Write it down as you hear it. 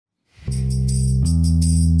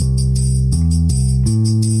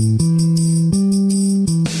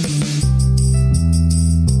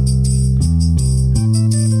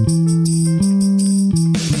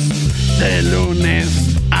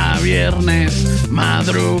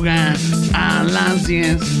madruga a las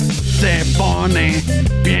 10, se pone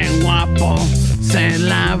bien guapo, se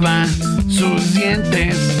lava sus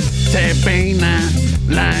dientes, se peina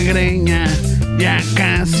la greña, ya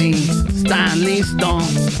casi está listo.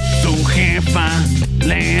 Su jefa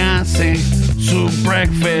le hace su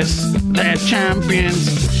breakfast de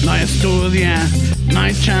champions. No estudia, no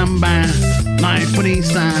hay chamba, no hay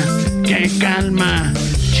prisa, que calma.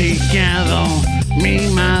 Chiqueado,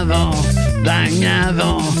 mimado,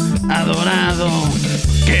 dañado, adorado.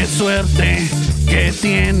 Qué suerte que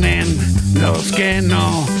tienen los que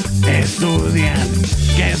no estudian.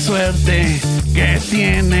 Qué suerte que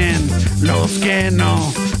tienen los que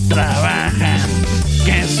no trabajan.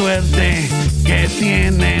 Qué suerte que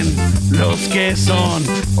tienen los que son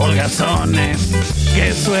holgazones.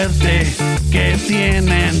 Qué suerte que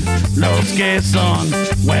tienen los que son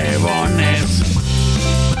huevones.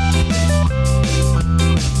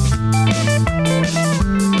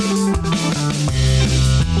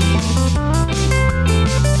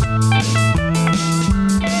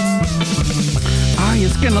 Ay,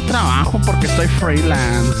 es que no trabajo porque estoy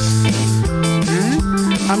freelance.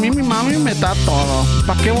 A mí mi mami me da todo.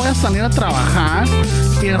 ¿Para qué voy a salir a trabajar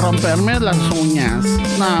y romperme las uñas?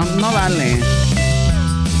 No, no vale.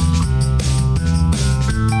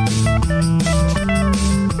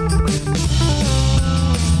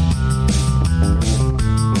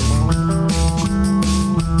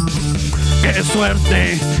 Qué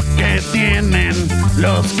suerte que tienen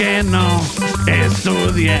los que no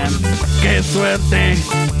estudian. Qué suerte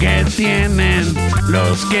que tienen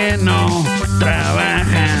los que no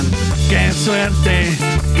trabajan. Qué suerte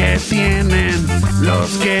que tienen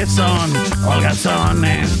los que son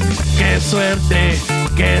holgazones. Qué suerte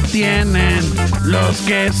que tienen los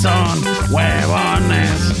que son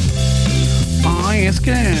huevones. Ay, es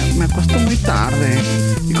que me acuesto muy tarde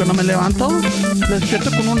y cuando me levanto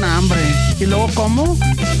despierto con un hambre y luego como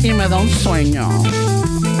y me da un sueño.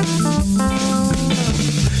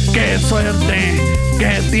 Qué suerte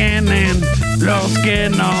que tienen los que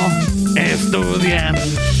no estudian.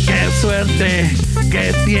 Qué suerte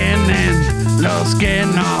que tienen los que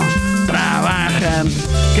no trabajan.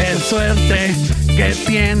 Qué suerte que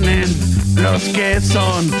tienen los que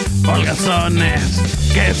son holgazones.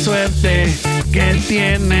 Qué suerte que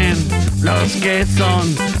tienen los que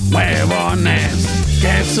son huevones.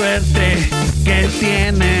 Qué suerte que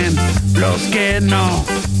tienen los que no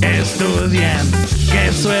estudian.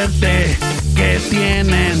 Qué suerte que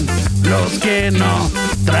tienen los que no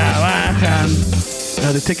trabajan.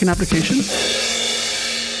 Are they taking applications?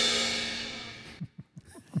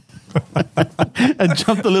 I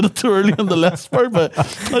jumped a little too early on the last part, but I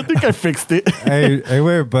think I fixed it. Hey,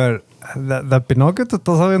 güey, but la Pinocchio te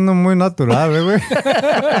está saliendo muy natural, güey.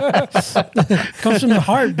 Comes from the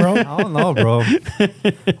heart, bro. I don't know, bro.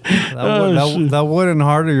 That wooden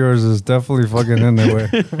heart of yours is definitely fucking in there,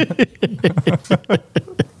 güey.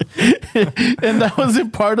 And that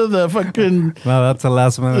wasn't part of the fucking... No, that's a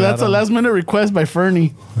last minute. That's a last minute request by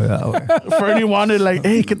Fernie. Yeah, güey. Fernie wanted like,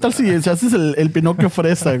 hey, ¿qué tal si haces el Pinocchio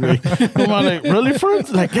fresa, güey? I'm like, really,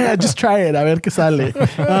 Ferns? Like, yeah, just try it, a ver qué sale.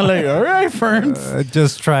 I'm like, all right, Ferns.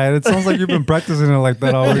 Just try it. It sounds like you've been practicing it like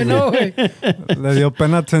that already. No, güey. Le dio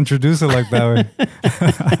pena to introduce it like that, güey.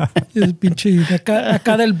 Es pinche.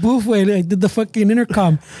 Acá del booth, güey. I did the fucking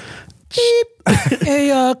intercom. Beep.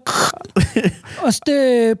 Hey, pues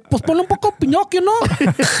ponle un poco Pinocchio, ¿no?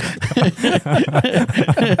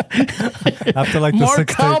 After like More the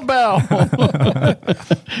cowbell.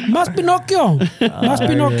 Más Pinocchio. Más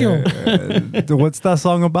Pinocchio. What's that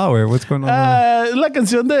song about, güey? What's going on? Es la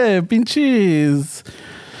canción de pinches...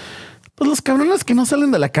 Pues los cabrones que no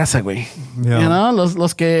salen de la casa, güey. Yeah. You know?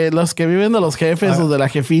 Los que viven de los jefes o de la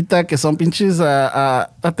jefita, que son pinches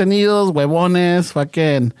atenidos, huevones,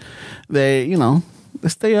 fucking... They, you know, they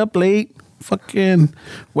stay up late, fucking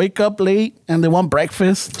wake up late, and they want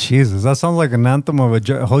breakfast. Jesus, that sounds like an anthem of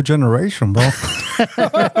a whole generation, bro.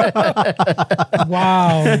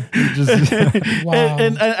 Wow. Wow.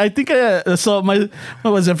 And I think so. What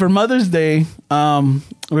was it for Mother's Day?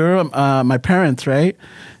 We were my parents, right?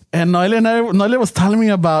 And Noelia was telling me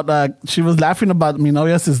about, she was laughing about Mi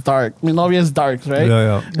Novias is Dark. Mi Novia is Dark, right?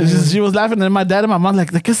 Yeah. And she was laughing. And my dad and my mom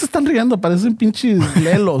like, ¿de qué se están riendo? Parecen pinches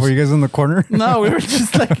lelos. Were you guys in the corner? No, we were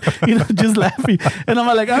just like, just laughing. And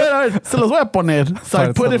I'm like, all right, se los voy a poner. So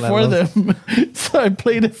I put it for them. So I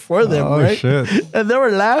played it for them, right? Shit. And they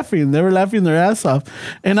were laughing. They were laughing their ass off.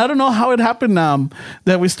 And I don't know how it happened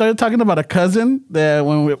that we started talking about a cousin that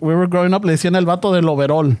when we were growing up, le decían el vato del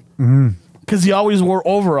overall. Mm-hmm. because he always wore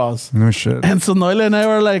overalls. No shit. And so Noel and I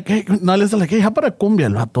were like, hey, Noel's like, hey, how about a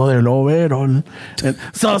cumbia? El vato del overall. And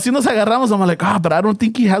so así nos agarramos. I'm like, but I don't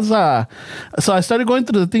think he has a... So I started going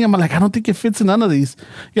through the thing. I'm like, I don't think it fits in none of these.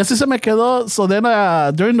 Y así se me quedó. So then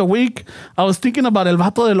during the week, I was thinking about El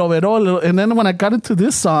vato del overall. And then when I got into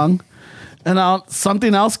this song, and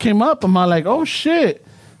something else came up, I'm like, oh shit,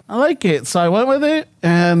 I like it. So I went with it.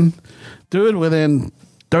 And dude, within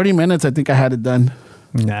 30 minutes, I think I had it done.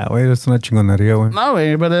 Nah, güey, es una chingonería, güey. No,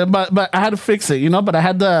 way, but I had to fix it, you know. But I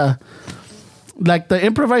had the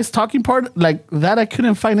improvised talking part, like that. I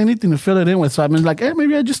couldn't find anything to fill it in with, so I was like, hey,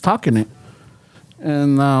 maybe I just talking it.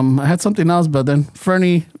 And I had something else, but then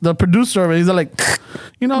Fernie, the producer, he's like,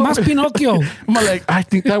 you know, Más Pinocchio. I'm like, I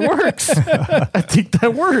think that works. I think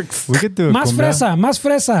that works. We could do a Más cumbia. fresa, más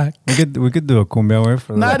fresa. We could do a cumbia, güey,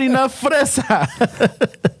 for that. Not enough fresa.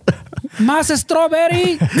 Más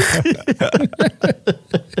strawberry.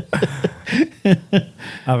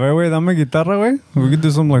 A ver, güey, dame guitarra, güey. We could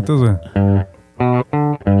do something like this, güey.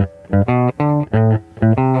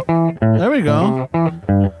 There we go.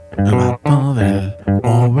 El vato del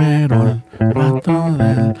overall. El vato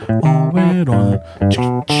del overall.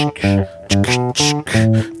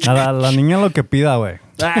 La niña lo que pida, güey.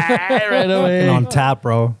 Right away. On tap,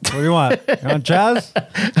 bro. What do you want? You want jazz?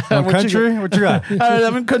 On country? What you got? A ver,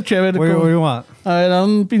 dame un country. A ver, What do you want? a ver,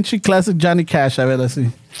 un pinche classic Johnny Cash. A ver,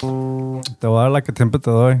 así. Te voy a dar la que siempre te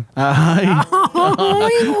doy. Ay.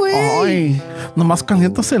 Ay, güey. Ay. Nomás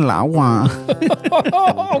calientas el agua.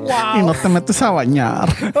 Y no te metes a bañar.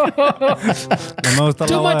 No me gusta el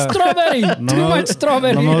Too agua. much strawberry. Too much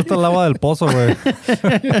strawberry. No me gusta el agua del pozo, güey.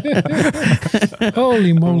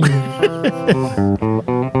 Holy moly.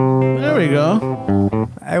 There we go.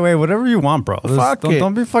 Hey, wait, whatever you want, bro. Fuck it.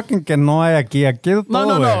 Don't be fucking que no hay aquí. Aquí hay No,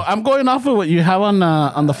 todo, no. güey. I'm going off of what you have on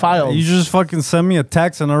the files. You just fucking send me a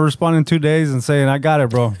text and I'll respond in 2 days and saying, I got it,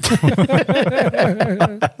 bro.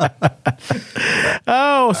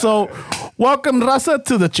 Oh, so welcome, Raza,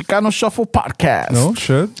 to the Chicano Shuffle podcast. No,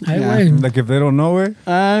 shit. Ay, Yeah. güey. Like if they don't know it.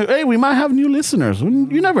 Hey, we might have new listeners.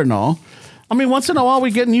 You never know. I mean, once in a while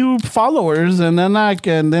we get new followers, and then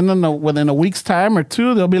within a week's time or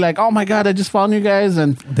two, they'll be like, "Oh my god, I just found you guys!"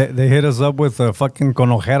 And They hit us up with fucking con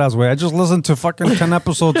ojeras, güey. I just listened to fucking 10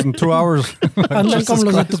 episodes in 2 hours. Andan como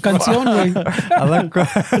los de tu canción, güey. I like,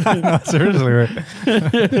 no, seriously,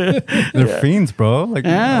 güey. They're fiends, bro. Like, I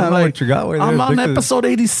yeah, don't know like what you got, güey. I'm They're on addicted. episode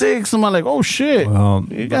 86. I'm like, "Oh shit, Well,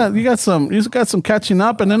 you got some catching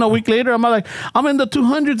up." And then a week later, I'm like, "I'm in the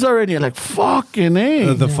 200s already." You're like, "Fucking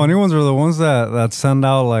A." The funny ones are the ones that send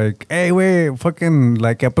out like, hey, wait, fucking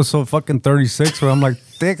like episode fucking 36, where I'm like,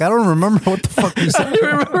 dick, I don't remember what the fuck you I said.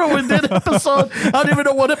 don't remember we did episode. I don't even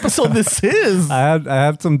know what episode this is. I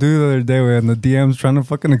had some dude the other day in the DMs trying to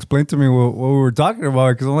fucking explain to me what we were talking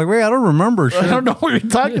about, because I'm like, wait, I don't remember shit. I don't know what you're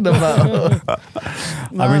talking about.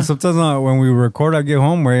 I mean, sometimes when we record, I get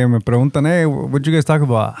home, güey, and me preguntan, hey, what'd you guys talk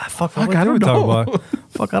about? Fuck, what I did we don't talk know. about?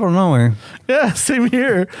 Fuck, I don't know, güey. Yeah, same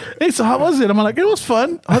here. Hey, so how was it? I'm like, it was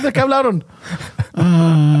fun. How de qué hablaron?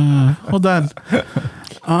 Hold on.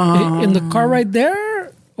 In the car right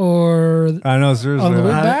there? Or I know, seriously. On the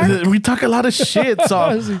way back? We talk a lot of shit, so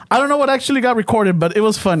I don't know what actually got recorded, but it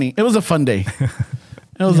was funny. It was a fun day.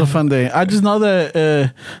 It was a fun day. I just know that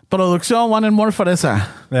Producción wanted more fresa.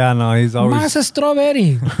 Yeah, no, he's always... más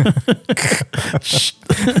strawberry.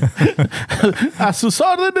 A sus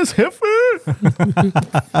órdenes, jefe.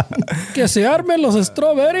 Que se armen los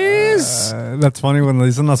strawberries. That's funny when le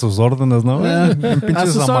dicen a sus órdenes, ¿no? Bien A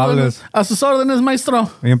pinches sus amables. órdenes, a sus órdenes, maestro.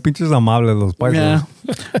 Bien pinches amables los paisas. Yeah.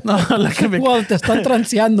 No, like Wow, te están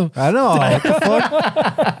transeando. I know. What the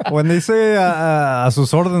fuck? When they say a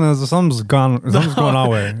sus órdenes, something's going on,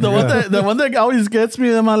 güey. The one that always gets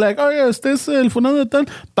me, I'm like, oye, este es el fulano de tal,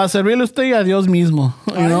 para servirle a usted y a Dios mismo.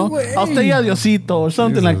 You know? güey. A usted y a Diosito, or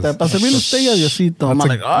something like that. Para servirle a usted y a Diosito. I'm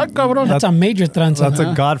like, ay, cabrón. That's a major trance. That's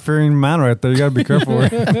a God-fearing man right there. You gotta be careful, güey.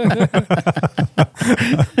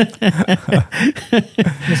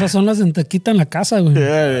 Esas son las de te quitan la casa, güey.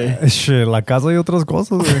 Yeah, güey. Shit, la casa y otras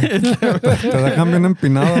cosas, güey. Te dejan bien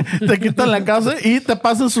empinado. Te quitan la casa y te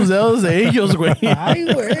pasan sus dedos de ellos, güey. Ay,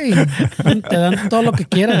 güey. Te dan todo lo que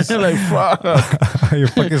quieras. Like, fuck. Your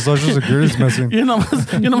fucking social security's missing. Yo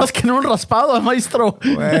nomás quiero un raspado, maestro.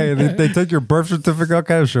 Hey, they take your birth certificate, all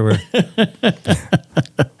kind of shit, güey.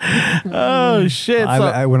 Oh, shit.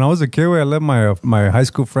 When I was a kid, güey, I let my high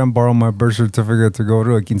school friend borrow my birth certificate to go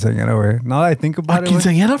to a quinceañera, güey. Now that I think about it, güey.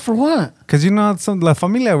 ¿Quinceañera for what? Because, you know, la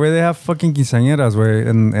familia, güey, they have fucking quinceañeras, güey.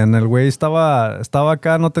 And el güey estaba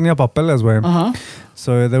acá, no tenía papeles, güey. Uh-huh.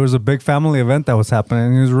 So there was a big family event that was happening,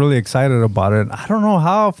 and he was really excited about it. I don't know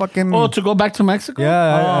how fucking... Oh, to go back to Mexico?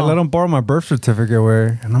 Yeah, I let him borrow my birth certificate,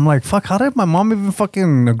 way. And I'm like, fuck, how did my mom even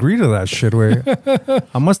fucking agree to that shit, way?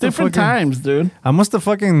 I must have Different times, dude. I must have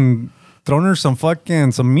fucking thrown her some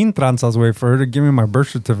mean tranzas, way, for her to give me my birth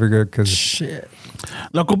certificate, because... Shit.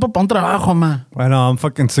 Lo ocupo para un trabajo, ma. I know, I'm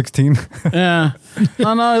fucking 16. Yeah.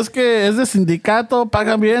 No, es que es de sindicato,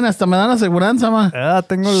 pagan bien, hasta me dan aseguranza, ma.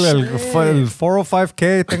 Tengo el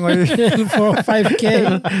 405k, tengo ahí. El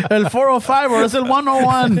 405K. El 405 o es el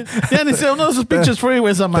 101. Ya ni sé uno de esos pinches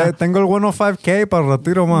freeways, ma. Tengo el 105k para el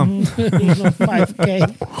retiro, ma.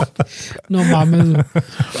 5K. No mames.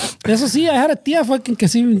 Eso sí, I had a tía fucking que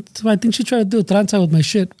sí, I think she tried to do a tranza with my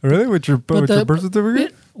shit. Really? With your birth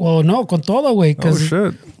certificate? Well, no, con todo, güey. Oh,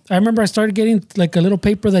 shit. I remember I started getting like a little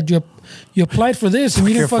paper that you applied for this and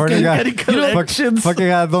you didn't fucking... Getting collections. Fucking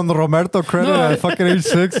had Don Roberto credit at fucking age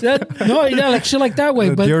 6. Yeah, like shit like that, way.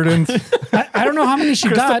 But I don't know how many she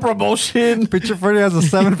got. Promotion. Picture Freddy has a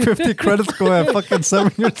 750 credit score at fucking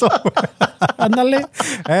 7 years old. Ándale.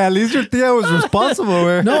 Hey, at least your tia was responsible,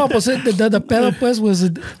 güey. No, pues the pedo pues was...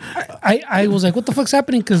 I was like, what the fuck's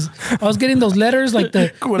happening? Because I was getting those letters like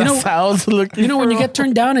the... You know when you get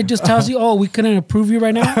turned down, it just tells you, oh, we couldn't approve you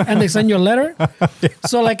right now. And they send you a letter.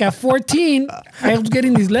 So like at 14, I was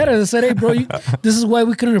getting these letters that said, hey, bro, this is why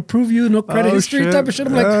we couldn't approve you. No credit history type of shit.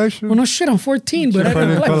 I'm like, well, no shit, I'm 14. But I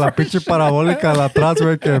didn't apply con la for pinche parabólica de atrás,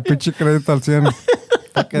 güey, que pinche crédito al 100.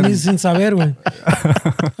 Ni sin saber, güey.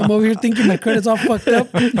 I'm over here thinking my credit's all fucked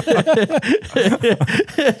up.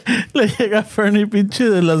 Le llega Fernie pinche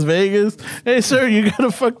de Las Vegas. Hey, sir, you got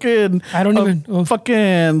a fucking... I don't even...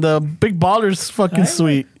 Fucking the Big Ballers fucking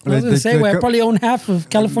suite. I was going to say, I probably own half of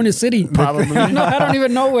California City. Probably. No, I don't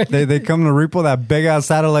even know, güey. They come to repo that big-ass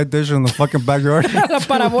satellite dish in the fucking backyard. La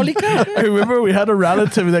parabólica. I remember we had a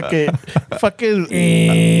relative that que fucking...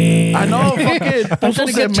 I know, fucking... I'm trying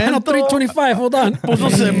to get channel 325. Hold on. Puso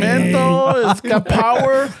cemento, it's got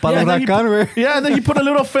power. Para huracán, güey. Yeah, and then he put a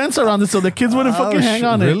little fence around it so the kids wouldn't fucking hang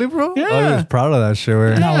on it. Really, bro? Yeah. I was proud of that shit,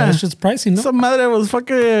 güey. No, that shit's pricey, no? Some madre was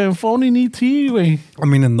fucking phoning ET, güey. I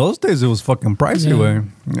mean, in those days, it was fucking pricey, güey.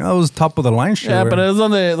 That was top of the line shit. Yeah, güey. pero es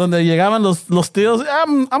donde llegaban los tíos.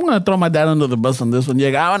 I'm going to throw my dad under the bus on this one.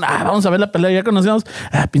 Llegaban, vamos a ver la pelea. Ya conocíamos.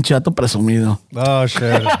 Pinche dato presumido. Oh,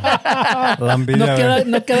 shit. La envidia,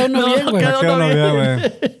 No queda uno bien, güey. No queda uno bien,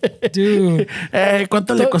 güey. Dude.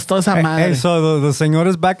 ¿Cuánto le costó esa madre? Hey, so the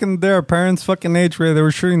señores back in their parents' fucking age, where they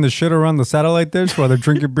were shooting the shit around the satellite dish while they're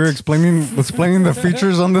drinking beer, explaining the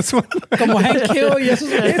features on this one. Como Hank Hill y esos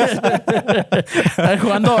güeyes.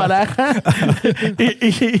 Jugando baraja.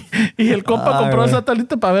 Y el compa compró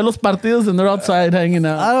satélite para ver los partidos and they're outside hanging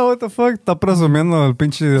out. I don't know what the fuck. Está presumiendo el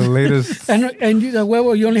pinche latest. And you,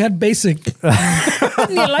 huevo, you only had basic.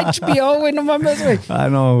 Ni el HBO, güey, no mames, güey. I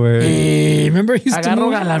know, güey. Remember he used to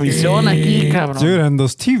Agarro move? Galavisión aquí, cabrón. Dude, and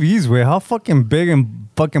those TVs, güey. How fucking big and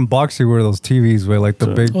fucking boxy were those TVs, güey? Like the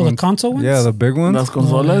big ones. The console ones? Yeah, the big ones. Las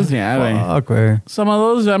consolas, yeah, güey. Fuck, güey. Some of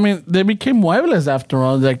those, I mean, they became muebles after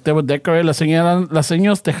all. Like, they would decorate. Las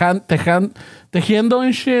señoras tejiendo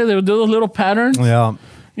and shit. They would do those little patterns. Yeah.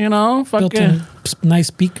 You know, fucking... Nice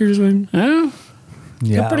speakers, güey.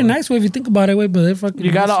 Yeah. They're pretty nice, güey, if you think about it, güey, but they're fucking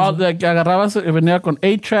You got nice, all, like, agarrabas, venía con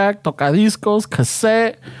 8-track, tocadiscos,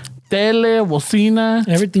 cassette, tele, bocina.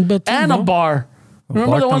 Everything built in, And a no? bar.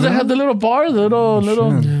 Remember the ones that had the little bar? The little...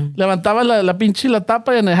 Levantaba la pinche la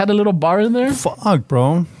tapa and it had a little bar in there. Fuck,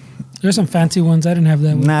 bro. There's some fancy ones. I didn't have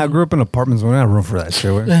that one. Nah, I grew up in apartments. We didn't have room for that shit,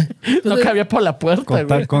 güey. No cabía por la puerta,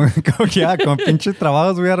 güey. Con pinche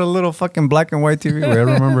trabajos, we had a little fucking black and white TV. I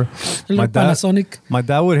remember. My Panasonic. My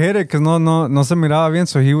dad would hit it because no se miraba bien,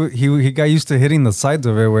 so he got used to hitting the sides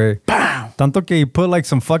of it, güey. Tanto que he put like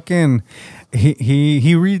some fucking...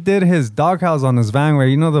 He redid his doghouse on his van, where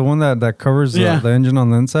you know the one that covers the engine on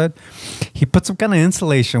the inside. He put some kind of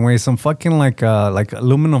insulation, way some fucking like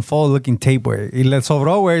aluminum foil looking tape, way. Y le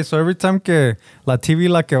sobró, way. So every time que la TV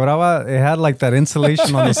la quebraba, it had like that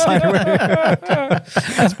insulation on the side, way.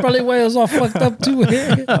 That's probably why it was all fucked up too,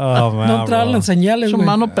 güey. Oh man, no entraban las señales, Su güey.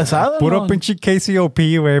 mano pesada. Puro ¿no? pinche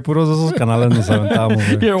KCOP, güey. Puros esos canales nos aventábamos,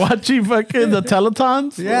 güey. You're watching fucking the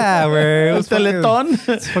Telethons? Yeah, güey. El Teletón.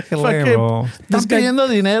 It's fucking lame, bro. Están pidiendo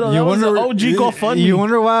dinero. That was the OG GoFundMe. You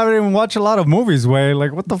wonder why I didn't watch a lot of movies, güey.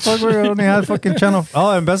 Like, what the fuck, güey? I only had fucking channel...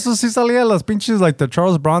 Oh, en veces sí salía las pinches, like the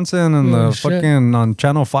Charles Bronson and the shit. fucking on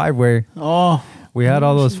Channel 5, güey. Oh. We had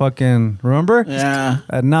all those fucking, remember? Yeah.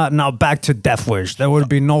 Now back to Death Wish. There would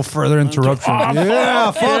be no further interruption.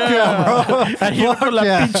 Yeah, fuck yeah, bro. Fuck La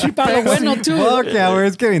yeah. Palo bueno, too. Fuck yeah,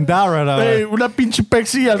 it's getting down right now. Hey, una pinche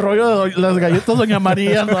Pepsi al rollo de las galletas Doña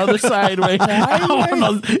María on the other side, güey.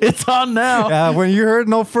 It's on now. Yeah, when you heard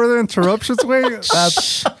no further interruptions, way,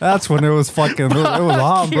 that's when it was fucking, it was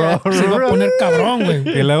hot, bro. Se iba a poner cabrón, güey.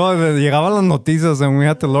 Y luego llegaban las noticias and we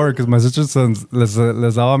had to lower because my sisters les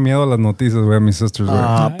daba miedo las noticias, güey, a mis sisters,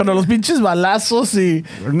 güey. Pero los pinches balazos y...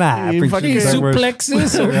 Nah, y pinche fucking Death Wish.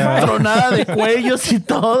 Suplexes. tronada de cuellos y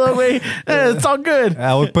todo, güey. It's all good.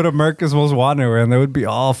 I would put America's Most Wanted, güey, and they would be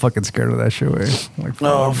all fucking scared of that shit, güey. Like,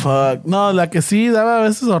 Oh, fuck. No, la que sí daba a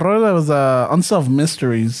veces horror was Unsolved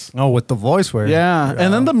Mysteries. oh, with the voice, güey. Yeah.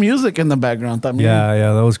 And then the music in the background también.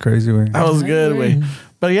 Yeah, that was crazy, güey. That was good, güey.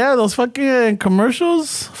 But yeah, those fucking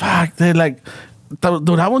commercials, fuck, they like,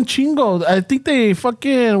 duraban un chingo. I think they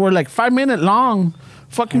fucking were like 5-minute long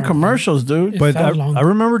fucking commercials, dude. But felt long. I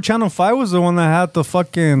remember Channel 5 was the one that had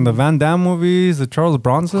the Van Damme movies, the Charles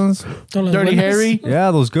Bronsons. Todas las Dirty buenas. Harry.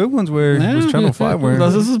 Yeah, those good ones, güey. It was Channel 5, güey.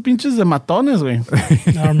 Los esos pinches de matones, güey.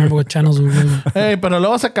 I don't remember what channels we were. Hey, pero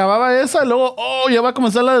luego se acababa esa, luego, ya va a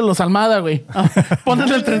comenzar la de los Almada, güey.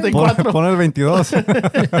 Ponen el 34. Pon el 22.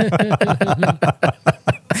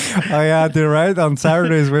 Oh, yeah, dude, right? On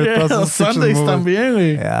Saturdays, güey. Yeah, todas esas pinches Sundays movies. también,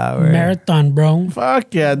 güey. Yeah, güey. Marathon, bro.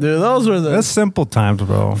 Fuck yeah, dude. Those were the That's simple times,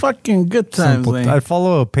 bro. fucking good times, Simple. güey. I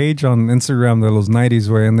follow a page on Instagram de los 90s,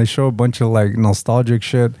 way, and they show a bunch of like nostalgic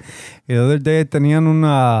shit. The other day,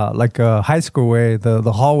 tenían like a high school way, the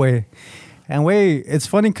hallway. And wait, it's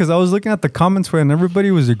funny because I was looking at the comments where, and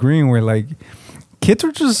everybody was agreeing where like kids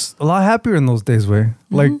were just a lot happier in those days, way.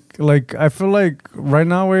 Like I feel like right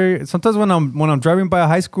now, where sometimes when I'm driving by a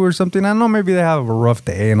high school or something, I know maybe they have a rough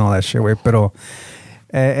day and all that shit, way, pero.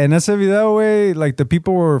 En ese video, way, like the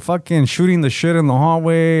people were fucking shooting the shit in the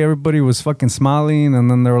hallway. Everybody was fucking smiling,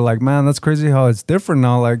 and then they were like, "Man, that's crazy how it's different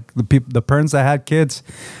now." Like the parents that had kids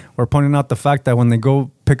were pointing out the fact that when they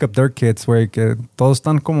go pick up their kids, way, que todos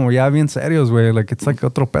están como ya bien serios, way. Like it's like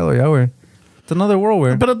otro pedo, ya, way. It's another world,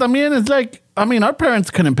 way. But también it's like, I mean, our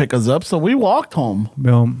parents couldn't pick us up, so we walked home.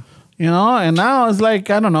 You know, and now it's like,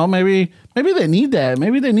 I don't know, maybe they need that.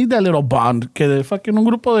 Maybe they need that little bond. Que de fucking un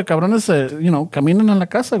grupo de cabrones, caminen a la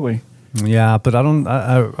casa, güey. Yeah, but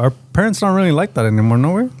our parents don't really like that anymore,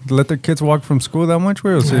 no way? Let their kids walk from school that much,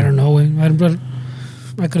 way? I don't know, güey.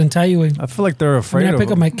 I couldn't tell you, güey. I feel like they're afraid I of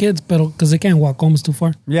pick up my kids, pero because they can't walk home, it's too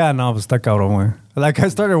far. Yeah, no, pues está cabrón, güey. Like I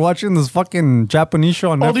started watching this fucking Japanese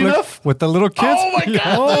show on Old Netflix enough? with the little kids. Oh my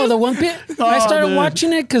god. Oh, the one bit. I started dude.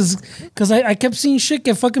 watching it because I kept seeing shit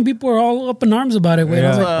get fucking people were all up in arms about it. Güey. I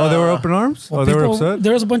was like, Oh, they were up in arms? Oh, they were people- upset?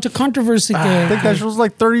 There was a bunch of controversy. I think that show was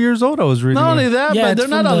like 30 years old, I was reading. Not only that, Yeah, but it's they're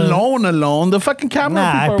not from the- alone. The fucking camera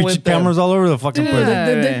Nah, people are pinche with them. cameras all over the fucking place.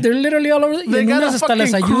 Yeah. They're literally all over. Y They en got unas a hasta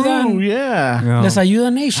les fucking ayudan. crew. Yeah. Yeah. Les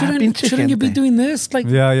ayudan. Hey, pinche shouldn't you be gente. doing this? Like,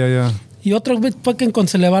 Yeah. y otro bit fucking con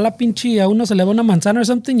se le va la pinche a uno se le va una manzana or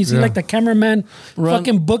something. You see Yeah. like the cameraman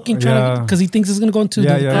fucking booking trying Yeah. to because he thinks it's gonna go into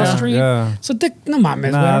Yeah, the yeah, cross yeah, street. yeah. So no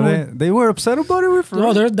mames. Nah, güey. they were upset about it, güey, for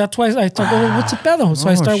real? That's why I thought, well, what's the pedo? So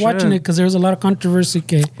I Oh, started watching shit. it because there was a lot of controversy.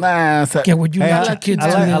 Que would you Hey, let your kids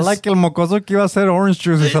do I this? like el mocoso que iba a hacer orange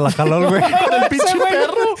juice y se la jaló, güey. El pinche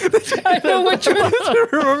perro. I know what you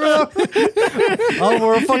Remember that? Oh,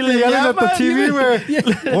 we're fucking le yelling at the llaman, TV,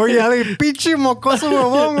 güey. We're yelling, pinche mocoso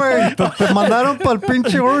huevón, güey. Te mandaron pa'l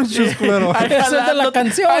pinche orange juice, culero. Esa es de la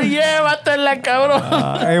canción. Ay, llévatela,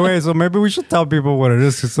 cabrón. Anyway, so maybe we should tell people what it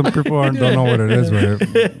is, because some people don't know what it is, güey.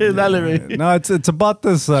 Dale, güey. No, it's about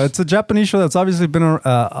this. It's a Japanese show that's obviously been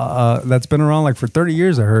around like for 30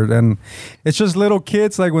 years, I heard, and it's just little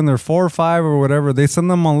kids like when they're 4 or 5 or whatever. They send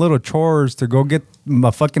them on little chores to go get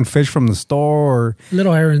a fucking fish from the store or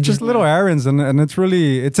Little errands. just little errands, and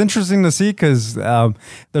it's interesting to see because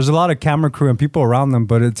there's a lot of camera crew and people around them,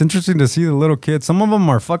 but it's interesting to see the little kids. Some of them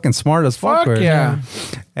are fucking smart as fuck. Fuck right? yeah.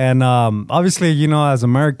 And obviously, you know, as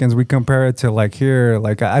Americans, we compare it to like here.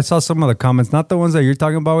 Like I saw some of the comments, not the ones that you're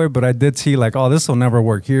talking about, way, but I did see like, oh, this will never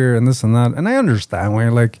work here and this and that, and I understand, way,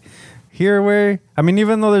 like. Here, way. I mean,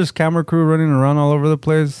 even though there's camera crew running around all over the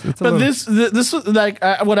place, it's But this was like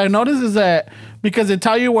what I noticed is that because they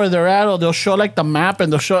tell you where they're at, or they'll show like the map,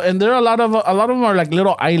 and and there are a lot of them are like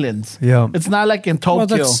little islands. Yeah. It's not like in Well,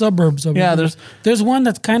 Tokyo. that's suburbs. Of Yeah, there's one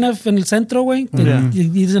that's kind of in el centro, way.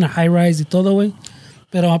 He's in a high rise y todo, way.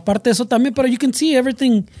 Pero aparte de eso también, pero you can see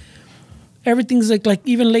everything. everything's like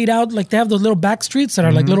even laid out. Like they have those little back streets that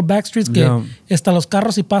are like little back streets. Que hasta los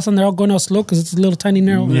carros y pasan, they're all going out slow because it's a little tiny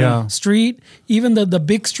narrow street. Even the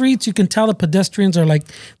big streets, you can tell the pedestrians are like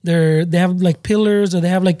they have like pillars, or they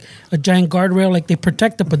have like a giant guardrail. Like they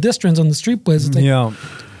protect the pedestrians on the street. Pues it's like,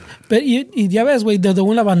 Pero y ya ves, güey, de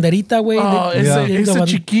una banderita, güey. Oh, ese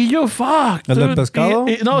chiquillo, fuck. ¿El del pescado?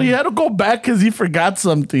 No, he had to go back because he forgot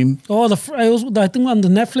something. Oh, I think on the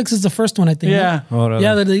Netflix is the first one, I think. Yeah. Right? Oh,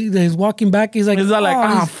 yeah, he's walking back. He's like,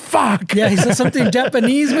 fuck. Yeah, he said something in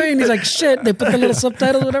Japanese, güey, and he's like, shit. They put the little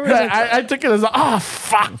subtitles, whatever. Like, I took it as,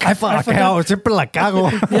 fuck. I forgot. Siempre la cago.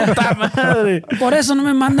 Puta madre. Por eso no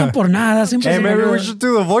me mandan por nada. Hey, maybe we should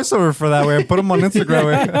do the voiceover for that, way. Put him on Instagram,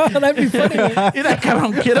 way. Oh, that'd be funny, güey. Mira,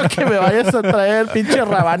 cabrón, quiero que me vayas a traer pinches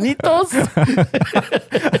rabanitos.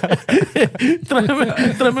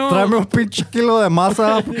 Tráeme un pinche kilo de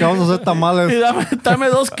masa porque vamos a hacer tamales. Y dame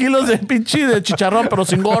 2 kilos de pinche de chicharrón, pero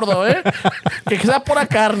sin gordo, ¿eh? Que sea pura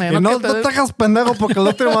carne. Y no te hagas pendejo porque la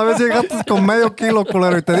última vez llegaste con medio kilo,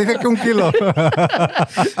 culero, y te dije que 1 kilo.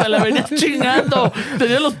 Te la venías chingando.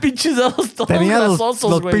 Tenía los pinches dedos todos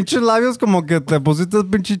grasosos, los güey. pinches labios como que te pusiste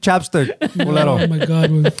pinche chapstick, culero. Oh my God,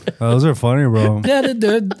 güey. Those are funny, bro. Yeah,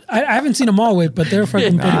 I haven't seen them all, güey, but they're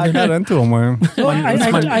fucking pretty I good. got into them, güey.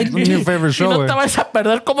 It's my new favorite show, y no güey. te vas a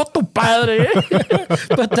perder como tu padre, ¿eh?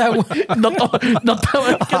 But that one, No te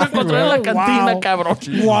vas a encontrar en la cantina, cabrón.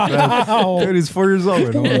 wow. Dude, he's 4 years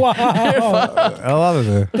old, güey. Wow. I love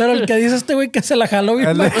it. Pero el que dice este güey que se la jaló bien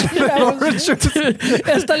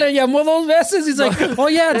esta le llamó 2 veces. He's like, oh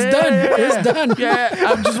yeah, it's done. It's done. Yeah,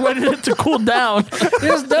 I'm just waiting it to cool down.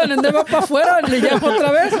 It's done. And then va para afuera y le llama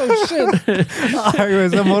otra vez. Oh shit. Ay, güey,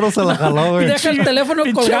 ese moro se la jaló, güey. Deja el teléfono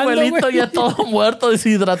Pinche colgando, abuelito güey. ya todo muerto,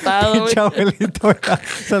 deshidratado, güey. Pinche abuelito,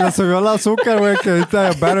 se le subió el azúcar, güey, que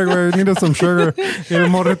ahorita better, güey, needed some sugar. Y el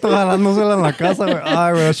morrito jalándosela en la casa, güey.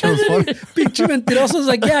 Ay, güey, that shit was funny. Pinche mentiroso. It's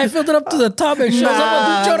like, yeah, I filled it up to the top. And shows up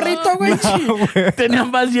con un chorrito, güey. Tenía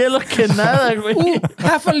más hielo que nada, güey.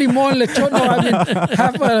 Half a limón le echó. No, I mean,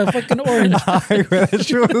 half a fucking orange. Ay, güey, that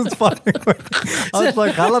shit was funny, güey. I was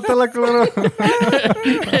like, jálatela, culero.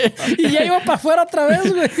 Y ya iba para afuera otra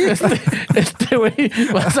vez, güey. Este güey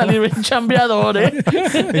va a salir bien chambeador, ¿eh?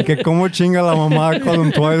 Y que cómo chinga la mamá con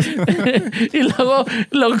un twice. Y luego,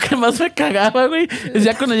 lo que más me cagaba, güey, es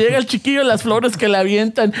ya cuando llega el chiquillo, las flores que le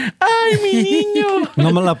avientan. ¡Ay, mi niño!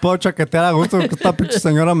 No me la puedo chaquetear a gusto porque esta pinche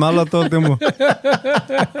señora me habla todo el tiempo.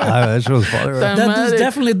 Ay, that shit was funny, güey. That dude's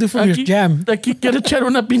definitely due for your jam. Aquí quiero echar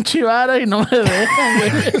una pinche vara y no me dejan,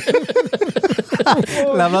 güey.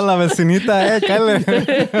 Le habla a la vecinita,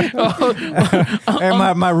 cállate. Hey,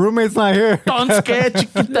 my roommate's not here. Tonske,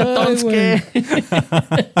 chiquita, tonske.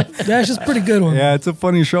 That's just pretty good one. Yeah, it's a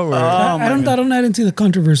funny show, güey. I didn't see the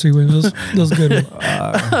controversy, güey. It was good.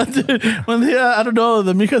 Dude, one day, I don't know,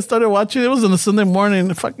 the mija started watching. It was on a Sunday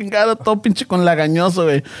morning. Fucking gato todo pinche con lagañoso,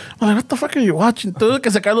 güey. I'm like, what the fuck are you watching? Tuve que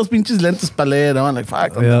sacar los pinches lentes para leer. I'm like,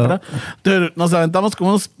 fuck. Yeah. Dude, nos aventamos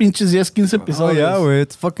como unos pinches 10, 15 Oh, episodios. yeah, güey.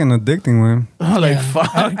 It's fucking addicting, güey. I'm like, fuck.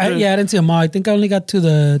 I dude. didn't see them all. I think I only got to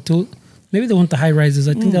maybe the one to high rises.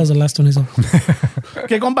 I think that was the last one I saw.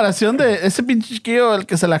 Qué comparación de ese pinche chiquillo, el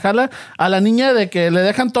que se la jala, a la niña de que le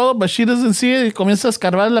dejan todo, but she doesn't see it, y comienza a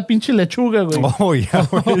escarbar la pinche lechuga, güey. Oh, yeah,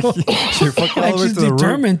 güey. She fucking all Like the way she's to the room.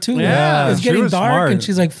 determined too. Yeah, It's she getting was dark smart. and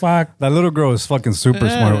she's like, fuck. That little girl is fucking super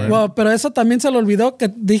smart, güey. Well, pero eso también se le olvidó que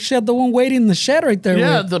she had the one waiting in the shed right there.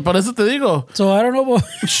 Yeah, güey. por eso te digo. So I don't know.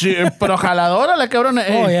 Sí, pero jaladora la cabrona.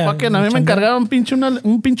 Oh, yeah. Fucking, a mí me encargaron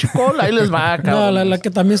un pinche cola. Ahí les va, No, cabrón. la que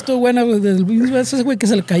también estuvo buena, güey, del mismo ese güey que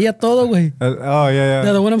se le caía todo, güey. Oh, yeah,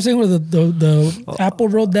 The yeah. one I'm saying where the apple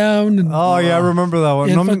rolled down. And, Oh, yeah, I remember that one.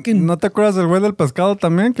 Yeah, No, fucking- ¿No te acuerdas del güey del pescado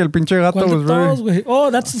también? Que el pinche gato ¿Cuál de was todos, really... güey?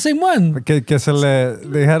 Oh, that's the same one. Que se le...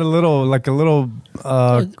 They had a little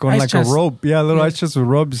con Ice like chest. a rope. Yeah, a little ice chest with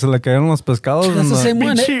rope. Y se le cayeron los pescados. That's and the same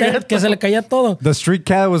one. pinche gato. Que se le caía todo. The street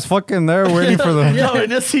cat was fucking there waiting for the... Lo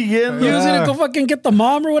venía siguiendo. He was gonna go fucking get the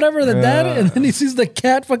mom or whatever, the dad, and then he sees the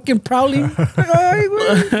cat fucking prowling. Ay,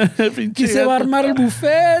 güey. Pinche Y se va a gato. armar el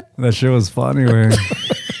buffet. That shit was funny, güey.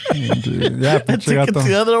 Yeah, pinche Took it gato.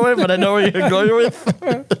 the other way, but I know where you're going with.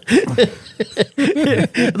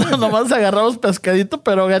 No, nomás agarramos pescadito,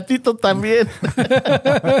 pero gatito también.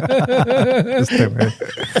 Este, güey.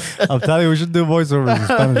 I'm telling you, we should do voiceovers in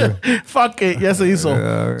Spanish, güey. Fuck it, ya se hizo.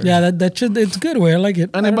 Yeah, that shit, it's good, güey. I like it.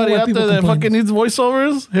 I don't know Anybody why out people there that complain. fucking needs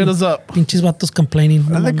voiceovers, hit us up. Pinches vatos complaining.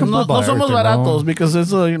 I like No, no somos baratos because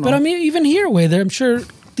it's you know. But I mean, even here, güey, I'm sure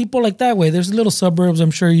people like that, way. There's little suburbs.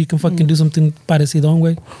 I'm sure you can fucking do something parecido,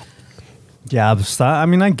 way. Yeah, I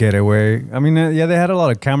mean, I get it, way. I mean, yeah, they had a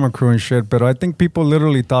lot of camera crew and shit, but I think people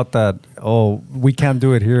literally thought that, oh, we can't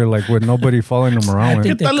do it here, like with nobody following them around. I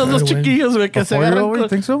think ¿Qué tal los dos chiquillos, güey, que se agarran? You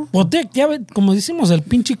think so? Well, Dick, yeah, como decimos, el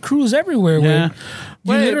pinche crews everywhere, Yeah. güey.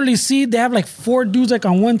 You literally see they have like 4 dudes like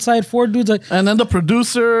on one side, 4 dudes like. And then the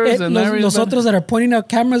producers and everything. Los otros that are pointing out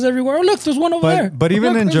cameras everywhere. Oh, look, there's one over there. But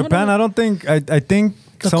even in Japan, I don't think, I think.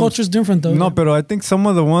 The culture's different though. No, pero I think some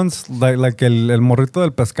of the ones, like el morrito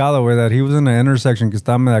del pescado, where that he was in the intersection que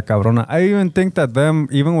estaba media cabrona. I even think that them,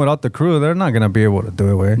 even without the crew, they're not going to be able to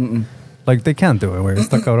do it, way. Like, they can't do it, way.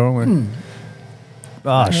 Está cabrón, way.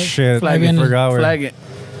 Ah, shit. Flag I forgot, Flag it.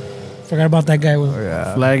 Forgot about that guy, güey.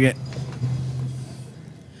 Yeah. Flag it.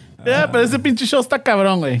 Yeah, pero ese pinche show está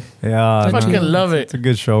cabrón, güey. Yeah. I fucking love it. It's a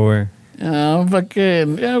good show, way. Yeah,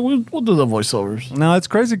 we'll do the voiceovers. No, it's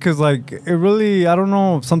crazy because, like, it really, I don't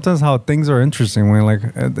know, sometimes how things are interesting when, like,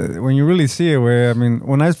 when you really see it, where, I mean,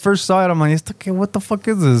 when I first saw it, I'm like, okay, what the fuck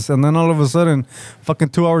is this? And then all of a sudden, fucking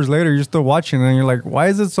 2 hours later, you're still watching and you're like, why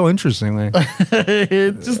is it so interesting? Like,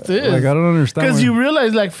 It just is. like, I don't understand. Because you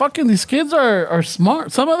realize, like, fucking these kids are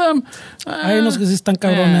smart. Some of them. Hay unos que sí están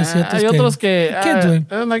cabrones y Hay otros que. Kids, güey.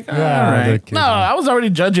 I'm like, Yeah, all they're right. kids, No, man. I was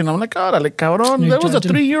already judging. I'm like, órale, cabrón. You're There was a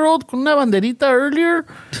judging. 3-year-old con una banderita earlier.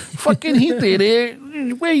 Fucking he did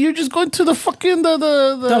it. Wait, you're just going to the fucking A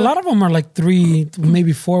lot of them are like 3,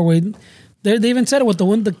 maybe 4. Way. They even said it with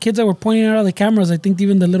the kids that were pointing out of the cameras. I think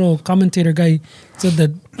even the little commentator guy said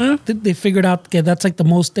that they figured out that that's like the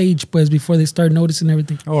most age, pues, before they start noticing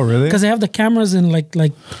everything. Oh, really? Because they have the cameras in like they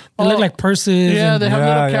look like purses. Yeah, and, they have Yeah,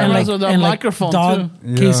 little yeah. cameras with a and microphone dog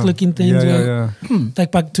too. case looking things. Yeah, where-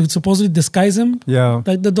 Like back to supposedly disguise him. Yeah.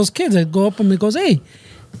 Like those kids that go up and he goes, "Hey,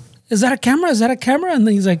 is that a camera? Is that a camera?" And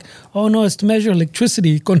then he's like, "Oh no, it's to measure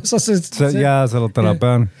electricity." Con eso Yeah, se lo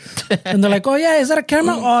terapean. And they're like, "Oh yeah, is that a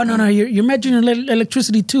camera? Oh no, you're measuring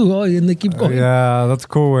electricity too." Oh, and they keep going. Yeah, that's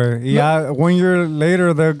cool, way. Yeah, 1 year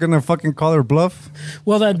later, they're going to fucking call her bluff.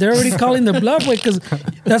 Well, they're already calling the bluff because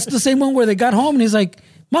that's the same one where they got home and he's like,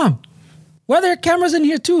 "Mom, why are there cameras in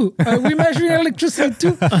here too? Are we measuring electricity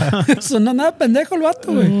too?" So nada pendejo el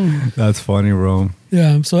vato, güey. That's funny, bro.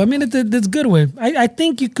 Yeah, so I mean, it's good, way. I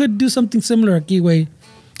think you could do something similar aquí, way.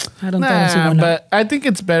 I don't see why Nah, not. but I think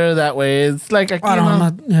it's better that way. It's like, aquí, I don't know.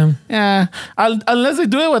 no. Not, yeah. Yeah, unless they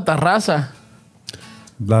do it with the raza.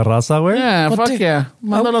 La raza, güey. Yeah, But fuck they- yeah.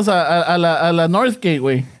 Mándalos a la Northgate,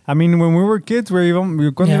 güey. I mean, when we were kids, güey,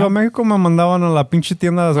 cuando Yeah. iba a México me mandaban a la pinche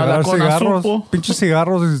tienda a la agarrar cigarros. Conazupo. Pinches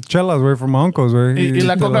cigarros y chelas, güey, from my uncles, güey. Y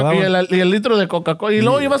la te lo coca daban. y el litro de Coca-Cola. Y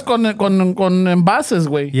luego ibas con envases,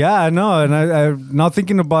 güey. Yeah, I know. And I now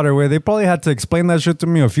thinking about it, güey, they probably had to explain that shit to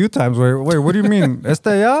me a few times, güey. Wait, what do you mean?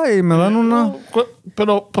 Ya y me dan una.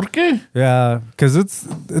 Pero, ¿por qué? Yeah, because it's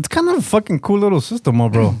kind of a fucking cool little system,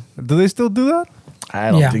 bro. Do they still do that? I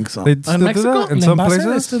don't Yeah. think so. They still do Mexico? that in some Envase,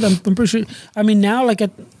 places? I'm pretty sure. I mean, now, like,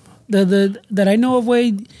 at the that I know of, way,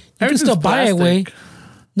 you can Everything's still buy it, way. plastic.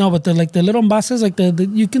 No, but the little envases, like, the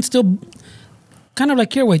you can still kind of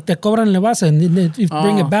like here, way, te cobran el envase, and then if you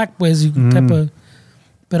bring it back, pues, you type of.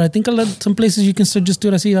 But I think some places you can still just do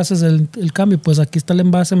it así, haces el cambio, pues, aquí está el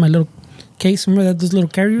envase, my little case, remember those little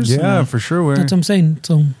carriers? Yeah, for sure, güey. That's what I'm saying,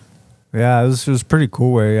 so. Yeah, it was pretty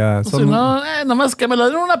cool, güey. Yeah. Si no, nomás que me lo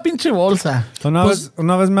den una pinche bolsa. Una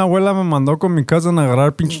vez mi abuela me mandó con mi cousin a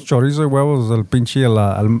agarrar pinche chorizo y huevos del pinche a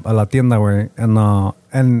la tienda, güey.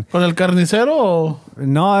 And ¿Con el carnicero o...?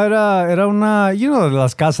 no, era una, you know,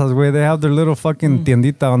 las casas, güey. They have their little fucking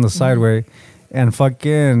tiendita on the side, güey. And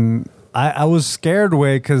fucking, I was scared,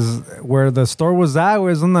 güey, because where the store was at,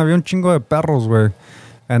 güey, es donde había un chingo de perros, güey.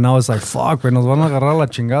 And I was like, fuck, güey, nos van a agarrar la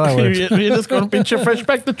chingada, güey. ¿Vienes con un pinche fresh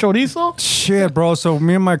pack de chorizo? Shit, bro. So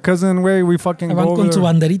me and my cousin, güey, we fucking Van go con over su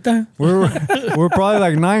there. banderita. We're probably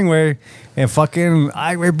like 9, way, and fucking,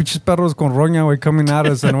 ay, güey, pinches perros con roña, way, coming at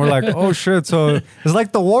us, and we're like, oh shit. So it's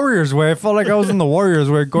like the Warriors, way. I felt like I was in the Warriors,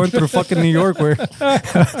 way, going through fucking New York, way.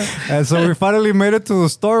 And so we finally made it to the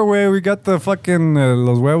store, way. We got the fucking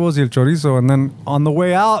los huevos y el chorizo, and then on the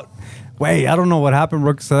way out, wait, I don't know what happened,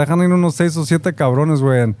 bro. Se dejan ir unos 6 o 7 cabrones,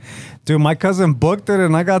 güey. And dude, my cousin booked it,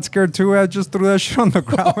 and I got scared too. I just threw that shit on the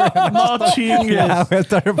ground. No chingues. Yeah, I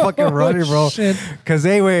started fucking running, bro. Shit. Cause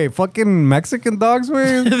hey, wait, fucking Mexican dogs,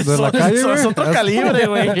 güey, de la calle, Son güey. otro calibre,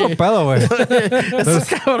 güey. Otro pedo,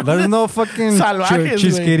 güey. There's no fucking Salvajes, güey.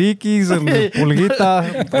 chisquiriquis and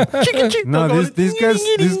pulguita. No, these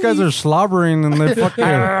guys are slobbering and they fucking.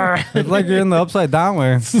 It's like you're in the upside down,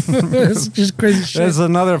 way. It's just crazy shit. It's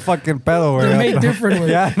another fucking pedo, way. They're made different, way.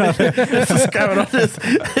 Yeah, no, Esos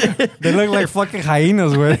cabrones. they look like fucking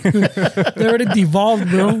hyenas, way. They already devolved,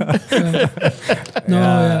 bro. No,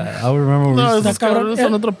 yeah. I remember. No, we esos cabrones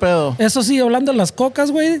son otro pedo. Eso sí, hablando de las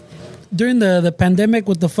cocas, güey. during the pandemic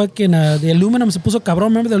with the fucking the aluminum se puso cabrón.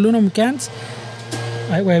 Remember the aluminum cans?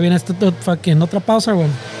 Ay, güey, viene fucking otra pausa, güey.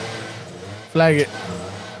 Flag it.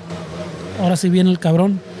 Ahora sí viene el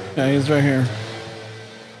cabrón. Yeah, he's right here.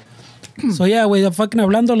 So yeah, güey, fucking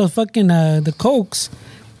hablando los fucking the Cokes.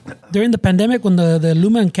 During the pandemic, when the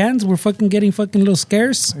aluminum cans were fucking getting fucking little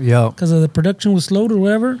scarce, because of the production was slowed or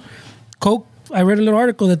whatever, Coke. I read a little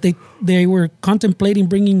article that they were contemplating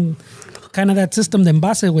bringing kind of that system de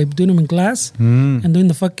envase, güey, doing them in glass and doing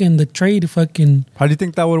the trade fucking. How do you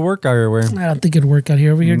think that would work out here, güey? I don't think it'd work out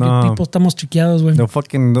here. Over here, people estamos chiqueados, güey.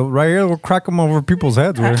 Right here, we'll crack them over people's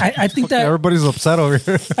heads, güey. I think that everybody's upset over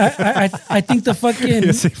here. I think the fucking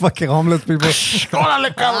you see fucking homeless people.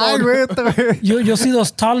 Órale, cabrón. You'll see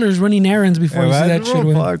those toddlers running errands before you see that shit,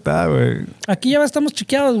 güey. Fuck that, güey. Aquí ya estamos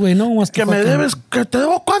chiqueados, güey. No más que me debes, que te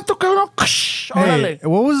debo cuánto, cabrón. Hey,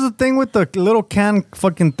 what was the thing with the little can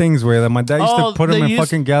fucking things, güey? That my dad used to put them in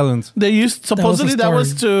fucking gallons. They used supposedly that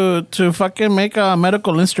was to fucking make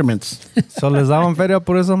medical instruments. So les daban feria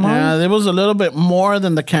por eso, man? Yeah, there was a little bit more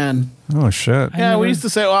than the can. Oh shit! Yeah, we used to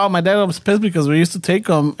say, "Wow, my dad was pissed because we used to take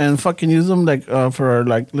them and fucking use them like for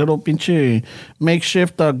like little pinche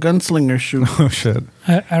makeshift gunslinger shoot." Oh shit!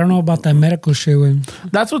 I don't know about that medical shit, güey.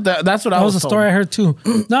 That's what I was. That was a story I heard too.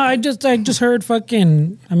 No, I just heard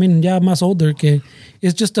fucking. I mean, yeah, más older que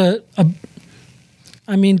it's just a.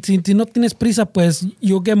 I mean, si no tienes prisa, pues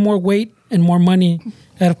you'll get more weight and more money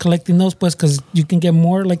out of collecting those, pues, because you can get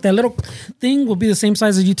more. Like that little thing will be the same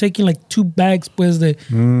size as you taking like 2 bags, pues,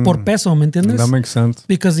 por peso, ¿me entiendes? That makes sense.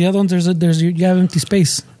 Because the other ones, you have empty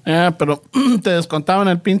space. Yeah, pero te descontaban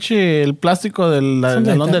el plástico del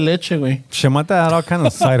galón de leche, güey. Shemata had all kind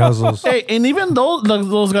of side hustles. Hey, and even those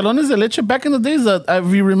galones de leche back in the days,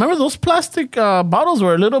 if you remember, those plastic bottles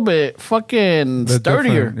were a little bit fucking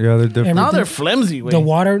sturdier. Different. Yeah, they're different. Now they're flimsy, güey. The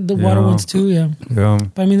water ones too, yeah.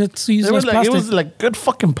 But I mean, it's using plastic. It was like good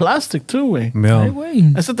fucking plastic too, güey. Yeah. Ay,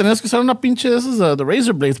 güey. Ese tenías que usar una pinche de esas the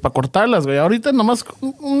razor blades para cortarlas, güey. Ahorita nomás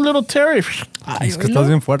un little Terry. Es que estás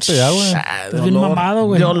bien fuerte ya, güey. Estás bien mamado,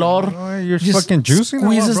 güey. De olor. You're just fucking juicing.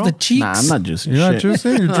 Squeezes bro. the cheeks. Nah, I'm not juicing. You're not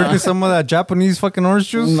juicing? You're drinking some of that Japanese fucking orange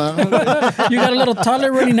juice? No. You got a little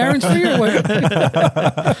toddler running errands for you, güey.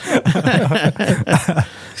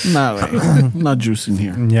 Nah, güey. Not juicing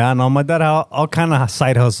here. Yeah, no, my dad had all kind of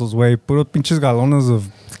side hustles, güey. Puro pinches galones of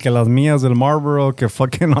que las mías del Marlboro, que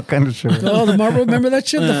fucking all kind of shit. Oh, the Marlboro, remember that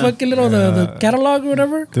shit? The fucking little, the catalog or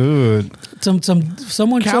whatever? Dude.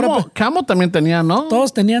 Someone showed up. Camo también tenía, ¿no?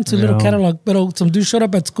 Todos tenían su little catalog, pero some dude showed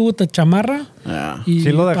up at school with the chamarra. Yeah. Y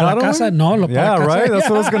 ¿Sí lo para dejaron, la casa, güey? no, lo para Yeah, la casa. right? That's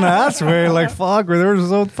what I was going to ask, güey. Like, fuck, güey. They were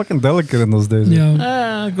so fucking delicate in those days.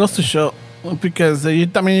 Yeah. It goes to show. Because you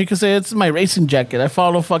can say it's my racing jacket. I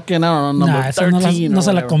follow fucking, I don't know, number 13. No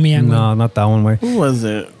se la comían, güey. No, not that one, güey. Who was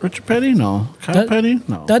it? Richard Petty? No. Kyle Petty?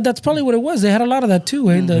 No. That's probably what it was. They had a lot of that too,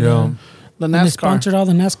 güey. The They NASCAR. sponsored all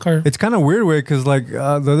the NASCAR. It's kind of weird, way, because like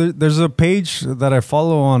there's a page that I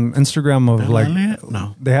follow on Instagram of like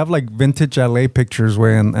No. they have like vintage LA pictures,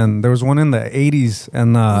 way, and there was one in the 80s,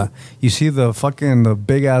 and you see the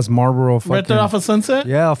big ass Marlboro fucking Right there off of Sunset?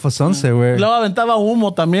 yeah, off of Sunset, way. Luego aventaba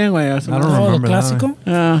humo también, güey. I don't Oh, remember the that, clásico?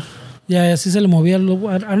 Yeah. Yeah, así se le movía.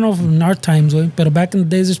 I don't know if in our times, güey, but back in the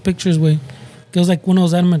days, there's pictures, güey. It was like one of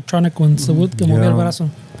those animatronic ones. The wood que movía el brazo.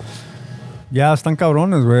 Yeah, están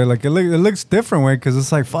cabrones, way. Like it looks different, way, because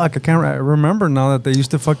it's like fuck. I can't remember now that they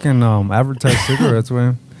used to fucking advertise cigarettes,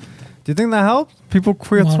 way. Do you think that helped people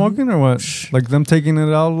quit smoking or what? Like them taking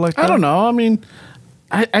it out like that? I don't know. I mean,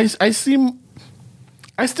 I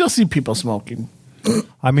still see people smoking.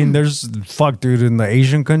 I mean, there's dude. In the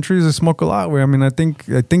Asian countries, they smoke a lot. Where I mean, I think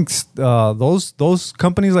those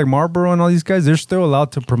companies like Marlboro and all these guys, they're still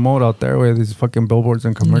allowed to promote out there with these fucking billboards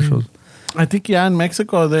and commercials. I think in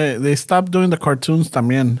Mexico they stopped doing the cartoons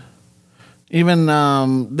también. Even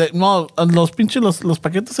los pinches los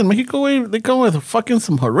paquetes en México, güey, they come with fucking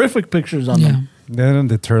some horrific pictures on them. They don't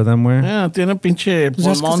deter them, way. Yeah, tienen pinche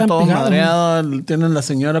pulmón todo madreado, tienen la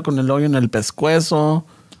señora con el hoyo en el pescuezo.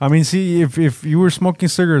 I mean, see, if you were smoking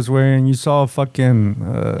cigarettes, way, and you saw fucking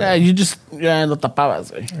You just lo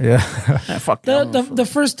tapabas, güey. yeah. Fuck The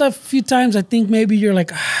first few times, I think maybe you're like,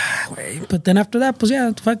 güey. But then after that, pues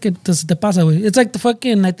yeah, fuck it, te pasa, güey. It's like the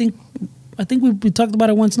fucking, I think we talked about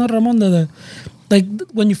it once, no, Ramon? Like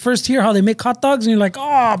when you first hear how they make hot dogs, and you're like,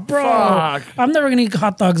 oh, bro, Fuck. I'm never gonna eat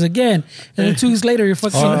hot dogs again. And then 2 weeks later, you're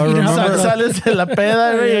fucking eating hot dogs. Sales de la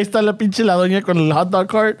peda, güey, ahí está la pinche la doña con el hot dog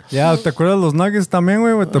cart. Yeah, ¿te acuerdas los nuggets también,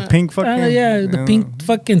 güey, with the pink fucking The pink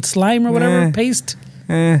fucking slime or whatever paste.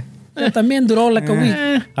 Yeah, También duró like a week.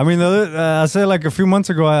 I mean, I said like a few months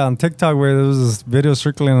ago on TikTok where there was this video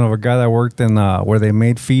circulating of a guy that worked in where they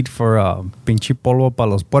made feed for pinche polvo para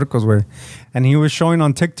los puercos, güey. And he was showing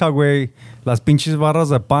on TikTok, güey, las pinches barras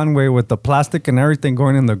de pan, güey, with the plastic and everything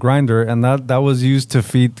going in the grinder. And that was used to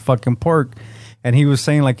feed fucking pork. And he was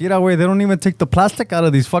saying, like, way they don't even take the plastic out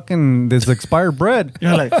of this expired bread.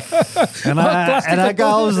 You're like,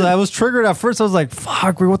 I was triggered at first. I was like,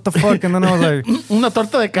 fuck, what the fuck? And then I was like, una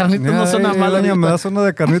torta de carnitas no suena mal. Me das una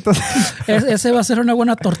de carnitas. Ese va a ser una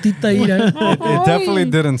buena tortita ahí. It definitely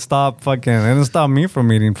didn't stop me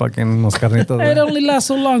from eating fucking los carnitas. It only lasts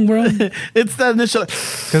so long, bro. It's that initial.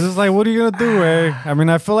 Because it's like, what are you going to do, way? I mean,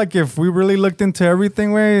 I feel like if we really looked into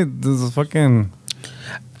everything, way, this is fucking...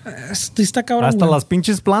 Está cabrón, hasta las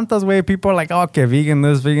pinches plantas, güey. People are like, oh, que vegan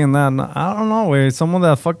this, vegan that. No, I don't know, güey. Some of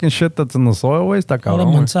that fucking shit that's in the soil, güey, está cabrón.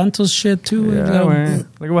 All the Monsanto's shit, too. Yeah, güey.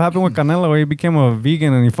 Look what happened with Canelo, güey. He became a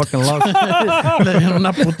vegan and he fucking lost. Le dieron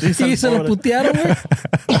una putiza. Sí, se lo putearon, güey.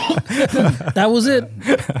 That was it.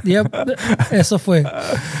 Yep. Eso fue.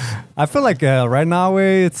 I feel like right now,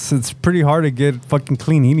 güey, it's pretty hard to get fucking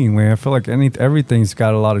clean eating, güey. I feel like everything's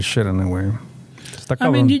got a lot of shit in it, güey. I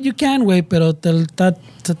mean, you can, güey, pero te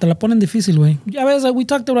la ponen difícil, güey. Ya ves, like we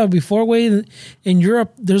talked about it before, güey. In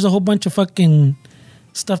Europe, there's a whole bunch of fucking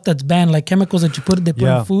stuff that's banned, like chemicals that they put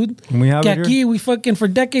in food. We have it here. We fucking, for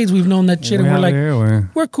decades, we've known that shit, and we're like,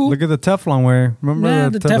 we're cool. Look at the Teflon, way.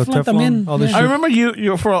 Remember the Teflon también. I remember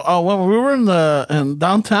you for when we were in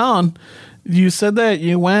downtown, you said that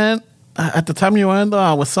you went. At the time you went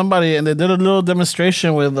with somebody and they did a little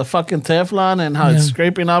demonstration with the fucking Teflon and how it's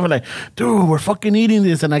scraping off and like, dude, we're fucking eating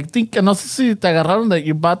this. And I think, no sé si te agarraron that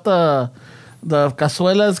you bought the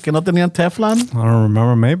cazuelas que no tenían Teflon. I don't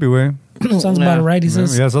remember, maybe, way. Sounds about right, he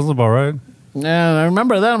says. Yeah, sounds about right. Yeah, I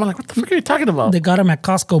remember that. I'm like, what the fuck are you talking about? They got him at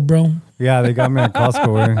Costco, bro. Yeah, they got me at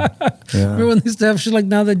Costco, way. Yeah. Remember when they used to have shit like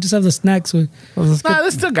now they just have the snacks, way. Nah,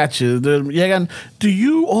 they still got you. Do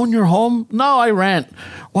you own your home? No, I rent.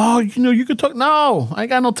 Well, you could talk. No, I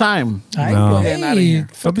got no time. Hey,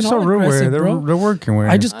 don't be so rude, way. They're working, way.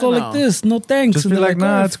 I just go like this. No thanks. Just be like,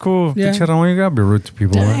 nah, it's cool. Yeah. You gotta be rude to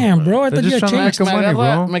people. Damn, bro. I thought you had changed.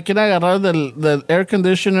 Me quiere agarrar the air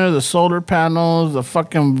conditioner, the solar panels, the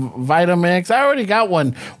fucking Vitamix. I already got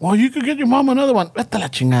one. Well, you could get your mom another one. Vete la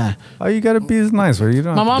chingada. Oh, you gotta be nice, way. You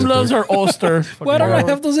don't. My mom loves her Oyster. Why don't I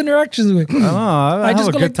have those interactions with? I don't know. I just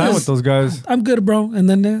have a good time with those guys. I'm good, bro. And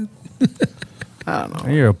then I don't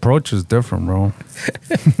know. Your approach is different, bro.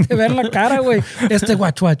 Te ver la cara, güey.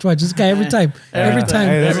 Watch. This guy every time. Every time.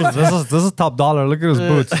 Hey, this is top dollar. Look at his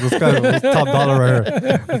boots. This guy's top dollar right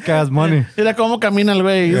here. This guy has money. Mira cómo camina el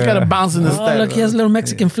güey. He's got a bounce in his step. Look, he has a little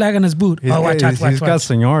Mexican flag on his boot. Watch. He's got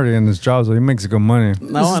seniority in his job, so he makes good money.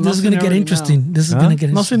 This is going to get interesting. Now. This is going to get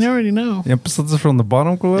interesting. No seniority now. Yeah, this is from the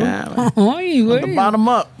bottom, culero? Yeah. From the bottom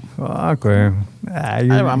up. Okay.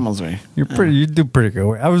 You do pretty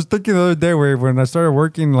good. I was thinking the other day when I started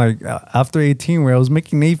working like after 18 where I was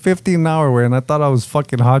making $8.50 an hour and I thought I was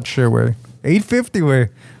fucking hot shit where $8.50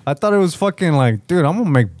 I thought it was fucking like, dude, I'm gonna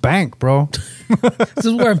make bank, bro. This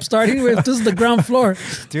is where I'm starting with. This is the ground floor.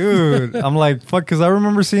 Dude, I'm like, fuck, because I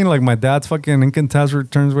remember seeing like my dad's fucking income tax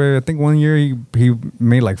returns where I think one year he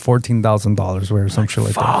made like $14,000 or some shit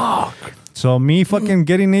like that. So me fucking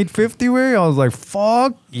getting $8.50 way, I was like,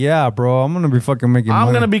 fuck yeah, bro. I'm gonna be fucking making money.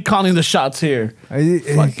 I'm gonna be calling the shots here.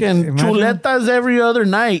 Fucking chuletas every other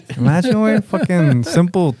night. Imagine way, fucking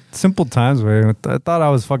simple times way. I thought I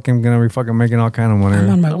was fucking gonna be fucking making all kind of money. I'm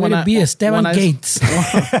on my way to be Esteban Gates.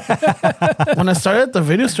 When I started at the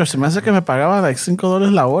video store, se me hace que me pagaba like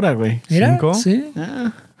 $5 la hora, güey. ¿Cinco? Sí.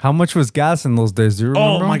 Yeah. How much was gas in those days? Do you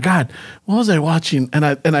remember? Oh my God. What was I watching? And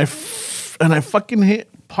I fucking hit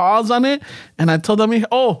pause on it, and I told them,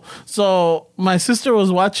 so my sister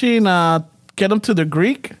was watching Get Them to the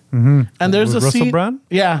Greek, and there's with a Russell scene, Brand?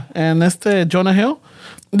 yeah, and Jonah Hill.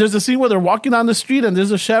 There's a scene where they're walking down the street, and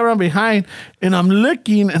there's a Chevron behind, and I'm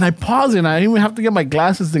looking, and I pause, and I even have to get my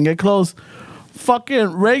glasses and get close.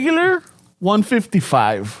 Fucking regular,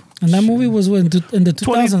 $155. And that movie was in the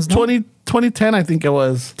 2000s, no? 2010, I think it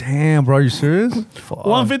was. Damn, bro, are you serious? Fuck.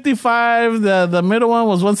 155. The middle one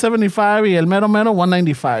was 175. Y el mero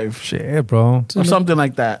 195. Shit, bro. Or something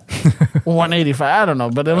like that. 185. I don't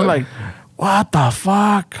know. But it was like, what the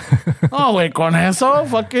fuck? Oh, güey, con eso,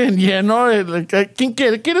 fucking lleno. ¿Quién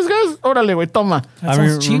quiere? ¿Quieres gas? Órale, güey, toma. That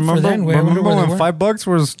sounds cheap for them, güey. Remember when $5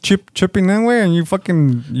 was chipping in, güey, and you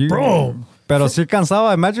fucking... Bro. Pero si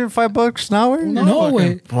cansaba. Imagine $5 now, güey. No,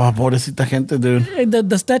 güey. Oh, pobrecita gente, dude.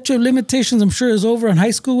 The statute of limitations, I'm sure, is over in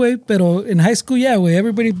high school, güey. Pero in high school, yeah, güey.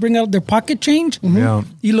 Everybody bring out their pocket change. Yeah.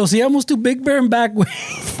 Y los íbamos to Big Bear and back, güey.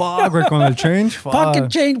 Fuck, güey, con el change. Fuck. Pocket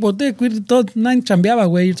change. Well, dick, nadie chambeaba,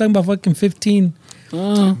 güey. You're talking about fucking 15.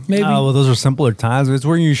 Maybe. Well, those are simpler times. It's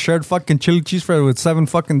where you shared fucking chili cheese fries with 7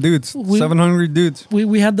 fucking dudes. 7 hungry dudes.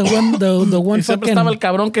 We had the one Y siempre fucking... estaba el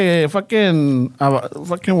cabrón que fucking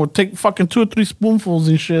would take fucking 2 or 3 spoonfuls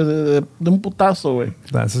and shit de un putazo, güey.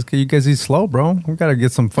 That's just 'cause you guys eat slow, bro. We gotta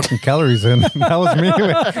get some fucking calories in. That was me,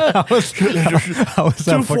 güey. I was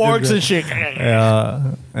 2 forks and shit.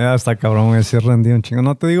 Yeah, está cabrón, güey. Sí rendí un chingo.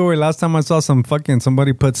 No te digo, güey. Last time I saw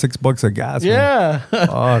somebody put $6 of gas. Yeah.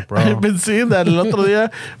 Fuck, bro. I've been seeing that. El otro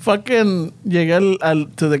día, fucking, llegué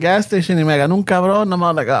to the gas station y me ganó un cabrón.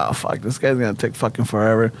 I'm like, oh, fuck, this guy's gonna take fucking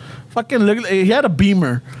forever. Fucking look, he had a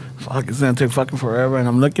Beamer. Fuck, it's gonna take fucking forever. And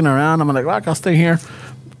I'm looking around. I'm like, fuck, I'll stay here.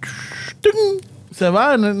 Se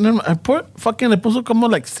va, and I fucking le puso como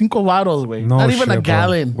like 5 varos, güey. No Not even shit, a bro.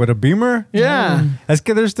 gallon. With a Beamer? Yeah. Es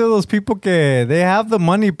que there's still those people que they have the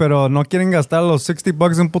money, pero no quieren gastar los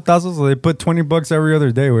 $60 en putazos, so they put $20 every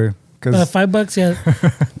other day, güey. $5, yeah.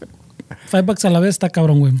 $5 a la vez está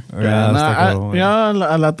cabrón, güey. Yeah, está cabrón, güey.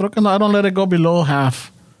 A la troca, no, I don't let it go below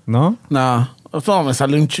half. ¿No? Nah. So me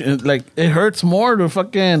sale like, it hurts more to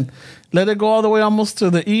fucking let it go all the way almost to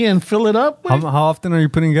the E and fill it up. How often are you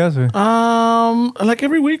putting gas, güey? Like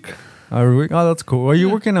every week. Every week? Oh, that's cool. Are you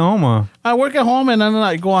working at home, huh? I work at home and then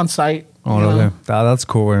I go on site. Oh, you know? really? That's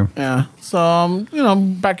cool, güey. Yeah. So,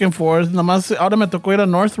 back and forth. Nomás, ahora me tocó ir a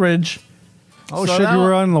Northridge. Oh, So shit, that you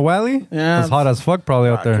were one- on the Valley? Yeah. It's hot as fuck probably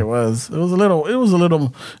out It there. was a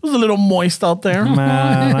little moist out there.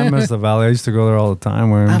 Man, I miss the Valley. I used to go there all the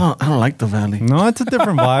time, I güey. don't like the valley. No, it's a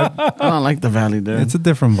different vibe. I don't like the valley, dude. It's a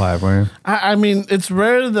different vibe, güey. I mean, it's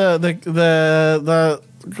rare the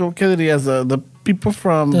 ¿qué dirías? The people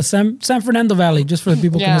from The San Fernando Valley, just for the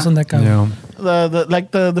people que Yeah. no son de acá. Yeah.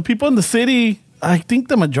 the people in the city. I think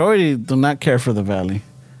the majority do not care for the valley.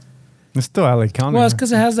 It's still LA County. Well, it's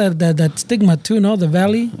because it has that stigma too, no? The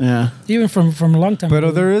Valley, Yeah. even from a long time But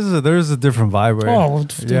ago. there is a different vibe, güey. Oh,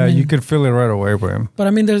 yeah, I mean- you could feel it right away, güey. But I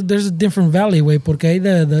mean, there's a different valley, way, porque hay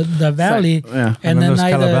the valley, yeah. And then then there's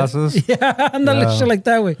hay Calabasas. yeah, andale, Yeah. shit like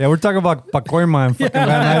that, way. Yeah, we're talking about Pacoima and fucking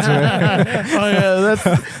Van Nuys, güey. Oh yeah,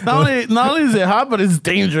 that's not only is it hot, but it's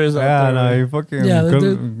dangerous. Yeah, out there. no, you fucking. Yeah,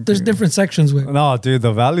 good- there's different sections, way. No, dude,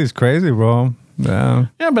 the Valley's crazy, bro. Yeah.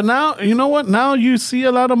 Yeah, but now you know what? Now you see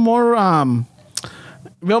a lot of more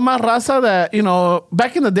veo más raza that,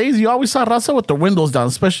 back in the days you always saw raza with their windows down,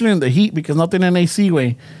 especially in the heat because no tienen AC,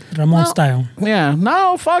 way. Ramon No. style. Yeah,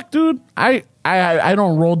 no, fuck, dude. I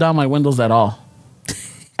don't roll down my windows at all.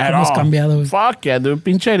 At Hemos all. cambiado, güey. Fuck yeah, dude.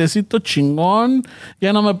 Pinche airecito chingón.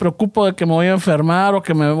 Ya no me preocupo de que me voy a enfermar o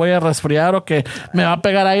que me voy a resfriar o que me va a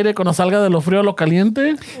pegar aire cuando salga de lo frío a lo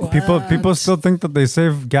caliente. People still think that they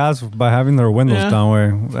save gas by having their windows Yeah. down,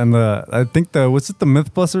 way. And I think was it the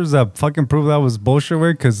Mythbusters that fucking proved that was bullshit,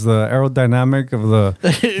 way? Because the aerodynamic of the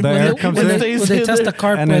air comes when in. they test the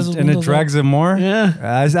car, And pues, it windows drags it more. Yeah.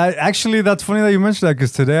 Actually, that's funny that you mentioned that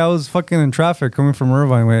because today I was fucking in traffic coming from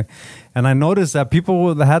Irvine way, and I noticed that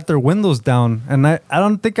people that had their windows down, and I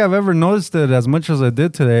don't think I've ever noticed it as much as I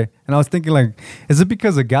did today. And I was thinking like, is it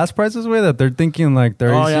because of gas prices way that they're thinking like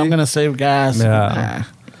they're Oh, yeah, I'm going to save gas. Yeah.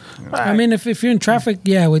 I mean, if you're in traffic,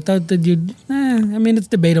 yeah, without that, I mean, it's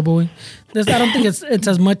debatable. Way. I don't think it's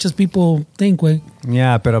as much as people think. Way.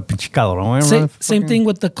 Yeah, pero pinche calorón, Same thing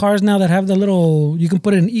with the cars now that have the little, you can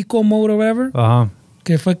put it in eco mode or whatever.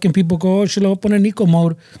 Que fucking people go, oh, shit, lo voy a poner en eco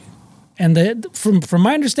mode. And from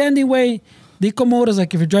my understanding, way, the eco mode is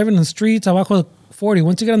like if you're driving in the streets, abajo 40.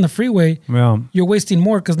 Once you get on the freeway, Yeah. you're wasting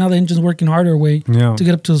more because now the engine's working harder way Yeah. to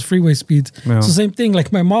get up to those freeway speeds. Yeah. So same thing.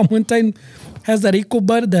 Like my mom one time has that eco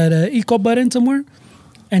button somewhere,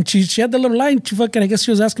 and she had the little line. I guess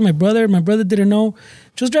she was asking my brother. My brother didn't know.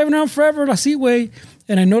 She was driving around forever, la seaway,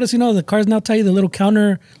 and I noticed, the cars now tell you the little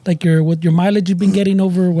counter, like what your mileage you've been getting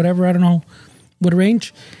over whatever, I don't know, what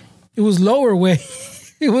range. It was lower way.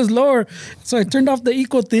 It was lower. So I turned off the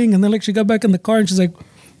eco thing, and then she got back in the car, and she's like,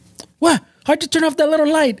 "What? How'd you turn off that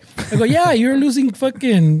little light?" I go, "Yeah, you're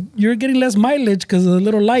getting less mileage because of the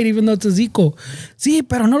little light, even though it says eco." Sí,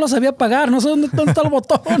 pero no lo sabía apagar. No sé dónde está el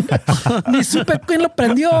botón. Ni supe quién lo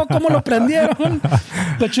prendió, cómo lo prendieron.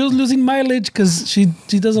 But she was losing mileage because she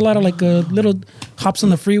does a lot of little hops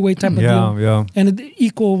on the freeway type of deal. Yeah. And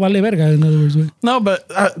eco vale verga, in other words. Güey. No, but,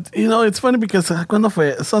 it's funny because cuando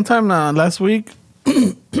fue? Sometime last week,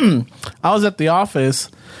 I was at the office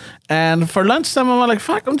And for lunchtime, I'm like,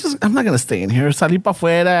 fuck, I'm not going to stay in here. Salí para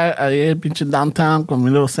afuera, ahí pinche downtown con mi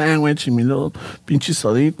little sandwich y mi little pinche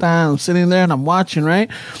sodita. I'm sitting there and I'm watching, right?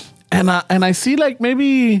 And I see like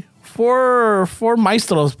maybe four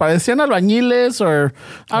maestros. Parecían albañiles or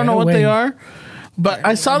I don't know what they are. But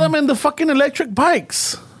I saw them in the fucking electric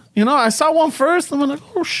bikes. You know, I saw one first. And I'm like,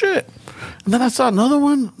 oh, shit. And then I saw another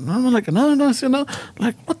one. And I'm like, another. I see another.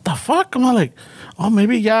 Like, what the fuck? I'm like, oh,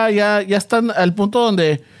 maybe ya están al punto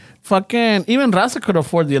donde fucking even Raza could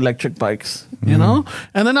afford the electric bikes, you know?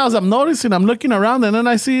 And then as I'm noticing, I'm looking around and then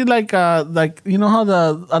I see like you know how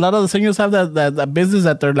a lot of the seniors have that business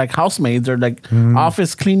that they're like housemaids or like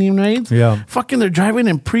office cleaning maids. Yeah. Fucking they're driving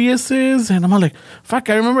in Priuses and I'm like,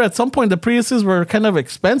 fuck, I remember at some point the Priuses were kind of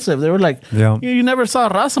expensive. They were like, you never saw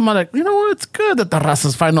Raza. I'm like, you know what? It's good that the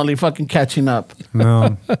Raza's finally fucking catching up.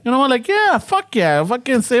 No. You know, I'm like, yeah,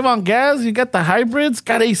 fucking save on gas. You got the hybrids,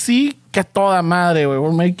 got AC. Que toda madre, wey.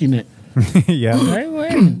 We're making it. Yeah. Right,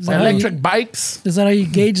 wait. Electric bikes. Is that how you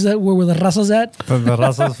gauge that where the raza's at? The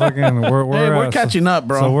raza's fucking... We're catching up,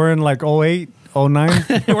 bro. So we're in like 08, 09?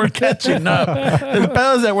 We're catching up. The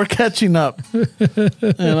pedo is that we're catching up.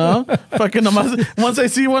 You know? Fucking once I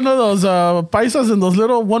see one of those paisas in those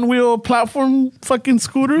little one-wheel platform fucking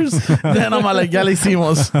scooters, then I'm like, ya le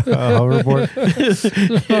hicimos. Hoverboard.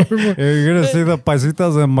 You're going to see the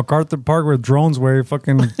paisitas in MacArthur Park with drones where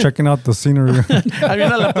fucking checking out the scenery. Ahí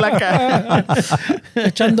viene la placa.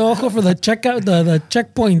 Echando ojo for the checkout, the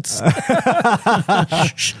checkpoints.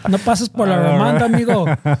 No pases por la Romanda, amigo.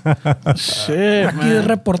 Shit. Aquí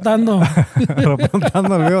reportando.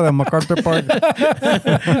 Reportando el video de MacArthur Park.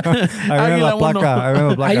 Ahí viene la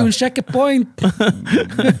placa. Hay un checkpoint.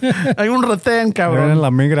 Hay un retén, Ahí cabrón. viene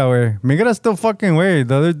la migra, güey. Migra still fucking, way.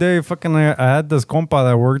 The other day, fucking, I had this compa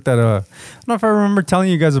that worked at I don't know if I remember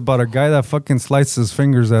telling you guys about a guy that fucking sliced his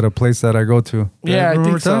fingers at a place that I go to. Yeah, I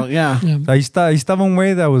think so. Yeah. Ahí estaba un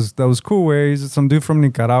güey that was cool, güey. He's some dude from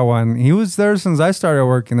Nicaragua. And he was there since I started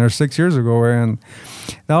working there 6 years ago, güey. And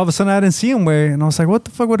then all of a sudden I didn't see him, way, and I was like, what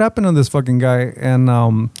the fuck would happen to this fucking guy?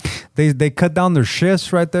 And they cut down their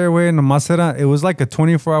shifts right there, way in the Macera. It was like a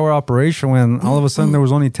 24-hour operation when all of a sudden there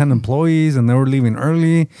was only 10 employees and they were leaving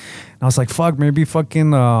early. And I was like, fuck, maybe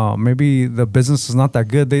the business is not that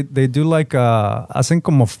good. They do like hacen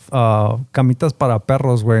como camitas para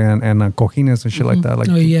perros, way, and cojines and shit like that. Like,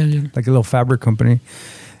 like a little fabric company.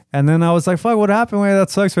 And then I was like, fuck, what happened, way? That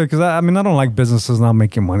sucks, way. Because I don't like businesses not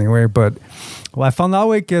making money, way. But I found out,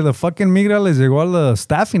 way, que the fucking migra les llegó a the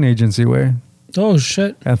staffing agency, way. Oh,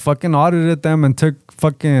 shit. And fucking audited them and took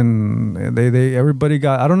fucking, everybody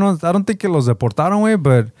got, I don't think que los deportaron, way,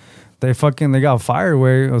 but they got fired,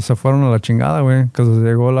 way. O se fueron a la chingada, way. Because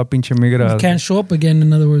llegó la pinche migra. You can't show up again,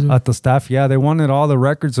 in other words. At the staff, yeah. They wanted all the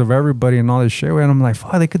records of everybody and all this shit, way. And I'm like,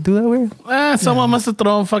 fuck, they could do that, way. Someone must have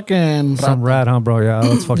thrown fucking... Some rat, huh, bro? Yeah,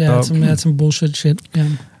 that's fucked up. That's some bullshit shit, yeah.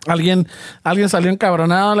 Alguien salió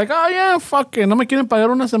encabronado, like, oh yeah, fuck it, no me quieren pagar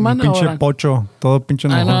una semana pinche ahora. Pocho, todo pinche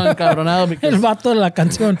enojado. Ay, no, encabronado. El vato de la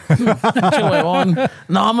canción. Pinche huevón.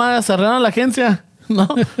 No, madre, cerraron la agencia. No,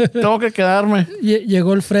 tengo que quedarme.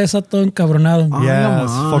 Llegó el fresa todo encabronado. Yeah,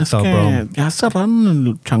 it's fucked up, bro. Ya cerraron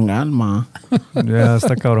el changal, ma. Yeah,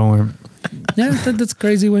 está cabrón, güey. Yeah, that's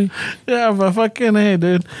crazy, way. Yeah, but fucking hey,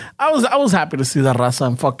 dude. I was happy to see the raza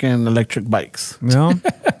on fucking electric bikes. No?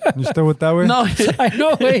 You still with that, way? No, I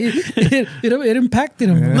know, way. It impacted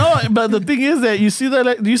him. Yeah. No, but the thing is that you see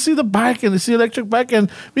the bike and you see electric bike and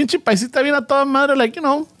pinche paisita viene a toda madre, like, you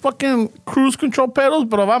know, fucking cruise control pedals,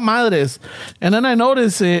 pero va madres. And then I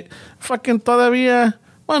noticed fucking todavía,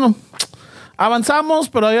 bueno,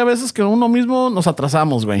 avanzamos, pero hay a veces que uno mismo nos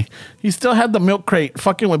atrasamos, güey. He still had the milk crate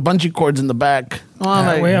fucking with bungee cords in the back. Oh,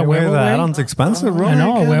 like, the add-on's expensive, bro. I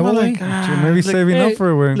know, huevo, güey. Maybe saving up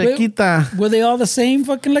for it, güey. Le quita. Were they all the same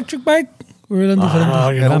fucking electric bike? Or eran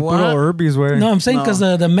diferentes? Eran puro Urbies, güey. No, I'm saying because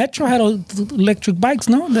the Metro had electric bikes,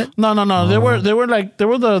 no? No. They were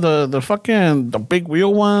the fucking the big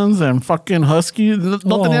wheel ones and fucking Husky.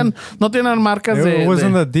 No tenían marcas de... It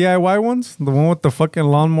wasn't the DIY ones? The one with the fucking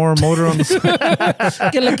lawnmower motor on the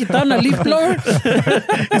side? Que le quitaron a leaf blower.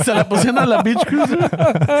 Y se la pusieron a la beach cruiser.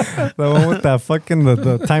 The one with that fucking,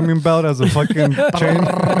 the timing belt as a fucking chain.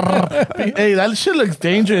 Hey, that shit looks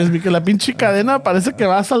dangerous because la pinche cadena parece que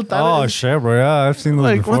va a saltar. Oh, shit, bro. Yeah, I've seen those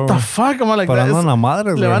Like, before. what the fuck? I'm like, Pero andan a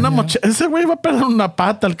madre, le güey. van a mochar. Ese güey va a perder una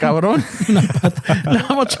pata al cabrón. Le va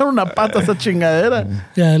a mochar una pata a esa chingadera.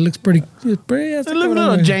 Yeah, it looks pretty. It's pretty. It looks a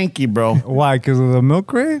little janky, bro. Why? Because of the milk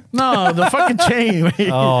crate? No, the fucking chain, güey.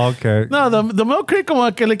 Oh, okay. No, the milk crate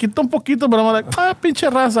como que le quitó un poquito, but I'm like, pinche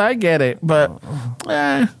raza, I get it. But,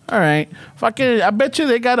 all right. Fucking, I bet you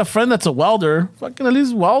they got a friend that's a welder. Fucking at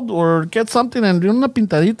least weld or get something and do una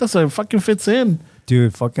pintadita so it fucking fits in.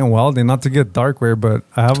 Dude, fucking welding. Not to get dark, way, but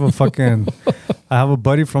I have a fucking, I have a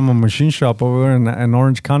buddy from a machine shop over there in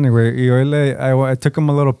Orange County, way. I took him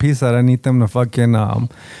a little piece that I need them to fucking,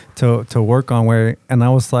 to work on, way. And I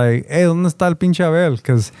was like, hey, ¿dónde está el pinche Abel?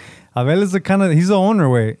 Because Abel is he's the owner,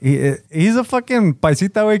 way. He's a fucking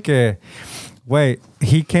paisita, way, que, wait,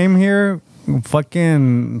 he came here,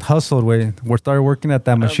 fucking hustled, way. We started working at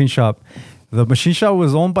that machine shop. The machine shop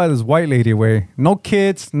was owned by this white lady, way. No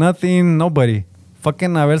kids, nothing, nobody.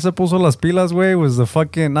 Fucking Abel se puso las pilas, güey. Was the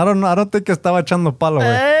fucking... I don't think estaba echando palo,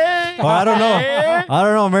 güey. I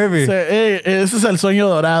don't know, maybe. Ese es el sueño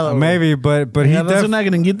dorado. Maybe, but he una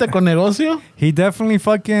gringuita con negocio? He definitely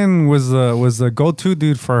fucking was the go-to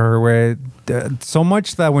dude for her, güey. So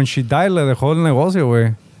much that when she died, le dejó el negocio,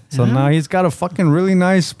 güey. So now he's got a fucking really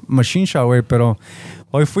nice machine shop, güey. Pero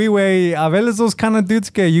hoy fui, güey. Abel is those kind of dudes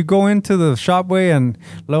que you go into the shop, güey, and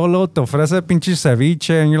luego te ofrece pinche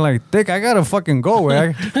ceviche, and you're like, dick, I gotta fucking go,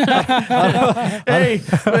 güey. Hey,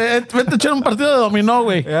 vete a echar un partido de dominó,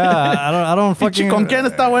 güey. Yeah, I don't fucking... ¿Con quién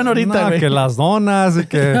está bueno ahorita, güey? Que las donas y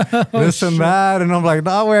que this and that. And I'm like,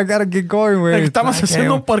 no, güey, I gotta get going, güey. Estamos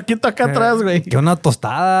haciendo un porquito acá atrás, güey. Que una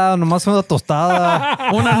tostada, nomás una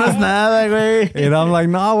tostada. Una no es nada, güey. And I'm like,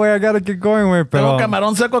 no, güey, I gotta get going, güey. Tengo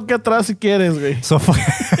camarón seco aquí atrás si quieres, güey.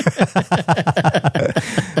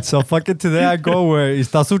 So fucking today I go, güey, y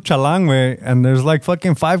está su chalán, güey, and there's like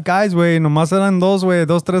fucking 5 guys, güey, nomás eran 2, güey,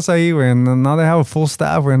 2, 3 ahí, güey, and now they have a full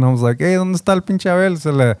staff, güey, and I was like, hey, ¿dónde está el pinche Abel?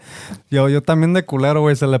 Yo también de culero,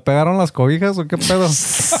 güey, ¿se le pegaron las cobijas o qué pedo?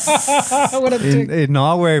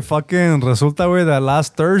 No, güey, fucking resulta, güey, that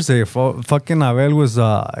last Thursday, fucking Abel was,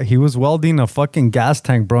 he was welding a fucking gas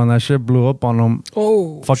tank, bro, and that shit blew up on him.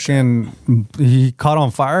 Oh, fucking, he caught on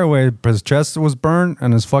fire, güey, his chest was burned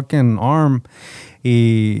and his fucking arm.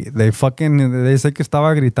 Y they say que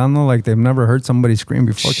estaba gritando like they've never heard somebody scream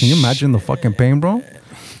before. Can you imagine the fucking pain, bro?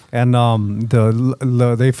 And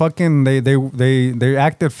they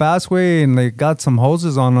acted fast, way, and they got some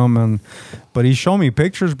hoses on him, but he showed me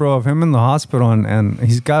pictures, bro, of him in the hospital, and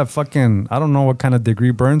he's got fucking, I don't know what kind of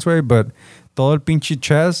degree burns, way, but todo el pinche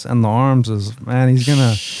chest and the arms is, man,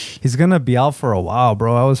 he's gonna be out for a while,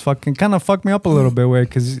 bro. I was fucking kind of fucked me up a little bit, way,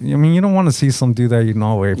 because I mean, you don't want to see some dude that you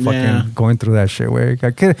know, way, fucking going through that shit, way.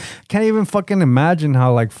 I can't even fucking imagine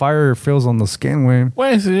how like fire feels on the skin, way.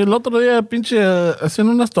 Güey, si el otro día pinche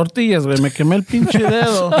haciendo unas tortillas, güey, me quemé el pinche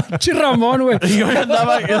dedo. Ramón, güey. Yo ya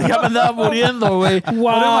me andaba muriendo, güey.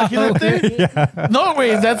 Wow. Imagínate. Yeah. No,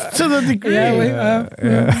 güey, that's to the degree. Yeah, güey.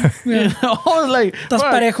 You know, like, estás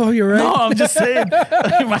parejo, you're right. No, I'm just saying.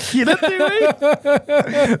 Imagínate,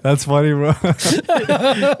 güey. That's funny, bro.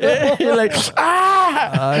 You're like,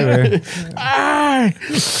 Ay, güey. Ay.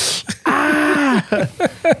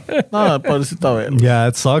 No, pobrecito, güey. Yeah,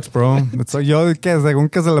 it sucks, bro. Yo que según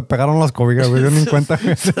que se le pegaron las cobijas, güey. Yo ni cuenta.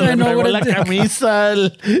 Se le pegó la camisa,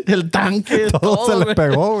 el tanque, todo se le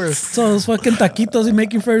pegó, güey. So those fucking taquitos y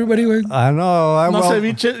making for everybody, güey. I know. No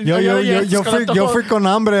ceviche. Yo fui con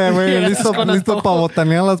hambre, güey. Listo para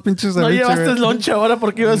botanear las pinches ceviches. No llevaste lonche ahora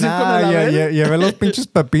porque ibas a ir con el Abel. Llevé los pinches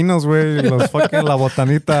pepinos, güey. Los fucking la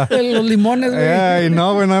botanita. Los limones, güey. Y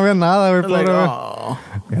no, güey, no había nada, güey. Like,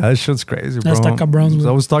 yeah, that shit's crazy, bro. Está cabrón, güey.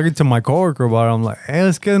 I was talking to my coworker about it. I'm like, hey,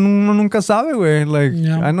 es que uno nunca sabe, güey. Like,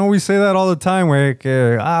 I know we say that all the time, güey.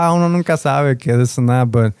 Que, uno nunca sabe que this and that,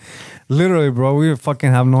 but literally, bro, we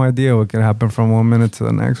fucking have no idea what can happen from one minute to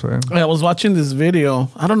the next, way. I was watching this video.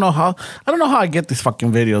 I don't know how I get these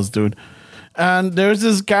fucking videos, dude. And there's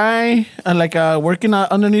this guy working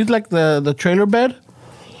underneath like the trailer bed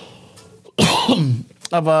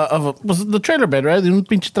of the trailer bed, right? De un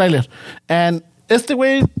pinche trailer. And este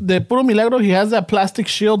güey de puro milagro, he has that plastic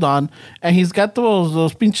shield on, and he's got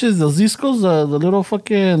those pinches, those discos, the little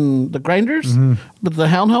fucking, the grinders, with the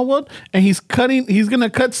handheld one, and he's gonna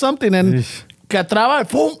cut something, and que atraba,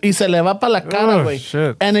 pum, y se le va pa la cara, güey.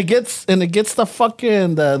 And it gets the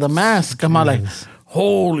fucking, the mask. I'm like,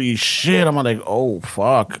 holy shit. I'm like, oh,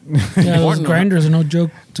 fuck. Yeah, those grinders are no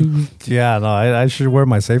joke. Yeah, no, I should wear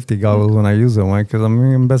my safety goggles when I use them, because I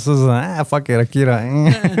mean, veces, fuck it, Akira.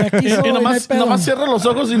 Y nomás cierra los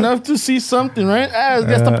ojos enough to see something, right?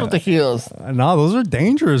 Ya están protegidos. No, those are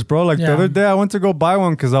dangerous, bro. Like the other day, I went to go buy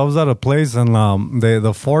one because I was at a place and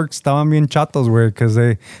the forks estaban bien chatos, güey, because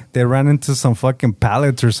they ran into some fucking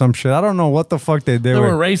pallets or some shit. I don't know what the fuck they did. They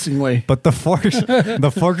were racing, way. But the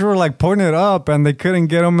forks were like pointed up and they couldn't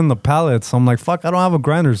get them in the pallets. So I'm like, fuck, I don't have a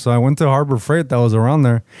grinder. So I went to Harbor Freight that was around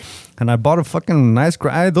there. And I bought a fucking nice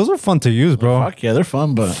grinder. Those are fun to use, bro. Fuck yeah, they're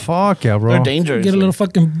fun, but fuck yeah, bro. They're dangerous. Get a little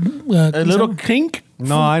fucking a little kink.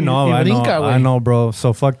 No, I know, bro.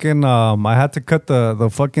 So fucking, I had to cut the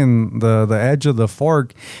fucking the edge of the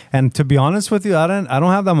fork, and to be honest with you, I don't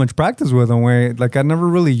have that much practice with them. Way like I never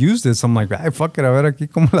really used this. I'm like, hey, fuck it, a ver aquí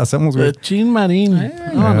cómo la hacemos, güey. The chin marín.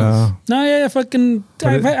 Yeah. No, yeah, fucking.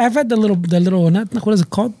 I've had the little. Not what is it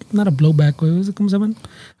called? Not a blowback, güey. What is it? ¿Cómo se llaman?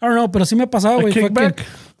 I don't know, pero sí me ha pasado, güey. Kickback.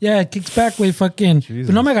 Yeah, it kicks back, güey, fucking.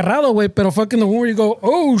 Pero no me ha agarrado, güey, pero fucking the one where you go,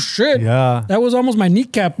 oh, shit. Yeah. That was almost my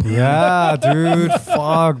kneecap. Yeah, dude.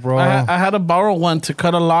 Fuck, bro. I had to borrow one to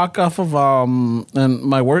cut a lock off of and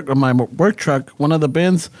my work truck. One of the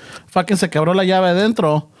bins, fucking se quebró la llave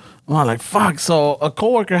adentro. I'm like, fuck. So a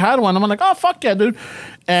coworker had one. I'm like, oh, fuck yeah, dude.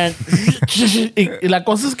 And y la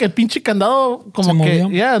cosa es que el pinche candado como que,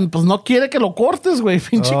 yeah, pues no quiere que lo cortes, güey.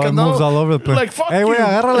 Pinche candado. Moves all over the place. Like, fuck hey, güey,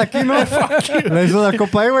 agárrala aquí, ¿no? Fuck you. Le hizo la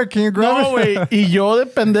copa, güey, can you grab it? No, güey. Y yo de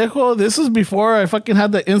pendejo, this is before I fucking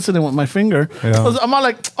had the incident with my finger. Yeah. I'm all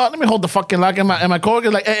like, oh, let me hold the fucking lock. And my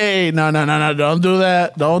coworker's like, hey, no, don't do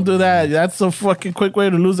that. Don't do that. That's a fucking quick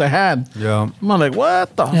way to lose a hand. Yeah. I'm all like,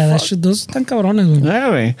 what the fuck? Yeah, that shit, those están cabrones, güey. Yeah,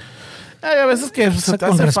 güey. A veces que se te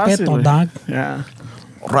hace fácil, güey. Dog. Yeah.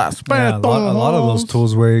 Respeto. Yeah, a lot of those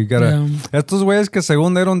tools, güey. You gotta. Estos güeyes que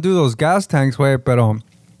según they don't do those gas tanks, güey, pero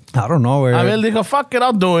I don't know, güey. Abel dijo, fuck it,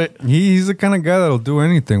 I'll do it. He's the kind of guy that'll do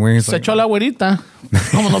anything, güey. Se echó la güerita.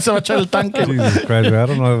 Como no se va a echar el tanque. Jesus Christ, güey. I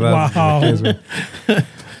don't know if that's the case,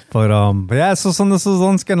 güey. But yeah, esos son esos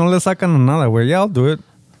ones que no le sacan a nada, güey. Yeah, I'll do it.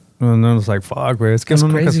 And then it's like, fuck, güey. Es que no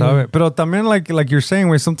nunca sabe. Pero también, like you're saying,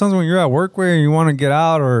 güey, sometimes when you're at work, güey, you want to get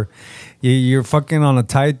out or you're fucking on a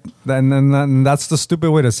tight, and that's the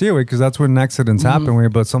stupid way to see it, güey, because that's when accidents happen,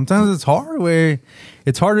 güey. But sometimes it's hard, güey.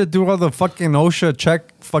 It's hard to do all the fucking OSHA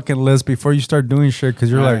check fucking list before you start doing shit,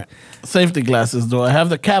 because you're like... Safety glasses, though. I have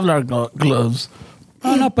the Kevlar gloves.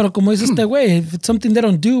 No, pero como dices este güey, if it's something they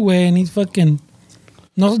don't do, güey, and he's fucking...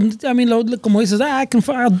 No, I mean, como dices, I'm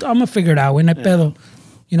going to figure it out, güey, no hay pedo.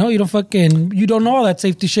 You know, you don't know all that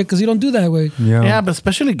safety shit because you don't do that way. Yeah, but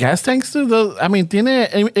especially gas tanks too. I mean,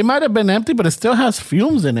 it might have been empty, but it still has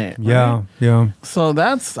fumes in it. Right? Yeah. So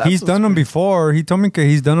that's he's done them before. He told me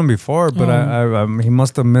he's done them before, but he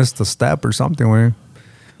must have missed a step or something, way.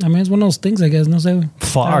 I mean, it's one of those things, I guess. No sé.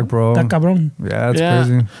 Fuck, bro. Está cabrón. Yeah, it's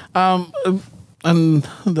crazy. And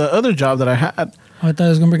the other job that I had. I thought I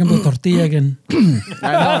was going to bring him the tortilla again. I know,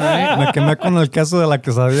 right? Me quemé con el queso de la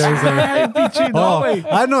quesadilla.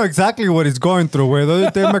 I know exactly what he's going through, güey. The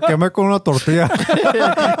other day me quemé con una tortilla. El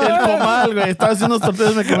comal, güey. Estaba haciendo unas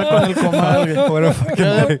tortillas, me quemé con el comal,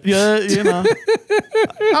 güey. You know.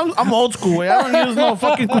 I'm old school, güey. I don't use no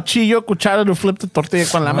fucking cuchillo, cuchara to flip the tortilla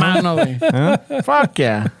con la mano, güey. Fuck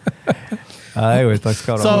yeah. Ay, güey, estás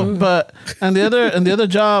cabrón. So, but and the other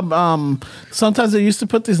job, sometimes they used to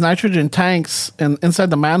put these nitrogen tanks inside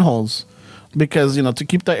the manholes because, you know, to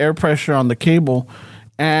keep the air pressure on the cable.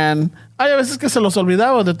 And hay a veces que se los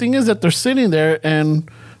olvidaba. The thing is that they're sitting there,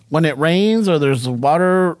 and when it rains or there's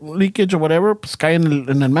water leakage or whatever, pues cae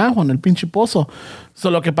en el manhole, en el pinche pozo. So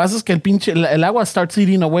lo que pasa es que el agua starts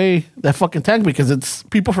eating away that fucking tank because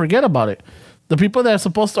people forget about it. The people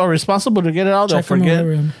that are responsible to get it out, they'll forget.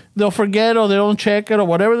 They'll forget or they don't check it or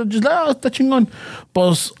whatever. They're just está chingón.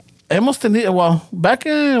 Pues hemos tenido, well, back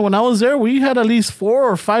when I was there, we had at least 4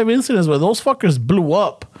 or 5 incidents where those fuckers blew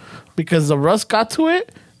up because the rust got to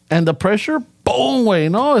it and the pressure, boom, way.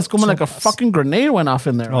 No, it's como like a fucking grenade went off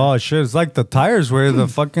in there. Oh, shit. It's like the tires where the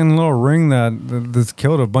fucking little ring that's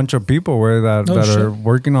killed a bunch of people where that are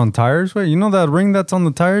working on tires, way. You know that ring that's on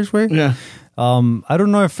the tires, way? Yeah. I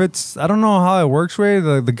don't know how it works, Ray.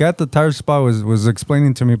 The guy at the tire spot was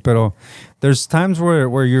explaining to me, pero there's times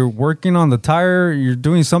where you're working on the tire, you're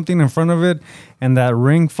doing something in front of it, and that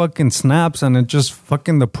ring fucking snaps, and it just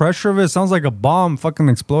fucking, the pressure of it sounds like a bomb fucking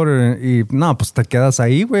exploded. Y no, pues te quedas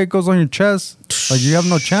ahí, güey. It goes on your chest. Like you have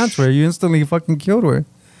no chance, Ray. You instantly fucking killed, Ray.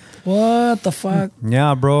 What the fuck?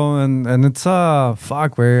 Yeah, bro. And it's,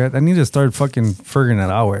 fuck, Ray. I need to start fucking figuring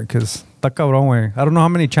it out, Ray, because... Está cabrón, güey. I don't know how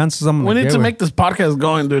many chances I'm gonna get. We need to make this podcast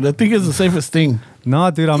going, dude. I think it's the safest thing.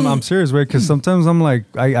 No, dude, I'm serious, güey, because sometimes I'm like,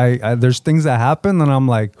 I there's things that happen and I'm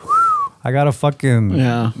like, I got to fucking,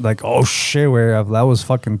 like, oh shit, where that was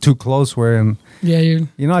fucking too close, where, and, you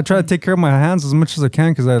know, I try to take care of my hands as much as I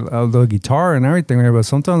can because I the guitar and everything, güey, but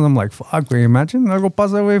sometimes I'm like, fuck, güey, imagine algo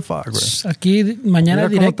pasa, güey, fuck, güey. Aquí, mañana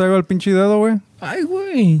directo. ¿Cómo traigo el pinche dedo, güey? Ay,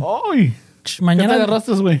 güey. Ay. Mañana, ¿qué te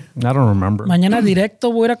agarraste, güey? I don't remember. Mañana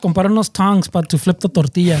directo voy a ir a comprar unos tongs para tu flip the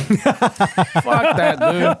tortilla. Fuck that,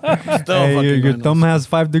 dude. Hey, your thumb has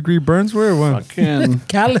 5-degree burns, güey, what? Fucking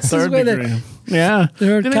calluses, güey. Yeah.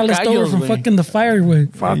 They're calloused over from fucking the fire,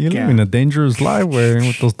 güey. Fuck you living a dangerous life, güey,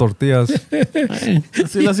 with those tortillas.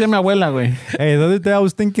 Así lo hacía mi abuela, güey. Hey, the other day I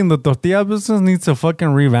was thinking the tortilla business needs a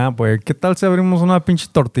fucking revamp, güey. ¿Qué tal si abrimos una pinche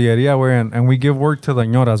tortillería, güey, and we give work to the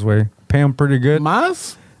ñoras, güey? Pay them pretty good.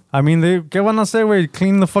 ¿Más? I mean, ¿qué van a hacer, güey?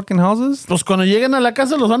 ¿Clean the fucking houses? Pues cuando lleguen a la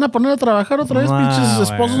casa los van a poner a trabajar otra vez, pinches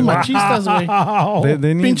esposos machistas,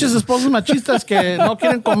 güey. Pinches esposos machistas que no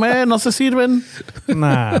quieren comer, no se sirven.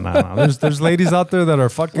 Nah. There's ladies out there that are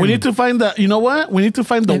fucking... We need to find the... You know what? We need to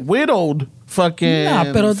find the widowed fucking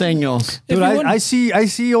seños. Dude, I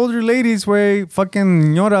see older ladies where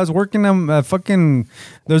fucking ñoras working on fucking...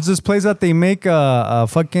 There's this place that they make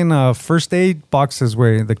fucking first aid boxes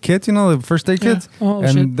where the kids, you know, the first aid kits,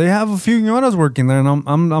 and they have a few ñoras working there, and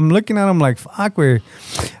I'm looking at them like, fuck, güey.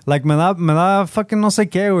 Like, me da fucking no sé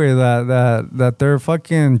qué, güey, that they're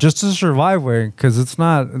fucking just to survive, güey, because it's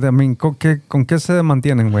not, I mean, con qué se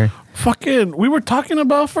mantienen, güey? Fucking, we were talking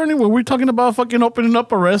about, Fernie, we were talking about fucking opening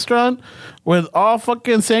up a restaurant with all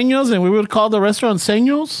fucking seños, and we would call the restaurant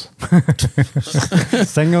seños.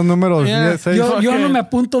 Seños números. Yeah. Yo no me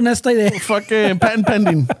apunto en esta idea. Fucking patent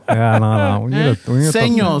pending. Yeah, no. We need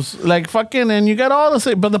seños. Like fucking, and you got all the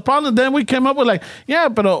same. But the problem, then we came up with like, yeah,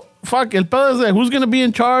 pero fuck, el pedo es de who's gonna be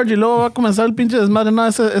in charge y luego va a comenzar el pinche desmadre. No,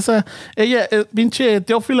 ella, pinche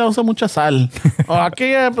Teófila usa mucha sal. O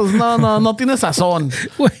aquella, pues no tiene sazón.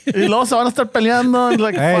 Y luego se van a estar peleando.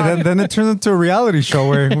 Like, hey, then it turns into a reality show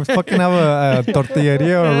where we fucking have a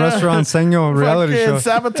tortilleria or a restaurant seño reality show.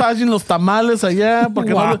 Sabotaging los tamales allá porque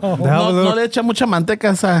no le echa mucha manteca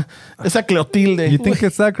a esa Cleotilde. You think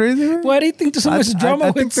it's that crazy? Why do you think there's so much drama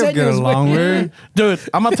I with think they'll get along, güey. Dude,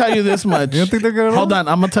 I'm gonna tell you this much. You don't think they'll get along? Hold on,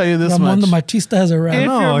 I'm gonna tell you this Ramon much. the machista has a rap.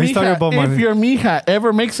 No, he's talking about money. If your mija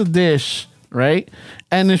ever makes a dish, right,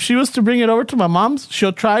 and if she was to bring it over to my mom's,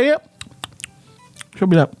 she'll try it. She'll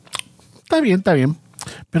be like, está bien,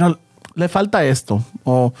 pero le falta esto,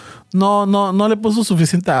 o no le puso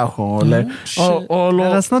suficiente ajo,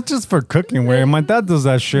 That's not just for cooking, way. My dad does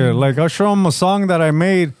that shit. Like, I'll show him a song that I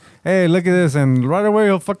made. Hey, look at this, and right away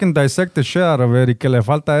he'll fucking dissect the shit out of it. Y que le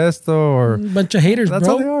falta esto, or bunch of haters, that's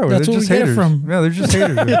bro. How they are. That's they're where we haters. get it from. Yeah, they're just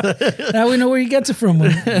haters. Now we know where he gets it from.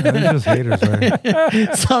 They're just haters,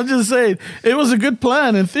 right? So I'm just saying, it was a good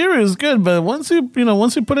plan. In theory, it was good, but once you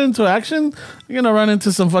put it into action, you're gonna run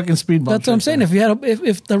into some fucking speed bumps. That's what I'm saying.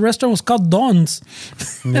 If the restaurant was called Don's,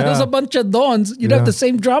 there's a bunch of Don's, you'd have the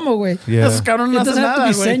same drama, way. Yeah. It doesn't have to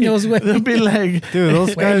be seños, way. It'd be like, dude,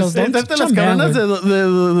 those guys. Intenten las cabronas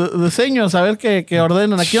de seños a ver que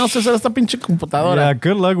ordenan. Aquí no sé hacer esta pinche computadora. Yeah,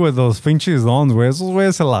 good luck with those pinches dons, güey. Esos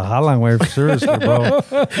güeyes se la jalan, güey. Seriously, bro.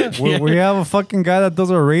 We have a fucking guy that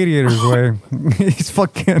does our radiators, güey. He's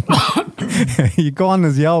fucking... You go on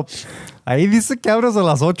his Yelp. Ahí dice que abres a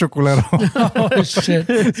las 8, culero. Oh, shit.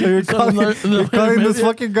 So you're calling this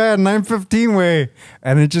fucking guy at 9:15, way,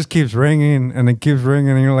 and it just keeps ringing, and it keeps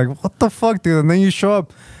ringing, and you're like, what the fuck, dude? And then you show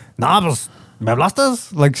up. Nah, pues, ¿me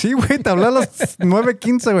hablaste? Like, sí, güey, te hablé a las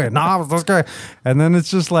 9:15, güey. Nah, pues, this guy. And then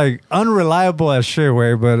it's just like unreliable as shit,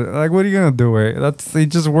 güey. But like, what are you gonna do, güey? He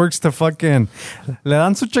just works to fucking. Le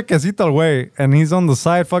dan su chequecito al güey, and he's on the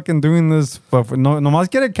side fucking doing this. But nomás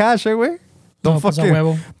quiere cash, güey.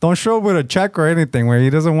 Don't show up with a check or anything, where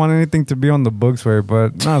he doesn't want anything to be on the books, where.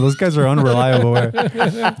 But no, those guys are unreliable, way.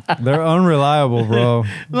 They're unreliable, bro.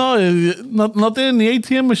 No tiene ni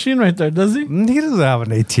ATM machine right there, does he? He doesn't have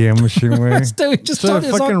an ATM machine, way. Just told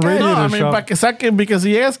you fucking radiator no, I mean, para que saque, because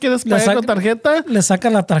si llegas quieres pagar con tarjeta, le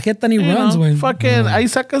saca la tarjeta and he runs, güey. Fucking, ahí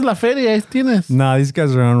sacas la feria, ahí tienes. Nah, these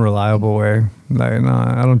guys are unreliable, way. Like, no,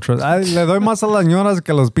 I don't trust. Le doy más a las ñoras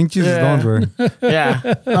que a los pinches dons, güey. Yeah,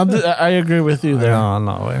 I agree with you there.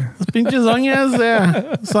 No, güey. Los pinches doñas,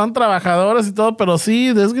 son trabajadoras y todo, pero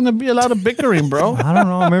sí, there's gonna be a lot of bickering, bro. I don't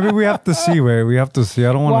know. Maybe we have to see, güey. We have to see.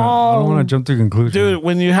 I don't want to jump to conclusions. Dude,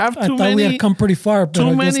 when you have too many, we had come pretty far.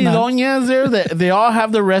 Too many doñas there, they all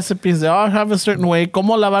have the recipes. They all have a certain way.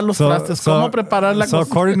 Cómo lavar los trastes, cómo preparar la cosa. So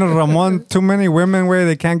according to Ramon, too many women, way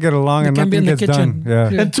they can't get along and nothing gets done.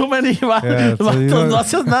 Yeah. And too many. No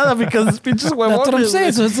haces nada because it's pinches huevones. That's what I'm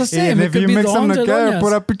saying. So it's the same. And if you mix them together,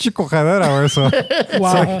 pura pinche cojadera, güey. So,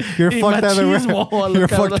 wow. so you're fucked either way. You're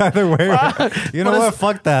fucked either way. You know what?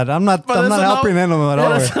 Fuck that. I'm not helping anyone at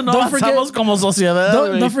all. Don't forget, como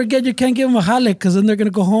sociedad. Don't forget you can't give them a jale because then they're going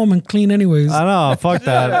to go home and clean anyways. I know. Fuck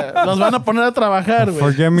that. Los van a poner a trabajar, güey.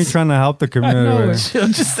 Forget me trying to help the community,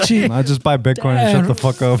 güey. I just buy Bitcoin and shut the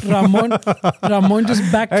fuck up. Ramon just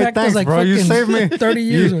backtracked. Hey, thanks, like bro. You saved me 30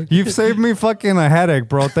 years. You've saved me fucking a headache,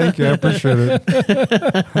 bro. Thank you. I appreciate it.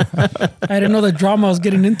 I didn't know the drama I was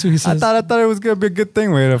getting into, he says. I thought it was going to be a good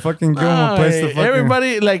thing, way to fucking give him a place to fucking...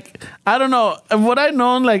 Everybody, like, I don't know. What I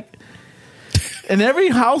know, like, in every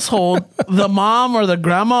household, the mom or the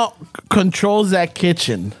grandma controls that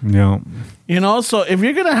kitchen. Yeah. You know, so if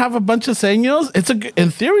you're gonna have a bunch of seños,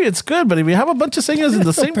 in theory it's good, but if you have a bunch of seños in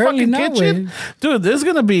the same fucking kitchen, dude, there's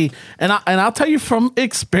gonna be, and I'll tell you from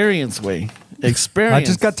experience, way. I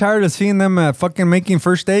just got tired of seeing them fucking making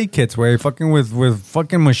first aid kits, way fucking with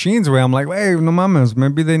fucking machines. Where I'm like, wait, no mames,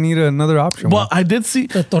 maybe they need another option. Well, I did see.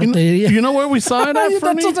 You know where we saw it at?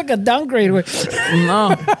 That sounds like a downgrade, way.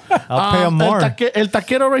 No, I'll pay them more. El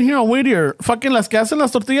taquero right here on Whittier, fucking las que hacen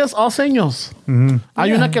las tortillas, all seños.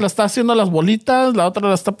 Hay una que la está haciendo las bolitas, la otra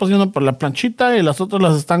la está poniendo por la planchita y las otras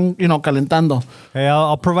las están, calentando. Hey,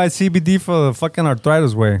 I'll provide CBD for the fucking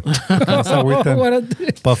arthritis, way.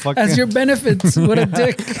 As your benefits. What a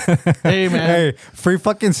dick. Hey, man. Hey, free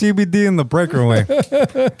fucking CBD in the breaker, way.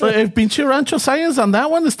 El pinche Rancho Science on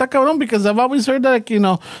that one está cabrón because I've always heard that,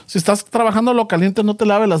 si estás trabajando lo caliente, no te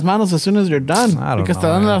lave las manos as soon as you're done. I don't because know, te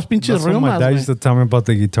dan las pinches reumas. My dad used to tell me about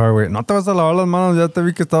the guitar, way. No te vas a lavar las manos, ya te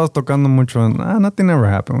vi que estabas tocando mucho. Nothing ever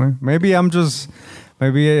happened, way. Maybe I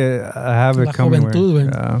have it coming, way.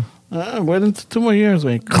 Yeah. Wait until 2 more years,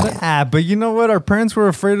 way. But you know what? Our parents were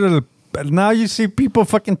afraid of now you see people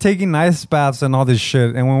fucking taking ice baths and all this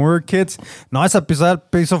shit. And when we were kids, no vas a pisar el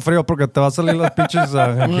piso frío porque te va a salir las pinches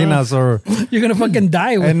anginas or... You're gonna fucking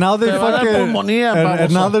die. And now they're fucking...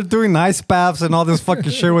 And now they're doing ice baths and all this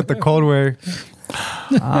fucking shit with the cold way.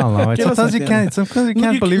 I don't know. Sometimes you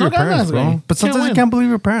can't believe your parents, bro. But sometimes you can't believe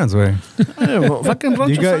your parents, way.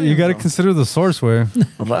 You got to consider the source, way.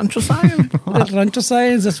 Rancho Science. Rancho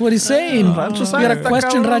Science, that's what he's saying. Rancho Science. You got to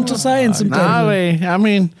question Rancho Science sometimes. Nah, way. I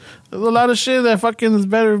mean... There's a lot of shit that fucking is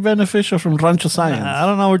better beneficial from Rancho Science. I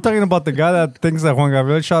don't know. We're talking about the guy that thinks that Juan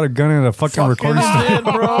Gabriel shot a gun in a fucking recording studio,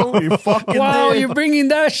 bro. You fucking wow, you're bringing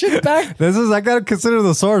that shit back. I gotta consider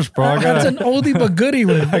the source, bro. That's an oldie but goodie,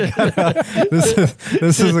 man.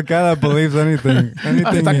 This is a guy that believes anything.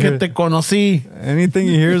 Hasta que te conocí. Anything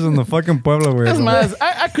he hears in the fucking Pueblo, way.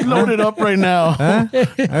 I could load it up right now.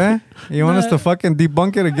 You want us to fucking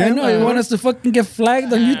debunk it again? I know. You want us to fucking get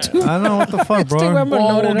flagged on YouTube? I know. What the fuck, bro?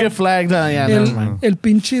 We'll get flagged. El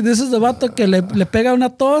pinche, this is the vato que le pega una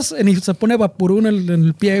tos y se pone vaporú en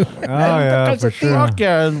el pie. Oh, yeah, for sure.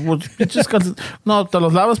 No, te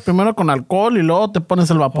los lavas primero con alcohol y luego te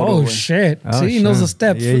pones el vaporú. Oh, shit. See, he knows the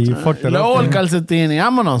steps. Yeah, you fucked it up. Luego el calcetín y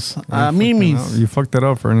vámonos. A Mimis. You fucked it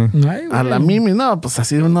up, Fernie. A la Mimis. No, pues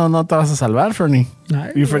así no te vas a salvar, Fernie.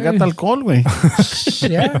 You forgot alcohol, güey.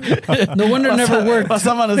 Yeah. No wonder it never worked. Vas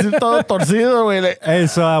a amanecer todo torcido, güey. Hey,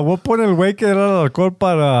 so we'll put el güey que era el alcohol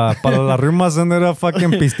para las rimas and era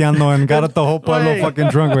fucking pisteando and got the whole pueblo fucking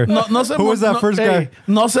drunk, güey. Who was that first guy?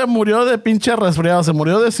 No se murió de pinche resfriado. Se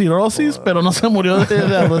murió de cirrosis, pero no se murió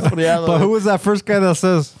de resfriado. But who was that first guy that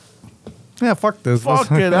says... Yeah, fuck this. Fuck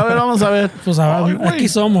it. A ver, vamos a ver. Pues aquí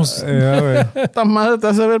somos. Yeah, güey. Esta madre te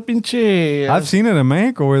hace ver pinche... I've seen it in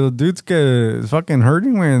Mexico where the dudes get fucking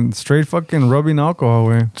hurting, güey, and straight fucking rubbing alcohol,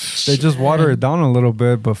 güey. They just water it down a little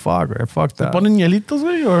bit, but fuck, güey. Fuck that. ¿Te ponen hielitos,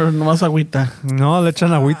 güey, o nomás agüita? No, le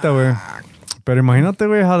echan agüita, güey. Pero imagínate,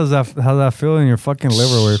 güey, how that feel in your fucking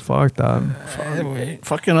liver, güey? Fuck that.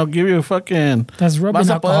 Fucking, I'll give you fucking... That's rubbing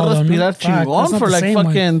alcohol. Vas a poder respirar chingón for like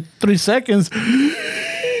fucking 3 seconds.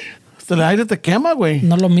 El aire te quema, güey.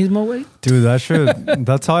 No lo mismo, güey. Dude,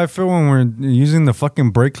 that's how I feel when we're using the fucking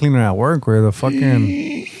brake cleaner at work, where the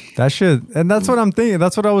fucking... That shit. And that's what I'm thinking.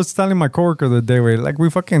 That's what I was telling my coworker the day, where like we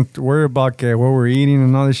fucking worry about what we're eating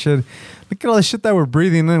and all this shit. Look at all the shit that we're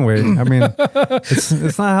breathing in, way. I mean,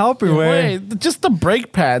 it's not helping, way. Wait, just the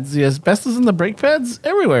brake pads. The asbestos in the brake pads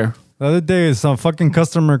everywhere. The other day, some fucking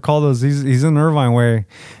customer called us. He's in Irvine, way.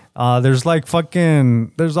 There's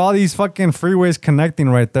all these fucking freeways connecting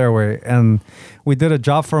right there, way. And we did a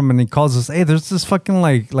job for him, and he calls us, hey, there's this fucking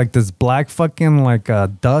like this black fucking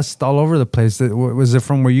dust all over the place. Was it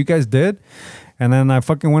from where you guys did? And then I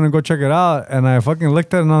fucking went to go check it out, and I fucking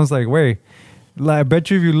looked at it, and I was like, wait, I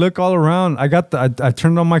bet you if you look all around, I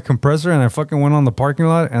turned on my compressor, and I fucking went on the parking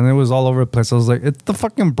lot, and it was all over the place. I was like, it's the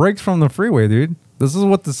fucking brakes from the freeway, dude. This is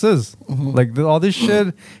what this is. Like all this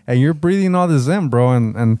shit, and you're breathing all this in,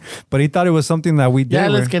 bro. But he thought it was something that we did. Ya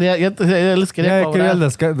les quería quería el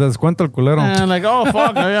descuento el culero. And like, oh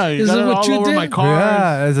fuck, yeah, you got it all over my car.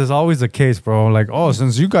 Yeah, this is always the case, bro. Like, oh,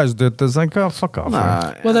 since you guys did this, like, oh, fuck off.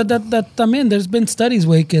 Well, that I mean, there's been studies,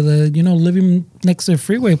 way que living next to the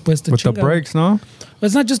freeway, pues, with the brakes, no? But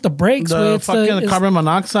it's not just the brakes, it's fucking carbon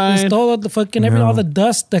monoxide. It's all the fucking all the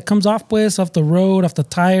dust that comes off, pues, off the road, off the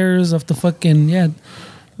tires, off the fucking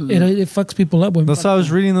It fucks people up. That's how I was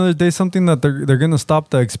reading the other day, something that they're gonna stop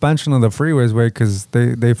the expansion of the freeways, way, because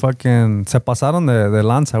they fucking se pasaron de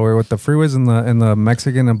lanza, way, with the freeways in the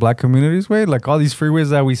Mexican and black communities, way. Like all these freeways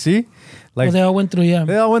that we see. Like, they all went through,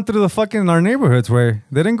 They all went through the fucking our neighborhoods, way.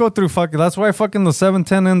 They didn't go through fucking. That's why fucking the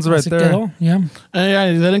 710 ends right there. Yeah.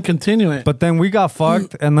 They didn't continue it. But then we got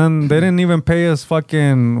fucked, and then they didn't even pay us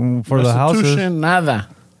fucking for the houses. Nada.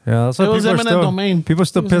 Yeah, that's why people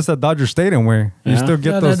still pissed at Dodger Stadium, where you still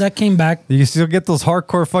get those. That came back. You still get those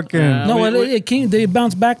hardcore fucking. No, it came. They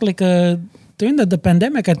bounced back like during the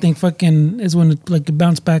pandemic. I think fucking is when it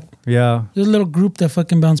bounced back. Yeah, there's a little group that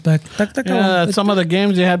fucking bounced back. At some of the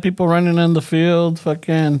games, you had people running in the field,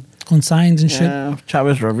 fucking on signs and shit.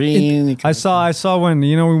 Chavez Ravine. I saw when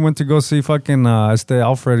we went to go see fucking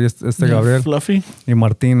Alfred, Gabriel, Fluffy, and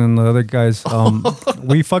Martin and the other guys.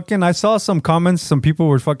 I saw some comments. Some people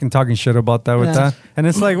were fucking talking shit about that with that, and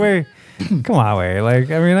it's like, wait. Come on, way.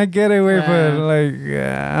 Like, I mean, I get it, way, but like,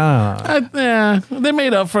 I don't know. They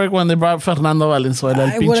made up for it when they brought Fernando Valenzuela,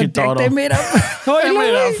 el pinche toro. They made up. They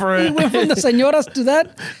made up for it. We went from the señoras to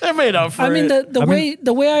that. They made up for it. I mean,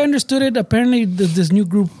 the way I understood it, apparently this new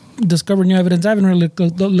group discovered new evidence. I haven't really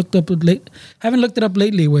looked it up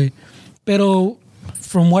lately, way. Pero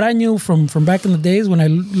from what I knew from back in the days when I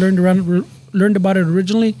learned about it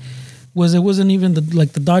originally. It wasn't even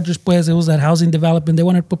the Dodgers, pues. It was that housing development. They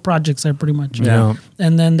wanted to put projects there pretty much. Yeah.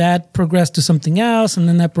 And then that progressed to something else, and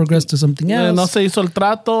then that progressed to something else. No se hizo el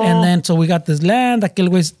trato. And then, so we got this land. Aquel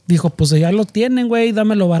güey dijo, pues ya lo tienen, güey,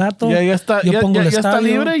 dámelo barato. Ya está, yo pongo el estadio. Está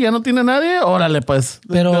libre, ya no tiene nadie. Órale, pues.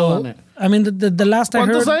 Pero, I mean, the last I heard...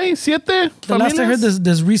 ¿Cuántos hay? ¿7 The last I heard,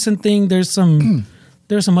 this recent thing, there's some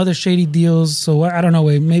other shady deals. So I don't know,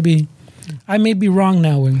 güey. Maybe... I may be wrong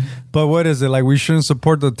now, way. But what is it like? We shouldn't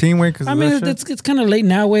support the team, way. I mean, it's kind of late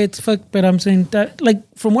now, way. It's fuck. But I'm saying that, like,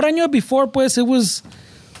 from what I knew before, pues, it was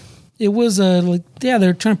like, yeah,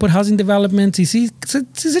 they're trying to put housing developments. Y sí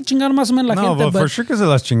se chingaron más o menos la gente. No, but for sure que se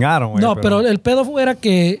las chingaron, güey. No, pero el pedo era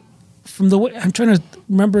que from the way I'm trying to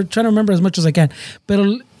remember as much as I can.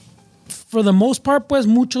 Pero for the most part, pues,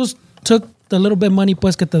 muchos took the little bit of money,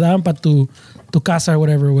 pues, que te daban para tu casa or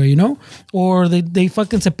whatever way, or they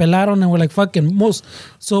fucking se pelaron and were like fucking most.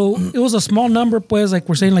 So it was a small number, pues, like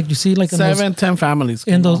we're saying, like you see, like 7-10 families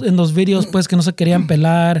in those videos, pues, que no se querían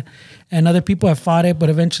pelar, and other people have fought it, but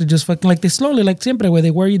eventually just fucking like they slowly, like siempre, way,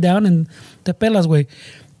 they wear you down and te pelas, way.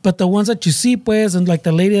 But the ones that you see, pues, and like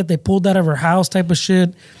the lady that they pulled out of her house type of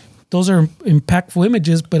shit, those are impactful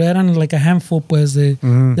images, but eran like a handful, pues, de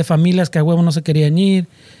familias que a huevo no se querían ir.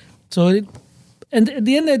 So and at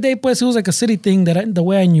the end of the day, pues, it was like a city thing the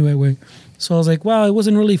way I knew it, way. So I was like, wow, it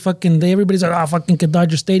wasn't really fucking, everybody's like, fucking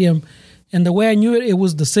Dodger Stadium. And the way I knew it, it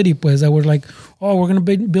was the city, pues, that were like, oh, we're going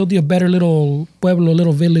to build you a better little pueblo,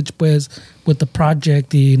 little village, pues, with the project,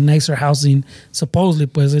 the nicer housing, supposedly,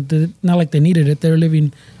 pues. Not like they needed it. They're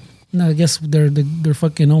living, I guess, their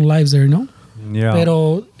fucking own lives there, Yeah.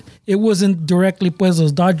 Pero it wasn't directly, pues,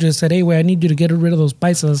 those Dodgers said, hey, I need you to get rid of those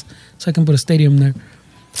paisas so I can put a stadium there.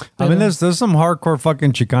 I mean, there's some hardcore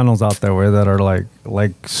fucking Chicanos out there that are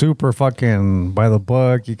like super fucking by the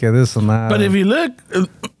book. You get this and that. But if you look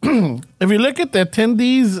at the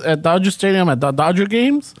attendees at Dodger Stadium at the Dodger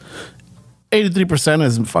games, 83%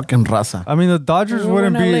 is fucking raza. I mean, the Dodgers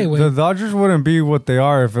wouldn't be what they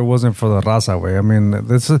are if it wasn't for the raza, way. I mean,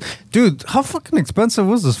 dude, how fucking expensive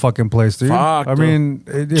was this fucking place, dude? Fuck, I mean,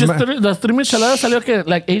 las 3 micheladas salió que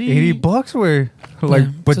like $80 way. Like,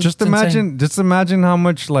 yeah, but just imagine how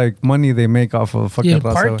much like money they make off of fucking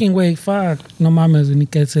raza. Parking, way, fuck, no mames, ni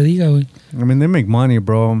que se diga, way. I mean, they make money,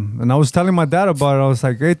 bro. And I was telling my dad about it. I was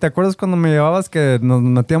like, hey, ¿te acuerdas cuando me llevabas que nos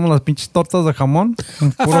metíamos las pinches tortas de jamón?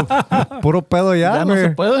 Puro pedo ya, no se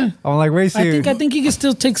puede. I'm like, wait, see. I think you can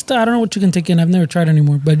still take stuff. I don't know what you can take in. I've never tried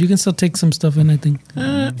anymore, but you can still take some stuff in, I think.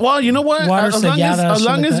 Well, you know what? As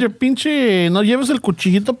long as your pinche no lleves el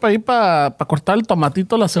cuchillito para ir para cortar el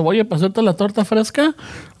tomatito, la cebolla, para hacerte la torta fresca,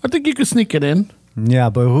 I think you can sneak it in. Yeah,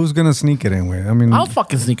 but who's gonna sneak it in, güey? I mean, I'll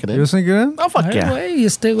fucking sneak it in. You sneak it in? I'll fuck yeah. Güey,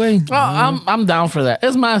 güey. I'm down for that.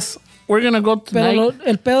 Es más, we're gonna go tonight. Pero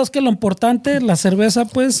el pedo es que lo importante, la cerveza,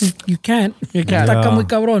 pues, you can't. Está muy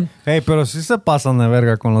cabrón. Hey, pero sí se pasan de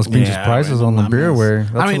verga con los pinches prices on the beer, güey.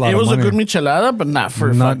 I mean, it was a good michelada, but not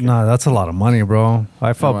for fucking... Nah, that's a lot of money, bro.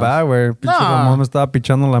 I felt bad, güey. Pinche mamá me estaba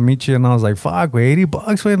pichando la michi and I was like, fuck, güey,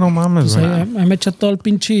 $80, güey, no mames, güey. Pues me echa todo el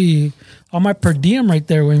pinche... All my per diem right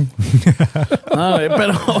there, güey. No,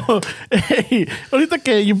 pero hey, ahorita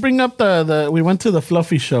que you bring up we went to the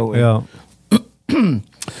Fluffy show. Yeah.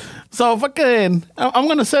 So fucking, I'm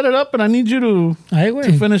gonna set it up, and I need you to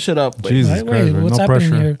finish it up. Jesus Christ, what's no happening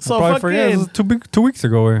pressure. here? So fucking 2 weeks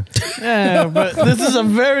ago, güey. Yeah, but this is a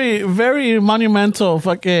very, very monumental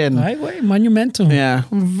fucking. Monumental. Yeah,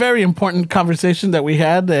 very important conversation that we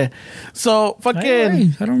had. So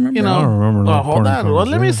fucking, I don't remember. You know, I don't remember. Hold on. Well,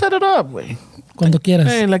 let me set it up. Wait. Cuando quieras.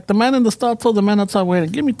 Hey, like the man in the stall told the man outside, wait,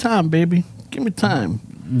 give me time, baby. Give me time.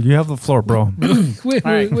 You have the floor, bro.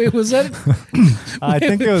 wait, was that? I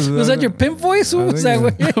think it was. Was that your pimp voice? What was that?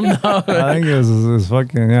 I think it was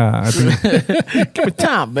fucking, yeah. I think, give me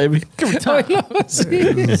time, baby. Give me time.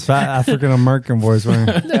 It's fat African American voice,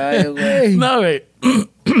 man. No, wait.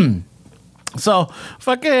 So,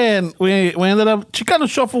 fucking, we ended up, Chicano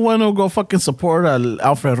Shuffle went to go fucking support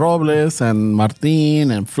Alfred Robles and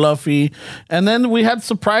Martin and Fluffy. And then we had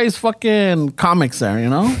surprise fucking comics there, you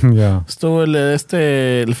know? Yeah. Estuvo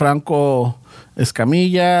el Franco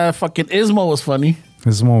Escamilla. Fucking Ismo was funny.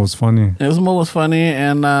 Ismo was funny.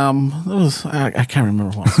 And it was, I can't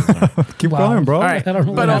remember what was Keep going, bro. All right. I don't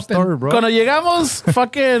know what story, bro. Cuando llegamos,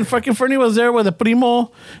 fucking Fernie was there with the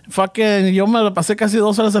primo. Fucking, yo me la pasé casi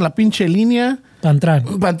 2 horas en la pinche línea.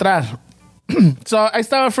 Para entrar. So I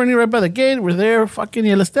estaba Fernie right by the gate. We're there, fucking,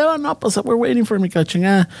 y el Esteban, no, pues we're waiting for me, que la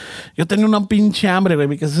chingada. Yo tenía una pinche hambre, güey,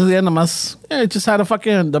 because ese día nomás, I just had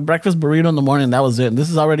the breakfast burrito in the morning. That was it. And this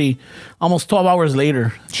is already almost 12 hours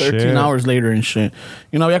later, 13 hours later and shit.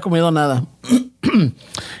 Y no había comido nada.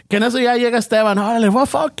 Que en eso ya llega Esteban. Órale, well,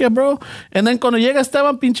 fuck yeah, bro. And then cuando llega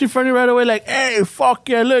Esteban, pinche Fernie right away, like, hey, fuck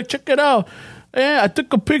yeah, look, check it out. Yeah, I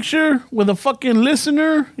took a picture with a fucking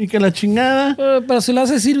listener. Y que la chingada. Pero si lo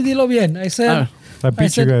haces decir, dilo bien. I said... I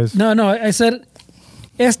beat you guys. No, I said...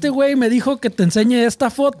 Este güey me dijo que te enseñe esta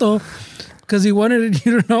foto because he wanted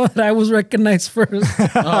you to know that I was recognized first.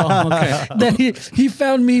 Oh, okay. That he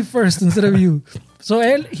found me first instead of you. So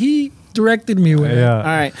he directed me, güey. Yeah. All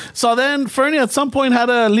right. So then Fernie at some point had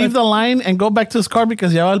to leave the line and go back to his car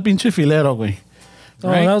because llevaba el pinche filero, güey.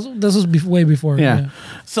 Right? This was way before. Yeah.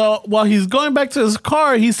 So while he's going back to his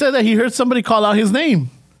car, he said that he heard somebody call out his name.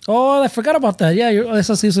 Oh, I forgot about that. Yeah,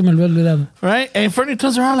 eso sí se me olvidó olvidado. Right? And Fernie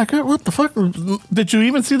turns around like, hey, what the fuck? Did you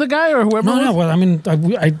even see the guy or whoever? No, well, I mean,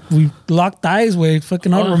 we locked eyes, way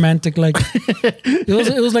fucking all romantic. Like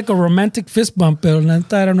it was like a romantic fist bump, pero I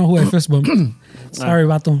don't know who I fist bumped. Sorry,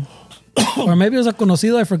 vato. Or maybe it was a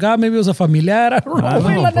conocido, I forgot. Maybe it was a familiar. I don't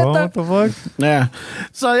know. What the fuck? Yeah.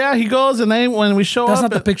 So yeah, he goes, and then when we show That's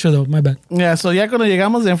up... not the picture, though. My bad. Yeah, so ya cuando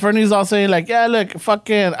llegamos, and Fernie's all saying like, yeah, look,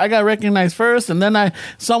 fucking, I got recognized first, and then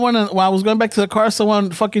while I was going back to the car,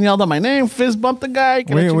 someone fucking yelled out my name, fist bumped the guy.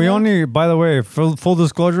 We only, by the way, full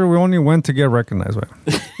disclosure, we only went to get recognized,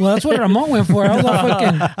 right? Well, that's what Ramon went for. I was all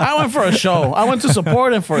fucking... I went for a show. I went to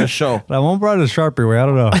support him for a show. Ramon brought a Sharpie, way. I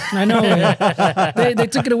don't know. I know. They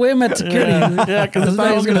took it away at security. Yeah, because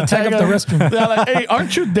I was going to tag up the restroom. They're like, hey,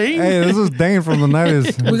 aren't you Dane? Hey, this is Dane from the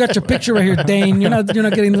 90s. We got your picture right here, Dane. You're not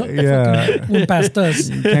getting fucking past us.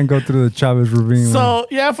 You can't go through the Chavez ravine. So,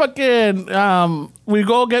 yeah, fucking, we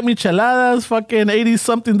go get micheladas, fucking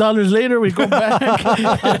 $80-something later, we go back.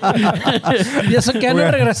 Y eso que no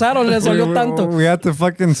regresaron, les dolió tanto. We had to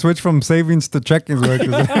fucking switch from savings to checkings, right?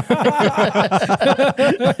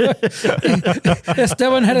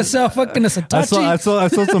 Esteban had to sell fucking a Satoshi. I saw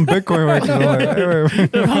some Bitcoin, right?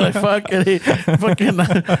 Fucking,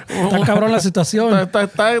 está cabrón la situación.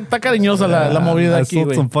 Está cariñosa la movida aquí,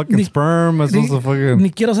 güey. I sold some fucking sperm. I sold some fucking...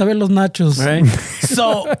 Ni quiero saber los nachos. Right?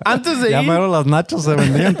 So, antes de ir... Ya mero las nachos se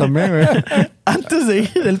vendían también, güey. Antes de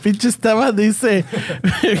ir, el pinche Esteban dice...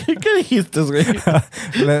 ¿Qué dijiste, güey?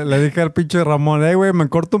 Le dije al pinche Ramón, hey, güey, me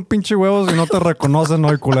corto un pinche huevo si no te reconocen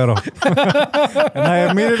hoy, culero. And I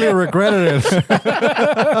immediately regretted it.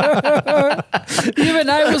 Even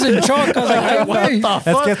I was in shock. I was like, hey, güey.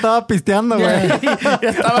 Es que estaba pisteando, güey.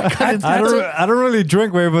 I don't really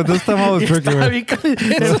drink, güey, but this time I was drinking, güey.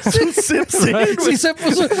 Sí se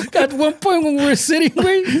puso... At one point when we were sitting,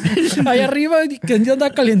 güey, ahí arriba, que ya anda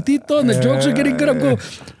calientito, and the jokes are getting good. I'm going,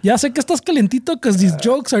 ya sé que estás calentito because these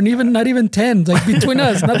jokes are not even 10. Like between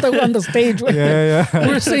us, not the on the stage. Yeah.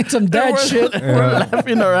 We're saying some dad shit. We're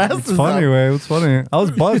laughing our asses It's funny, off. way. It was funny. I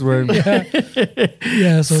was buzzed, way.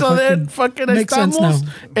 Yeah, So then fucking makes sense now. estamos.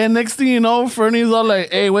 And next thing you know, Fernie's all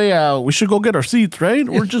like, hey, wait, we should go get our seats, right?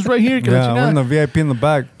 We're just right here. que la Yeah, we're chingada. in the VIP in the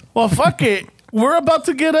back. Well, fuck it. We're about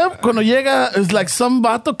to get up. Cuando llega, it's like some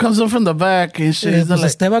vato comes in from the back and shit. He's Pues like,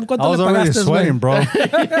 Esteban, I ¿cuánto was le already pagaste, sweating, güey? bro.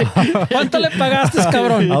 ¿Cuánto le pagaste,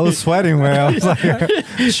 cabrón? I was sweating, way. I was like,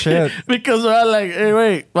 shit. because we're all like, hey,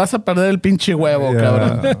 wait, vas a perder el pinche huevo, Yeah.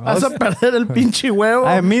 cabrón. Vas a perder el pinche huevo.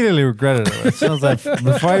 I immediately regretted it. As soon as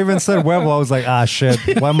before I even said huevo, I was like, shit.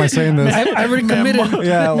 Why am I saying this? I already committed.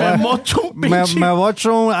 Yeah, Me why? mocho un Me pinche.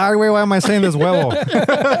 bocho. Why am I saying this huevo?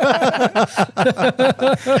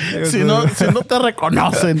 Si no te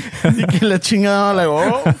reconocen. Y que la chingada, like,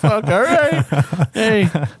 oh, fuck, all right. Hey,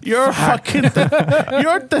 you're fucking,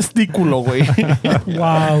 you're testículo, güey.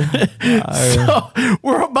 Wow. So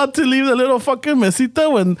we're about to leave the little fucking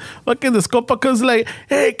mesita when fucking the Scopa comes like,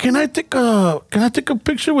 hey, can I take a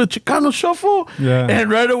picture with Chicano Shuffle? Yeah.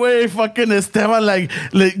 And right away, fucking Esteban like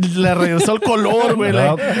le regresó el color, güey.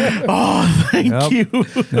 Like, oh, thank you.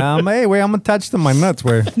 Yeah, I'm attached to my nuts,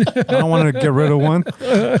 way. I don't want to get rid of one,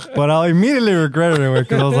 but I immediately regretted it, way,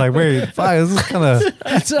 because I was like, wait, fuck, this is kind of.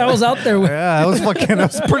 I was out there. Yeah, I was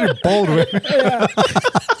pretty bold, way.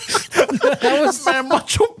 Me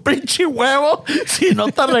mocho un pinche huevo si no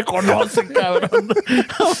te reconoce, cabrón.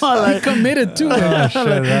 I committed too. Oh,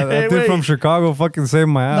 shit, that dude from Chicago fucking saved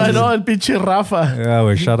my ass. I know, el pinche Rafa. Yeah,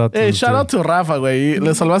 wait, shout out to Hey, him, shout too. out to Rafa, güey.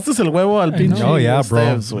 Le salvaste el huevo al pinche. Oh, yeah, bro.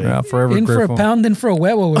 Steves, güey. Yeah, forever In for grateful. a pound, in for a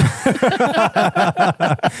huevo, güey.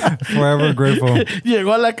 Forever grateful.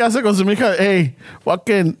 Llegó a la casa con su hija. Hey,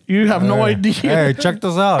 fucking, you have no idea Hey, check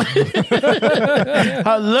this out.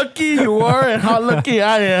 how lucky you are and how lucky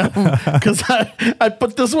I am. Because I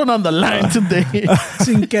put this one on the line today.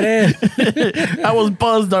 Sin querer. I was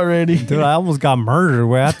buzzed already. Dude, I almost got murdered.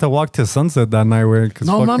 Way I had to walk to Sunset that night. Way,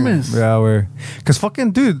 No mames. Yeah, way. Because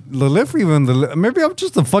fucking, dude, the lift maybe I'm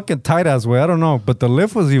just a fucking tight ass way. I don't know, but the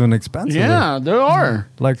lift was even expensive. Yeah, there are.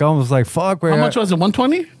 Like I was like, fuck. Way, How much was it?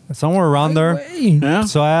 120? somewhere around there. Hey, Yeah.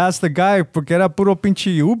 So I asked the guy, porque era puro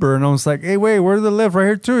pinche Uber. And I was like, hey, wait, where's the lift? Right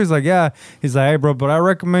here, too. He's like, yeah. He's like, hey, bro, but I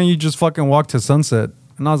recommend you just fucking walk to Sunset.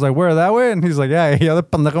 And I was like, where, that way? And he's like, yeah, de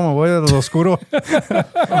pendejo me voy de lo oscuro.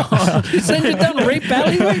 He sent you down Rape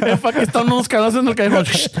Valley, güey. Fucking están unos cabrones en el callejón.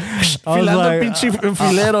 Filando like, pinche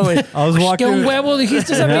filero, güey. I was Que walking. un huevo dijiste,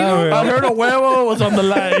 Yeah, amigo. güey. I heard a huevo was on the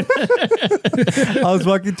line. I was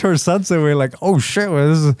walking towards Sunset. We're like, oh shit, way,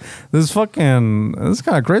 this is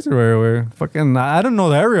kind of crazy, way. Fucking, I don't know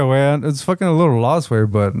the area, way. It's fucking a little lost, way,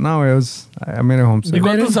 but no, I made it home safe. ¿Y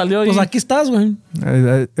cuánto salió? Pues aquí estás, güey.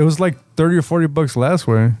 It was like $30 or $40 less,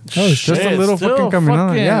 way. Oh, Just a shit, little still fucking caminada.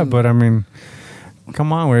 fucking- Yeah, but I mean,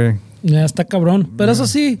 come on, way. Ya está cabrón. Pero eso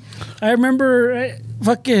sí, I remember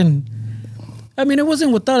fucking. I mean, it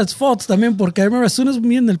wasn't without its faults también, porque I remember as soon as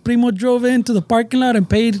me and el primo drove into the parking lot and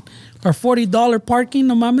paid our $40 parking,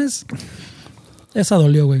 no mames. Esa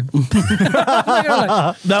dolió, güey.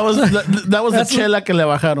 That was the That's chela que le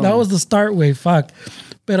bajaron. That was the start, way. Fuck.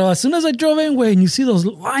 Pero as soon as I drove in, way, and you see those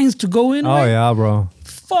lines to go in, Oh güey, yeah, bro.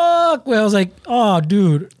 fuck, way. I was like, oh,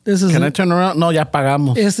 dude, this is Can I turn around? No, ya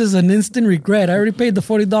pagamos. this is an instant regret. I already paid the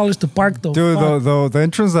 $40 to park, though. Dude, Fuck. the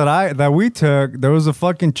entrance that we took, there was a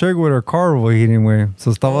fucking chick with her car overheating, way.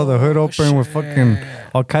 So estaba the hood open with fucking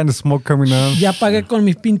all kind of smoke coming out. Ya pagué con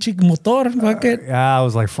mi pinche motor, fuck it. Yeah, I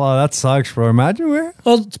was like, fuck, that sucks, bro. Imagine, way.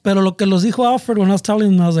 Oh, pero lo que los dijo Alfred when I was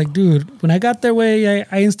telling him, I was like, dude, when I got their way,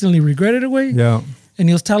 I instantly regretted it, way. Yeah. And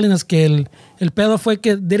he was telling us que el pedo fue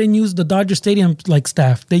que they didn't use the Dodger Stadium like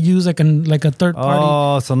staff. They use like a third party.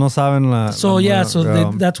 Oh, so no saben la. So yeah,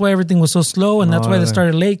 that's why everything was so slow, and that's why they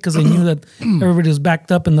started late, because they knew that everybody was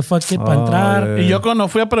backed up in the fuck it para entrar. yeah. Y yo cuando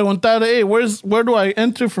fui a preguntar, hey, where do I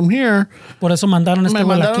enter from here? Por eso mandaron este Me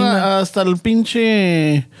güey a la mandaron quinta. hasta el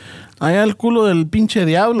pinche... Allá el culo del pinche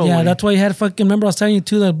diablo, Yeah, güey. that's why you had fucking. Remember, I was telling you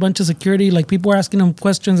too that a bunch of security, like people were asking them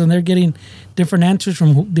questions, and they're getting different answers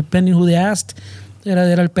from depending who they asked. Era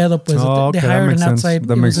el pedo, pues. Oh, They okay, that hired makes an sense. outside.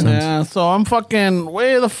 That makes sense. Yeah, so I'm fucking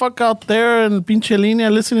way the fuck out there in pinche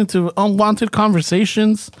línea listening to unwanted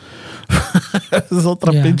conversations. Es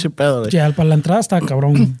otra Yeah. pinche pedo, güey. Yeah, para la entrada está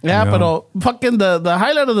cabrón. Yeah, Yeah. pero fucking the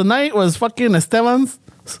highlight of the night was fucking Esteban's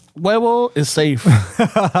huevo is safe.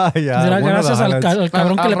 yeah. Era one of the gracias al highlights.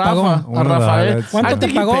 cabrón que le pagó. Rafa, One a of the Rafael. highlights. ¿Cuánto I te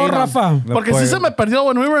think he pagó, paid him. Rafa? Porque sí se me perdió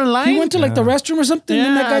when we were in line. He went to like the restroom or something,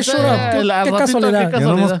 and that guy showed up. Qué al ratito, casualidad. qué Yo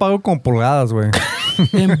nomás casualidad. pago con pulgadas, güey.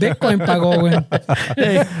 En Bitcoin pagó, güey.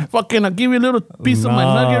 Hey, fucking, I'll give you a little piece of my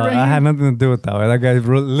nugget right I had here. nothing to do with that, way. That guy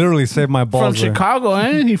literally saved my balls. From güey. Chicago,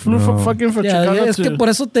 eh? He flew from Chicago Es que por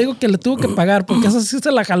eso te digo que le tuvo que pagar, porque eso sí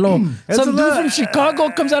se la jaló. Some dude from Chicago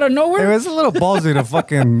comes out of It nowhere. was a little ballsy to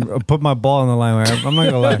fucking put my ball on the line, man. I'm not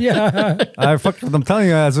gonna lie. Yeah. I'm telling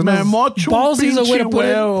you, as soon Me as... mocho un Ballsy is a way to pinche put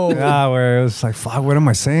it. huevo. Yeah, where it was like, fuck, what am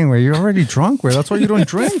I saying? Where you're already drunk, where that's why you don't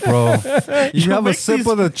drink, bro. You have a make sip these-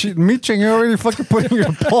 of the meat and you're already fucking putting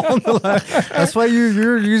your ball on the line. That's why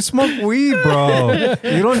you smoke weed, bro.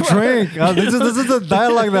 You don't drink. This is the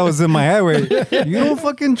dialogue that was in my head. Wait, you don't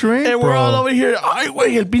fucking drink, Hey, bro. we're all over here. Ay,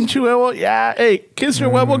 güey, el pinche huevo. Yeah, hey, kiss your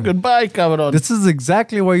huevo goodbye, cabrón. This is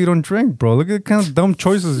exactly why you don't drink, bro. Look at the kind of dumb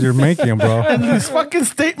choices you're making, bro. And these fucking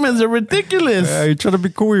statements are ridiculous. Yeah, you try to be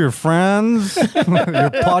cool with your friends, your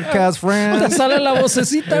podcast Te friends. sale la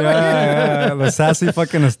vocecita, güey. Yeah, the sassy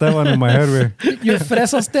fucking Esteban in my head, güey. Your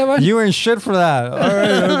fresa, Esteban. You ain't shit for that. All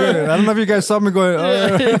right, okay. I don't know if you guys saw me going.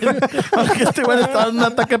 Aunque este güey está en un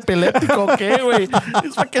ataque epiléptico, ¿qué, güey?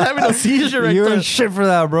 He's fucking having a seizure right You there. ain't shit for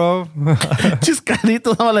that, bro.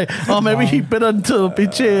 Chiscarito. I'm like, oh, maybe he put into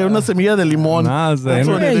pinche una semilla de limón. Nah, it's the That's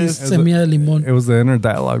what inner- it Hey, is. semilla de limón. It was the inner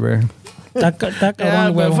dialogue, right? Está cabrón Yeah,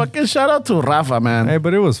 el but huevo. fucking shout out to Rafa, man. Hey,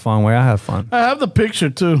 but it was fun, way. I had fun. I have the picture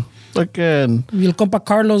too. Fucking. Y el compa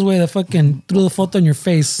Carlos, güey, the fucking threw the photo in your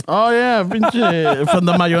face. Oh yeah, pinche from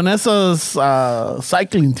the Mayonesa's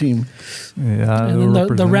cycling team. Yeah. And then the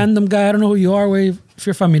represent- random guy, I don't know who you are, güey. If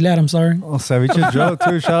you're familiar, I'm sorry. Oh, Ceviche Joe,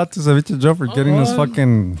 too. Shout out to Ceviche Joe for getting us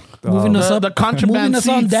fucking. Moving us the- up, the contraband moving us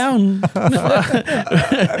on seats. down.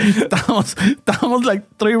 Estábamos like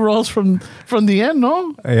 3 rows from the end,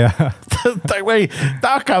 no? Yeah. Güey,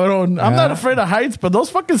 está cabrón. I'm not afraid of heights, but those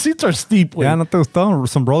fucking seats are steep, güey. Yeah, no te gustó.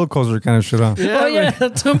 Some roller coaster kind of shit, huh? Oh yeah,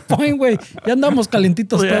 at some point, güey, ya andamos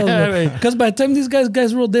calentitos Yeah, todos, güey. güey. Because by the time these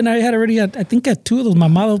guys rolled in, I had already had, I think, had 2 of those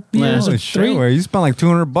mamados beers or Holy 3. shit, güey. You spent like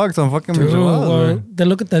 $200 on fucking Dude, micheladas, güey, güey. de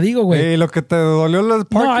lo que te digo, güey. Hey, lo que te dolió la No,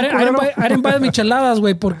 parking, I didn't buy the micheladas,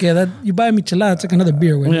 güey, porque you buy a michelada, it's like another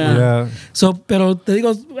beer, güey. Yeah. Yeah. So, pero te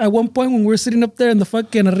digo, at one point when we were sitting up there in the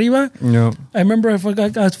fucking arriba, Yeah. I remember I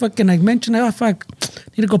mentioned, oh, fuck,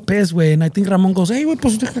 need to go piss, güey. And I think Ramon goes, hey, güey,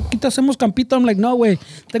 pues aquí te hacemos campito. I'm like, no, güey,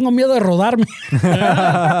 tengo miedo de rodarme.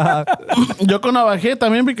 Yo cuando bajé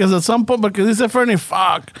también, because at some point, porque dice Fernie,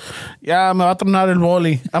 fuck, ya me va a tronar el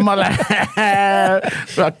boli. I'm like,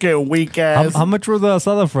 fucking weak ass. How much were the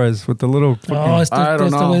asada fries with the little fucking... Oh, I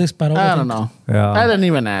don't know. güey disparó. I güey. don't know. Yeah. I didn't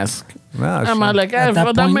even ask. Nah, I'm shit. like, At that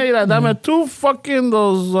point, dame 2 fucking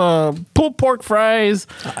those pulled pork fries.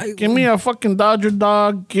 Give me a fucking Dodger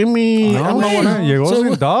dog. Give me. No, I'm not güey, one- llegó So,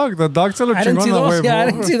 sin dog. The dog se lo I didn't chingó see en la those, way, yeah, I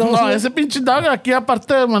bro. didn't see those. No, güey. ese pinche dog aquí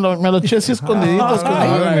aparte me lo eché así escondidito.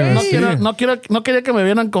 escondidito. No quería que me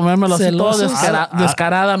vieran comérmelo así todo Celosos.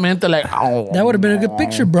 descaradamente. Like, oh. That would have been a good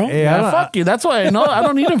picture, bro. Hey, Yeah, fuck you. That's why I know I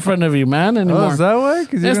don't eat in front of you, man, Oh, anymore. is that why?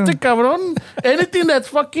 'Cause you Este didn't- cabrón, anything that's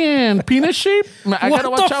fucking penis shape, I gotta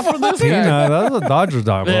What watch the out for this fuck? guy. Nah, that's a Dodger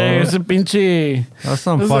dog, bro. Ese pinche. That's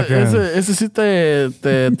some fucking... Ese sí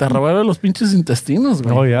te robaron los pinches intestinos,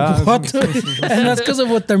 güey. Oh, yeah. What the- and that's because of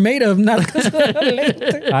what they're made of, not because of the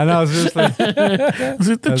leche. I know, seriously.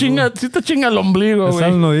 Sí te chinga el ombligo, Es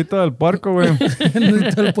el güey. nudito del puerco, güey.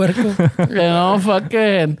 Nudito del puerco. You know,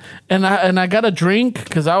 fucking. And I got a drink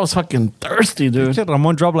because I was fucking thirsty, dude. Shit,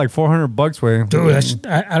 Ramon dropped like $400, güey. Dude,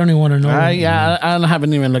 I don't even want to know. I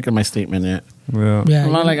haven't even looked at my statement yet. Yeah. Yeah,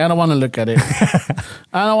 I'm not like, I don't want to look at it.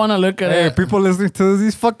 I don't want to look at Hey, it. people listening to this,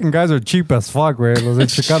 these fucking guys are cheap as fuck, güey. Los de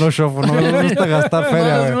Chicano Shuffle, no les gusta gastar No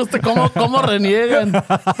feria, les güey. gusta cómo reniegan.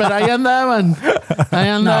 Pero ahí andaban. Ahí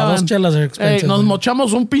No, andaban. those chelas are Hey, expensive. nos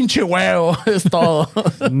mochamos un pinche huevo. Es todo.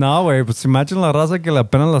 No, güey, pues imagine la raza que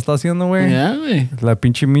apenas la está haciendo, güey. Yeah, güey. La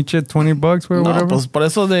pinche miche, $20, güey, No, whatever. pues por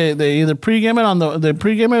eso they either pregame it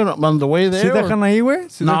on the way there. ¿Sí or- dejan ahí, güey?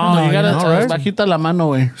 ¿Sí No, dejan? you gotta No, right? bajita la mano,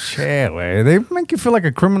 güey. Shit, güey. They make you feel like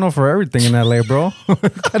a criminal for everything in LA, bro.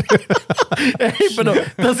 Hey, pero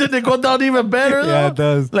doesn't it go down even better? Yeah, though? it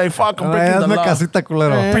does. Like, fuck, I'm Ay, breaking the hazme law. casita,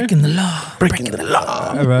 culero. Eh. Breaking the law. Breaking the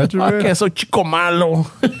law. Imagine, Ah, güey. que soy chico malo.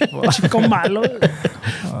 Chico malo.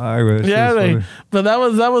 Ay, güey. Yeah, shit is güey. funny. But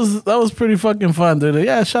that was pretty fucking fun, dude.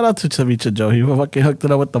 Yeah, shout out to Ceviche Joe. He fucking hooked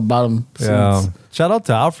it up with the bottom. Yeah. seats. Shout out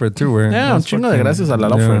to Alfred, too, güey. Yeah, un That's chingo de fucking- gracias al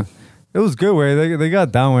Alfred. It was good, güey. They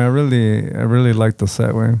got down, güey. I really liked the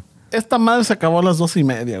set, güey. Esta madre se acabó a las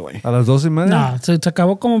 2:30, güey. A las 2:30. No, se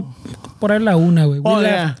acabó como por ahí la 1, güey. We Oh, left.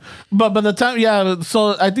 yeah. But by the time, yeah,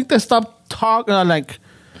 so I think they stopped talking,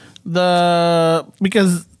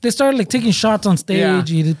 because they started like taking shots on stage. Yeah.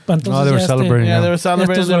 Oh, they were celebrating. Yeah, they were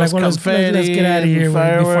celebrating. There was let's get out of here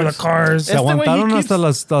güey, before the cars. Se aguantaron hasta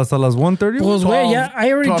las 1:30. Pues, güey, yeah,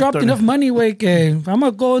 I already dropped enough money, güey, que I'm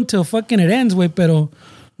gonna go until fucking it ends, güey, pero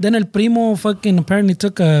then el primo fucking apparently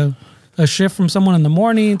took a shift from someone in the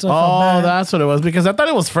morning. So that's what it was, because I thought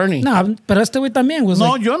it was Fernie. No, pero este güey también was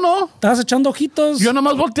No, like, yo no. Estabas echando ojitos. Yo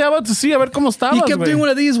nomás volteaba to see a ver cómo estabas, He kept doing one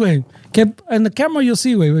of these, güey. In the camera you'll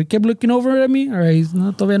see, güey. Kept looking over at me. All right,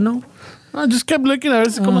 no, todavía no. I just kept looking a ver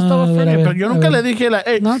cómo estaba Fernie, pero yo nunca le dije,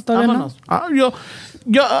 hey, no, todavía vámonos.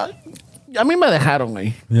 A mí me dejaron,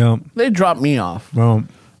 güey. Yeah. They dropped me off. Well,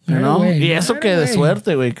 you know? Y eso que de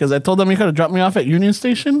suerte, güey, because I told them to drop me off at Union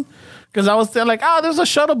Station. Because I was there like, there's a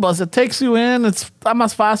shuttle bus. It takes you in. It's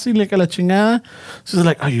más fácil que la chingada. She's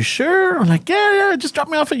like, are you sure? I'm like, yeah, just drop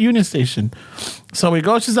me off at Union Station. So we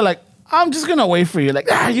go. She's like, I'm just going to wait for you. Like,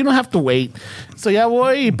 you don't have to wait. So ya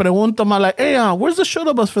voy y pregunto, I'm like, hey, where's the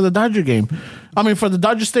shuttle bus for the Dodger game? I mean, for the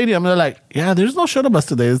Dodger Stadium. They're like, yeah, there's no shuttle bus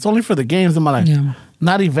today. It's only for the games. I'm like,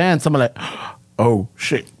 not events. I'm like, oh,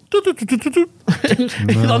 shit.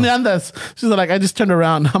 ¿Dónde andas? She's like, I just turned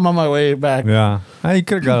around. I'm on my way back. Yeah. You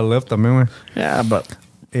could have got a lift también, güey. Yeah, but...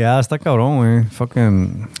 Yeah, está cabrón, güey.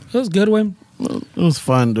 Fucking... It was good, güey. It was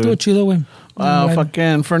fun, dude. Estuvo chido, güey.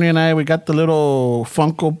 Fucking Fernie and I, we got the little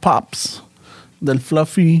Funko Pops del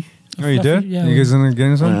Fluffy. Oh, you did? Yeah, you guys ended up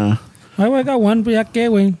getting some? Yeah. I got one, but ya que,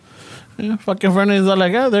 güey. Yeah, fucking Fernie's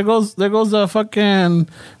like, there goes the fucking...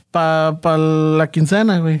 Pa la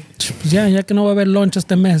quincena, güey. Pues ya que no va a haber lunch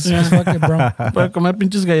este mes. Just fuck it, bro. Voy a comer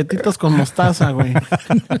pinches galletitas con mostaza, güey.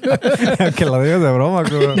 Que la digas de broma,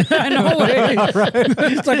 güey. No, güey.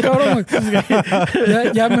 Está cabrón,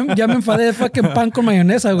 güey. Ya me enfadé de fucking pan con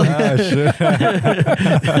mayonesa, güey.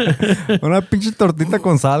 Una pinche tortita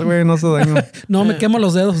con sal, güey. No se daño. No, me quemo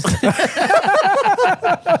los dedos.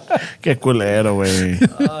 Qué culero, güey.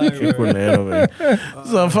 Qué culero, güey.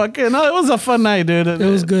 So fucking, no, it was a fun night, dude. It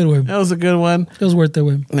was good, güey. It was a good one. It was worth it,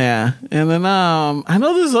 güey. Yeah. And then I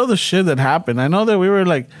know there's other shit that happened. I know that we were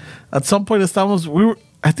like, at some point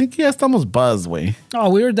I think estamos buzzed, güey.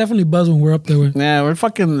 Oh, we were definitely buzzed when we were up there, güey. Yeah, we're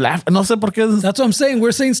fucking laughing. No sé por qué. That's what I'm saying.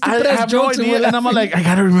 We're saying stupid ass jokes. No idea, and I'm like, I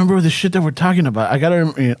gotta remember the shit that we're talking about. I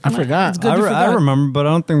forgot. I remember, but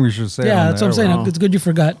I don't think we should say it. Yeah, that's what I'm saying. Bro. It's good you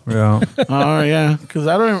forgot. Yeah. Oh, yeah. Because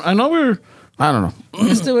I don't know.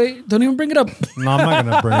 Este way, don't even bring it up. No, I'm not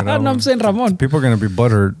gonna bring it up. No, I'm saying Ramon. People are gonna be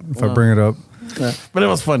butthurt if I bring it up. Yeah. But it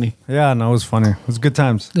was funny. Yeah, no, it was funny. It was good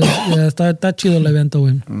times. Yeah, está chido el evento,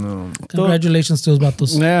 güey. No. Congratulations to those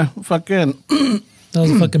vatos. Yeah, fucking. That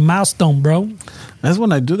was a fucking milestone, bro. That's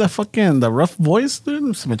when I do that the rough voice,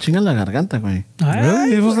 dude. Se me chinga la garganta, güey.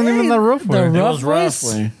 Really? It wasn't even that rough, The güey. rough It was rough,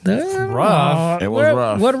 voice? güey. Rough? It was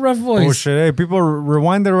rough. What rough voice? Oh shit! Hey, people,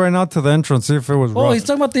 rewind it right now to the intro and see if it was rough. Oh, he's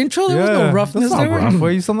talking about the intro? There was no roughness that's there, not rough, güey.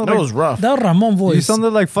 güey. You sounded That like, was rough. That was Ramon voice. you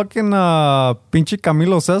sounded like fucking pinche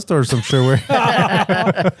Camilo Sesto or some shit, güey.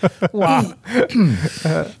 Wow.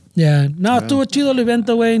 Yeah. No, estuvo chido el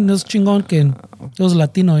evento, güey. No es chingón que it was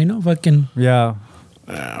Latino, you know? Fucking. Yeah.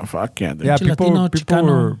 Yeah, fuck yeah, dude. Yeah, Latino,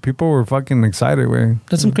 people were fucking excited, güey.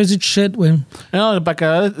 That's some crazy shit, güey. You know,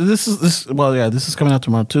 this is coming out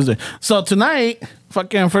tomorrow, Tuesday. So tonight,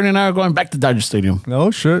 fucking Fernie and I are going back to Dodger Stadium.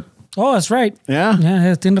 Oh shit. Oh, that's right. Yeah.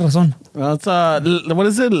 Yeah, tiene razón. It's what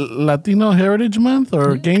is it? Latino Heritage Month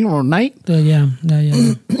or game or night? Yeah.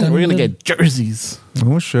 We're gonna get jerseys.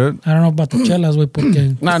 Oh shit. I don't know about the chelas, güey,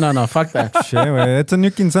 porque... No, fuck that. Shit, güey. It's a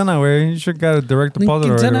new quincena, güey. You should get a direct deposit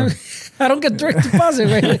already. I don't get direct deposit,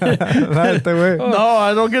 güey. güey. No,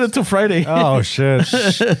 I don't get it till Friday. Oh shit.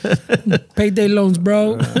 Payday loans,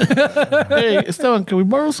 bro. Hey, Esteban, can we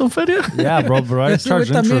borrow some feria? Yeah, bro, I charge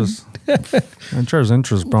interest. I charge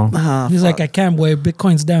interest, bro. He's like, I can't wait.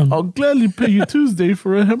 Bitcoin's down. I'll gladly pay you Tuesday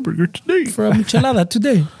for a hamburger today. For a michelada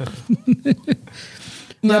today.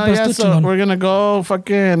 So we're gonna go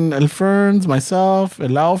fucking El Ferns, myself,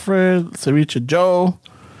 El Alfred, Ceviche Joe.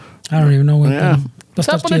 I don't even know what. Yeah.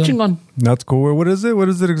 Está chido. That's cool. What is it? What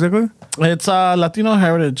is it exactly? It's Latino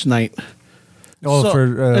Heritage Night. Oh,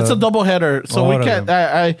 so it's a double header. So we can't.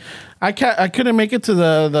 I couldn't make it to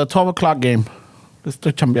the 12 o'clock game.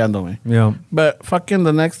 Estoy chambeando, güey. Yeah. But fucking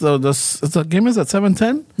the next the game is at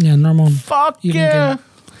 7:10. Yeah, normal. Fuck yeah.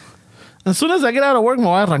 As soon as I get out of work, me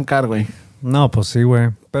voy a arrancar, güey. No, pues sí,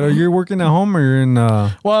 güey. But are you working at home or you're in...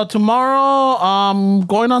 Well, tomorrow I'm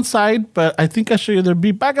going on site, but I think I should either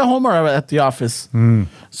be back at home or at the office.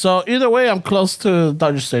 So either way, I'm close to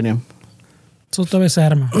Dodger Stadium. So todavía se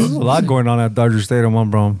arma. There's a lot going on at Dodger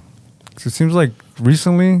Stadium, bro. It seems like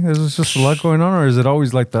recently there's just a lot going on, or is it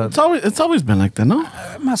always like that? It's always been like that, no?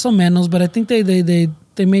 Más o menos, but I think they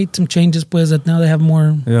they made some changes, pues, that now they have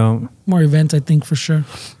more events, I think, for sure.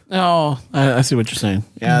 Oh, I see what you're saying.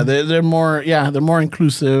 Yeah, they're more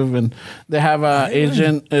inclusive, and they have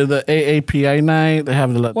the AAPI night. They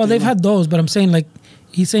have the they've had those, but I'm saying like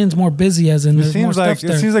he's saying it's more busy, as in there's more stuff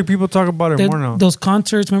there. It seems like people talk about it more now. Those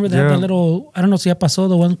concerts, remember they had the little, I don't know si ya pasó,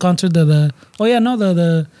 the one concert the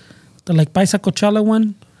like Paisa Coachella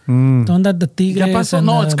one, the one that the Tigres and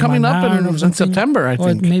no, it's coming up in September, I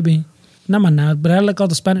think. Or maybe. Not Maná, but I like all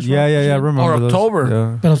the Spanish. Yeah, I remember. Or October.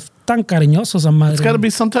 Yeah. Pero tan cariñosos a madre. It's got to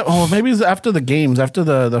be sometime. Oh, maybe it's after the games, after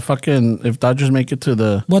the fucking, if Dodgers make it to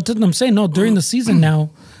the. Well, that's what I'm saying. No, during the season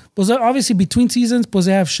now. Pues obviously between seasons, pues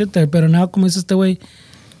they have shit there. But now, como es este way,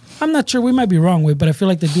 I'm not sure. We might be wrong, way, but I feel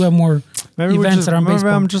like they do have more events around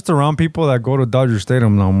baseball. I'm just around people that go to Dodger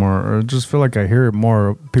Stadium no more. Or I just feel like I hear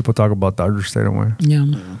more people talk about Dodger Stadium. Way. Yeah.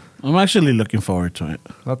 I'm actually looking forward to it.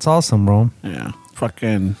 That's awesome, bro. Yeah.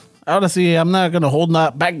 Fucking. Honestly, I'm not going to hold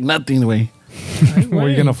back nothing, way. Were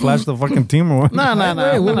you gonna flash the fucking team or what? No.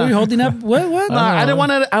 What were you holding up? What? No, I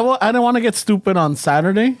didn't want to get stupid on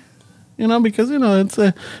Saturday. Because it's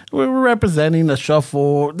we're representing the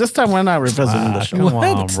shuffle. This time we're not representing the shuffle. Come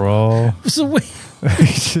on, bro. So wait.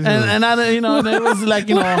 and I, it was like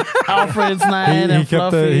Alfred's night and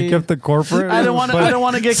Fluffy. He kept the corporate. I don't want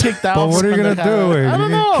to get kicked out. But what are you gonna do? I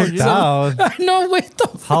don't know. Kicked out. I know. Wait.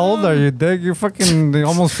 How old are you, Dick? You're fucking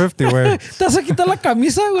almost 50. Way. ¿Te vas a quitar la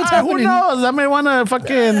camisa? What's happening? Who knows? I may want to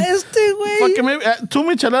fucking. Fucking maybe 2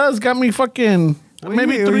 micheladas got me fucking.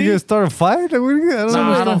 Maybe 3. You start a fight?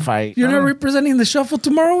 I don't fight. You're not representing the shuffle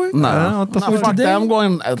tomorrow, way? No, fuck that. I'm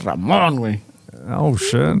going as Ramon, way. Oh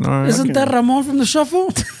shit! All right. Isn't that Ramon from the shuffle?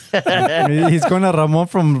 He's going to Ramon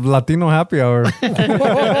from Latino Happy Hour.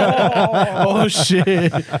 Oh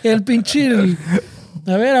shit! El pinche.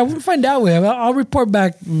 A ver, I won't find out. I'll report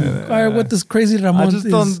back what this crazy Ramon I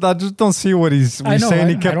just don't see what he's saying.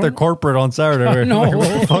 He kept the corporate on Saturday. No, like, what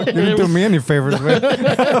the fuck? You didn't do me any favors, man.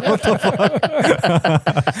 What the fuck?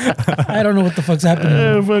 I don't know what the fuck's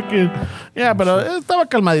happening. But estaba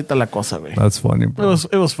calmadita la cosa, güey. That's funny, bro.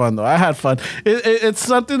 It was fun though. I had fun. It's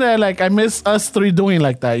something that like I miss us 3 doing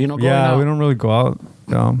like that. Going out. We don't really go out.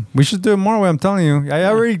 We should do it more. I'm telling you. I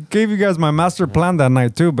already gave you guys my master plan that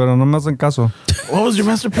night too, but no me hacen caso. What was your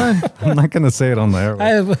master plan? I'm not gonna say it on the air.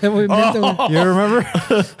 You remember?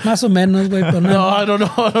 Más o menos, güey. No, I don't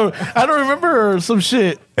know. I don't remember some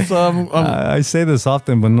shit. So I say this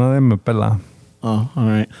often, but nadie me pela. Oh, all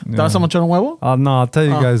right. ¿Te vas a mochar un huevo? No, I'll tell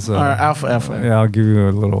you guys. All right, alpha. Yeah, I'll give you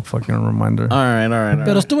a little fucking reminder. All right.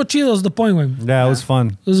 Pero estuvo chido is the point, güey. Yeah, it was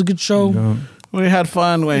fun. It was a good show. Yeah. We had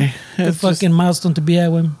fun, güey. Good fucking milestone to be at,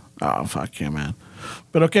 güey. Oh, fuck yeah, man.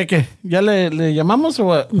 Pero ¿qué? ¿Ya le llamamos o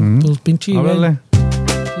what? Pues pinche, güey.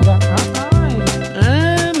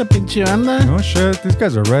 La pinche banda. Oh shit, these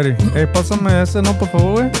guys are ready. Hey, pásame ese, no, por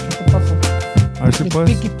favor, güey. A ver si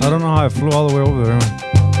puedes. I don't know how I flew all the way over there.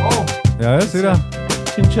 Oh. Ya ves, mira.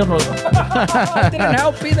 Pinche rosa. Didn't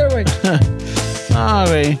help either, güey.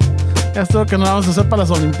 Güey. Ya es lo que nos vamos a hacer para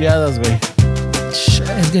las Olimpiadas, güey.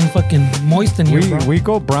 It's getting fucking moist in here, bro. We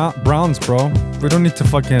go Browns, bro. We don't need to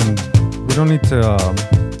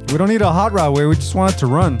we don't need a hot rod, way. We just want it to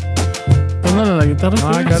run. Póngale la guitarra.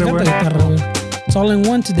 I got it, güey. It's all in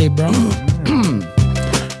one today, bro.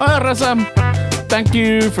 Hola, raza. Thank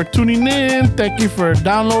you for tuning in. Thank you for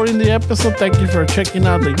downloading the episode. Thank you for checking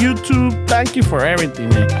out the YouTube. Thank you for everything,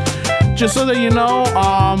 man. Just so that you know,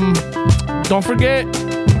 don't forget,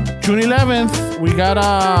 June 11th, we got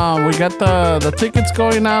the tickets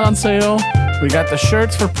going out on sale. We got the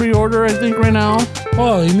shirts for pre-order, I think, right now.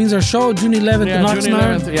 Oh, it means our show, June 11th in Oxnard. June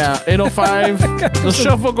 11th, yeah, 805. The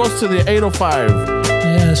shuffle goes to the 805.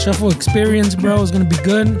 Yeah, the shuffle experience, bro, is going to be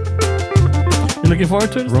good. You looking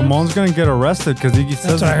forward to it? Ramon's going to get arrested because he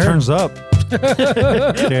says it turns up.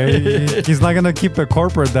 Okay, he's not going to keep it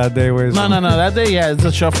corporate that day. No. That day, yeah, it's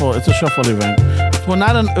a shuffle. It's a shuffle event. It's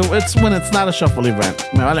when it's not a shuffle event.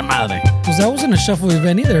 Me vale madre. Pues that wasn't a shuffle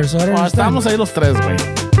event either, so I don't understand. Estábamos ahí los 3, güey.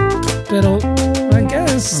 Pero, I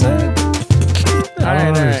guess. I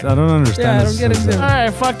don't understand. Yeah, I don't get it. All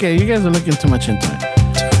right, fuck it. You guys are looking too much into it.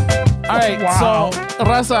 All right, wow. So,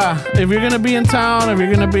 Raza, if you're going to be in town, if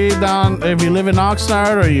you're going to be down, if you live in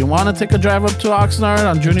Oxnard or you want to take a drive up to Oxnard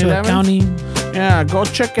on June 11th. County. Yeah, go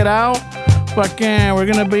check it out. Fucking, we're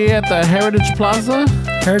going to be at the Heritage Plaza.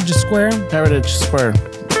 Heritage Square in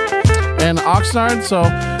Oxnard. So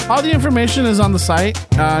all the information is on the site.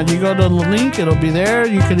 You go to the link, it'll be there.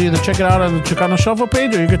 You can either check it out on the Chicano Shuffle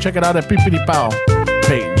page or you can check it out at Pipiti Pao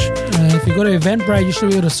page. If you go to Eventbrite, you should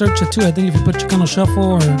be able to search it too. I think if you put Chicano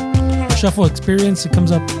Shuffle or Shuffle Experience, it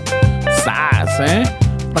comes up. Sas,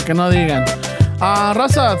 pa' que no digan.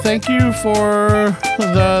 Raza, thank you for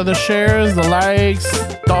the shares, the likes,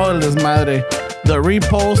 todo el desmadre, the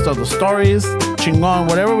repost of the stories, chingón,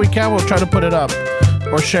 whatever we can, we'll try to put it up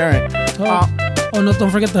or share it. Oh no, don't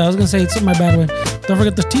forget that. I was gonna say it's my bad way. Don't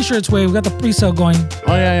forget the t-shirts way. We got the pre-sale going.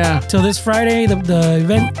 Oh yeah. Till this Friday, the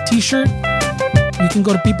event t-shirt. You can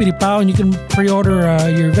go to Pipiri Pao and you can pre-order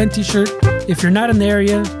your event t-shirt if you're not in the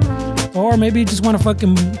area, or maybe you just want to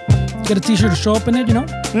fucking get a t-shirt to show up in it, you know?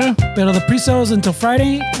 Yeah. But the pre-sale is until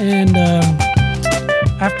Friday, and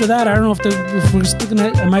after that, I don't know if we're still gonna.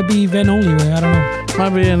 It might be event only way. I don't know. Might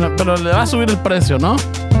be pero le va a subir el precio, ¿no?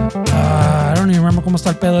 I don't even remember cómo está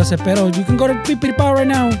el pedo ese, pero you can go to Pipiri Pao right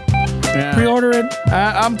now. Yeah. Pre-order it.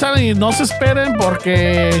 I'm telling you, no se esperen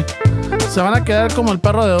porque se van a quedar como el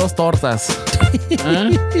perro de dos tortas.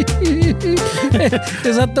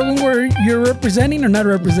 Is that the one where you're representing or not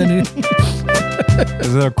representing?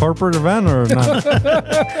 Is it a corporate event or not?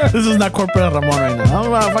 This is not corporate Ramón right now.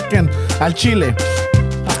 Vamos a fucking al chile.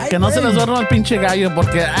 Que no se les duerma el pinche gallo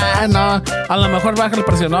porque, no, a lo mejor baja el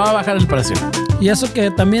precio. No va a bajar el precio. Y eso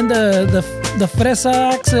que también the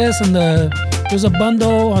Fresa Access and there's a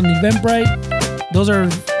bundle on Eventbrite. Those are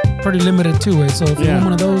pretty limited too, so if you want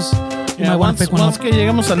one of those, you might want to pick one up. Once que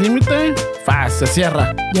lleguemos al límite, se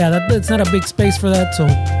cierra. Yeah, it's not a big space for that, so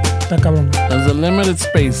está cabrón. There's a limited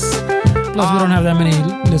space. Plus, we don't have that many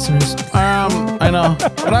listeners. I know.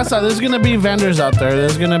 Raza, there's going to be vendors out there.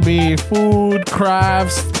 There's going to be food,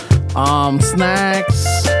 crafts, snacks.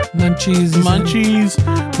 Munchies.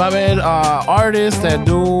 Va a haber artists that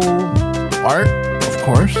do art, of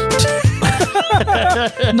course.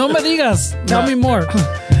 No me digas. Tell me more.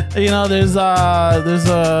 You know, there's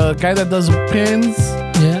a guy that does pins.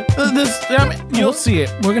 Yeah. You'll see it.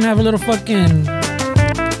 We're going to have a little fucking...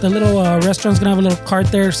 The little restaurant's going to have a little cart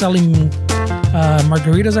there selling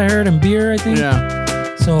margaritas, I heard, and beer, I think.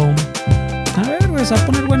 Yeah. So, a ver, güey, se va a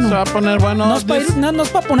poner bueno. Se va a poner bueno. No es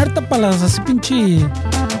para ponerte para las así pinche...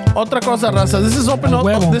 Otra cosa, raza. This is open.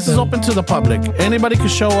 This is open to the public. Anybody can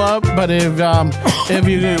show up, but if you go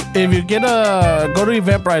to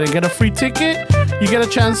Eventbrite and get a free ticket, you get a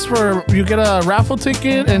chance you get a raffle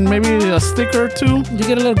ticket and maybe a sticker or two. You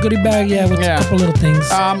get a little goodie bag, with a couple little things.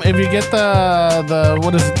 If you get the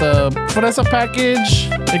Fresa package,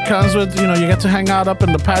 it comes with, you get to hang out up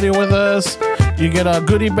in the patio with us. You get a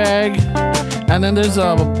goodie bag, and then there's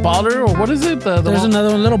a baller, or what is it? There's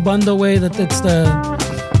another little bundle way that it's the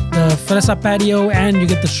Fresa patio, and you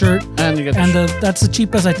get the shirt. That's the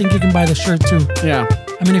cheapest. I think you can buy the shirt too. Yeah.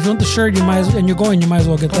 I mean, if you want the shirt, you might as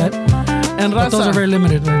well get that. And but those are very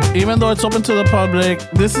limited, right? Even though it's open to the public,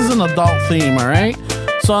 this is an adult theme, all right?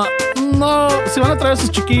 So, no, si van a traer a sus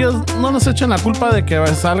chiquillos, no nos echen la culpa de que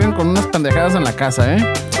salgan con unas pendejadas en la casa,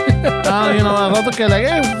 al rato que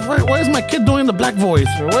why is my kid doing the black voice?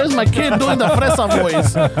 Or why is my kid doing the fresa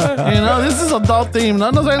voice? This is adult theme. No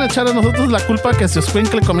nos vayan a echar a nosotros la culpa que su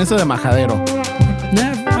escuincle comience de majadero.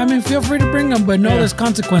 Yeah, I mean, feel free to bring them, but there's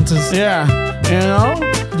consequences. Yeah,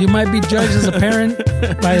 You might be judged as a parent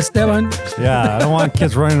by Esteban. Yeah, I don't want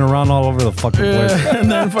kids running around all over the fucking place. And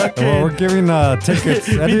then fucking... We're giving tickets.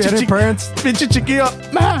 Any parents? Pinche chiquillo.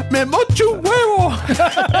 Me mocho un huevo.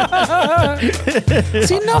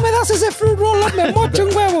 Si no me das ese fruit roll up, me mocho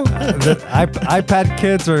un huevo. The iPad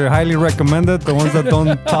kids are highly recommended. The ones that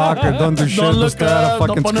don't talk or don't do shit. Don't look up,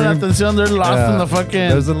 don't poner atención. They're lost in the fucking...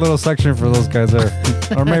 There's a little section for those guys there.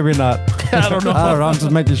 Or maybe not. I don't know. I'm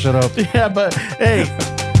just making shit up. Yeah, but hey,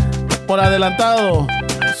 por adelantado,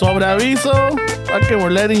 sobre aviso, okay, we're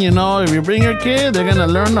letting you know, if you bring your kid, they're gonna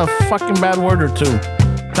learn a fucking bad word or two.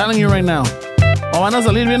 Telling you right now. O van a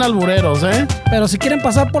salir bien albureros, Pero si quieren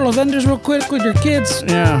pasar por los vendors real quick with your kids,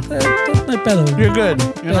 yeah, no hay pedo. You're good,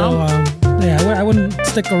 you know? I wouldn't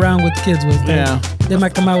stick around with kids with them. Yeah. They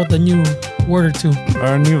might come out with a new word or two.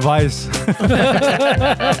 Or a new vice.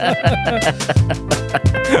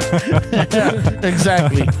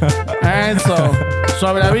 Exactly. And so,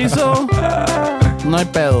 sobre aviso, no hay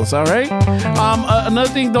pedos, all right? Another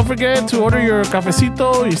thing, don't forget to order your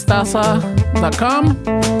cafecito, istaza.com.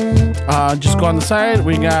 Just go on the site.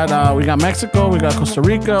 We got Mexico, we got Costa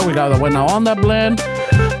Rica, we got the Buena Onda blend.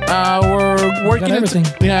 We're working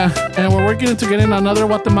and we're working into getting another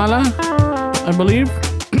Guatemala, I believe.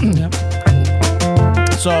 Yep.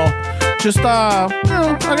 So, just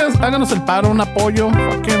háganos el paro, un apoyo,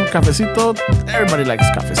 fucking cafecito. Everybody likes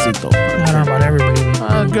cafecito. I don't know about everybody.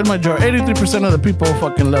 good majority. 83% of the people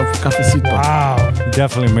fucking love cafecito. Wow. You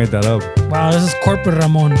definitely made that up. Wow, this is corporate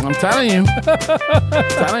Ramon. I'm telling you.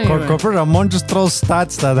 Corporate Ramon just throws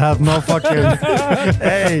stats that have no fucking...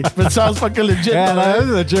 Hey, but it sounds fucking legit. Yeah, though, that is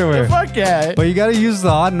legit, way. Fuck yeah. But you gotta use the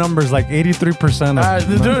odd numbers, like 83% of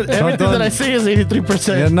Dude, everything that I say is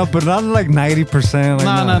 83%. Yeah, no, but not like 90%.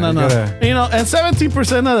 Like, No. You know, and 17%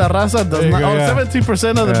 of the raza does not. go, yeah.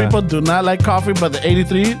 17% of the people do not like coffee, but the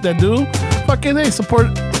 83 that do, fucking they support.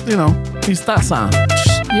 You know, pistaza.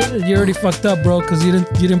 You already fucked up, bro, because you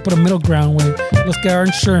didn't put a middle ground way. Los que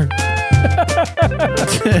aren't sure.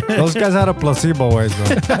 Those guys had a placebo way,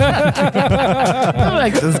 though. I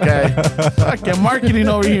like this guy. Fucking marketing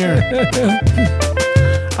over here.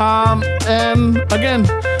 And again,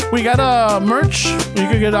 we got a merch. You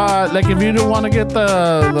could get like if you don't want to get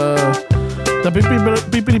the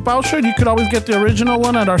Pipiri Pau shirt, you could always get the original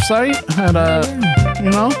one at our site. And you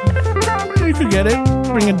know, you could get it,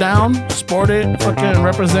 bring it down, sport it, fucking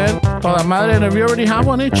represent toda madre. And if you already have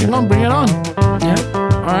one, chingón, bring it on. Yeah.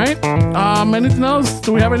 All right. Anything else?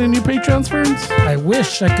 Do we have any new Patreons, friends? I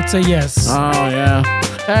wish I could say yes. Oh, yeah.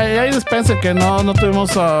 Ahí dispensa que no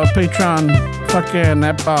tuvimos a Patreon fucking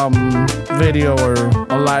video or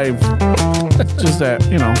a live. Just that,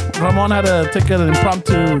 you know, Ramon had to take an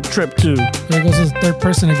impromptu trip to. There goes his third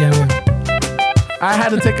person again. I had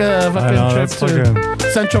to take a fucking trip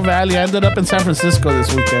to Central Valley. I ended up in San Francisco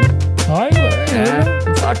this weekend. Ay,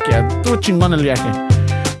 güey. Fuck yeah. Estuvo chingón el viaje.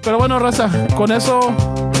 Pero bueno, raza, con eso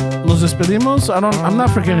nos despedimos. I'm not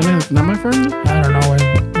forgetting anything, am I, friend? I don't know, güey.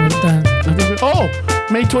 Oh,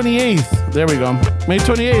 May 28th. There we go. May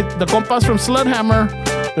 28th. The compas from Sludhammer,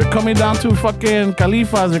 they're coming down to fucking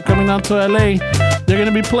Califas. They're coming down to LA. They're going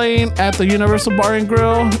to be playing at the Universal Bar and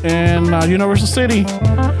Grill in Universal City.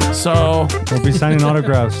 So we'll be signing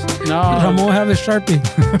autographs. No. Ramon have a Sharpie.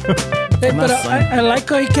 Hey, but I like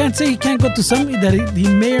how he can't say he can't go to some, that he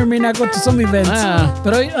may or may not go to some events.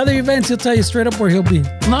 But other events, he'll tell you straight up where he'll be.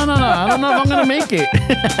 No. I don't know if I'm going to make it.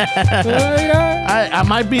 I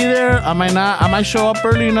might be there. I might not. I might show up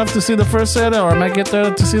early enough to see the first set, or I might get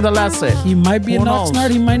there to see the last set. He might be in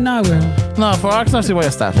Oxnard, he might not, güey. No, for Oxnard sí voy a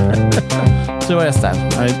estar. Sí voy a estar.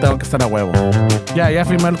 Ahí tengo que estar a huevo. Ya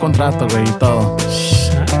firmé el contrato, güey, y todo.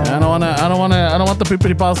 I don't want the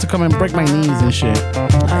Pipiri Paus to come and break my knees and shit.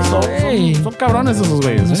 Son cabrones esos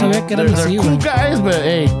güeyes. No sabía que eran así, cool guys, but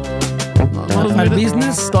hey. Al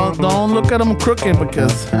business. Don't look at them crooked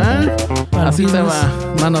because, así te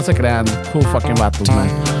va. No se crean. Cool fucking vatos, man.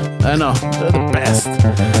 I know. They're the best.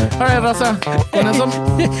 All right, raza. Con eso.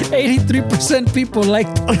 83% people like.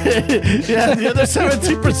 Yeah, the other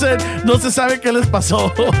 70% no se sabe qué les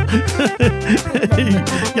pasó.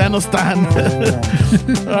 Ya no están.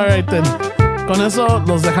 All right, then. Con eso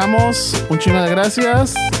los dejamos. Un chingo de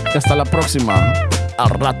gracias. Y hasta la próxima. A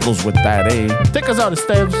ratos with that, eh? Take us out,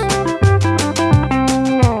 Steves.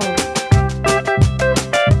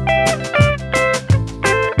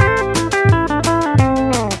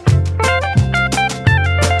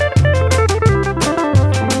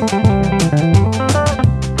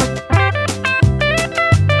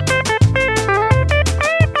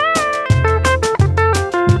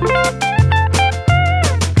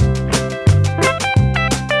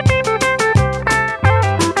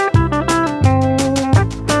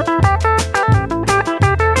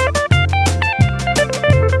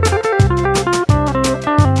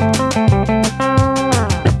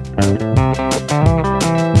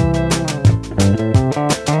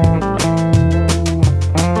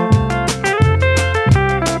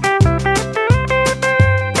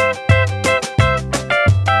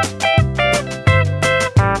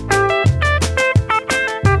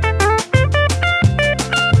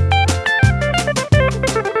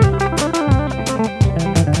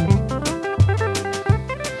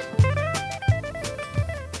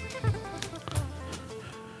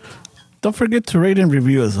 Don't forget to rate and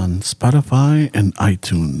review us on Spotify and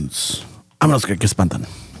iTunes. Vámonos que espantan.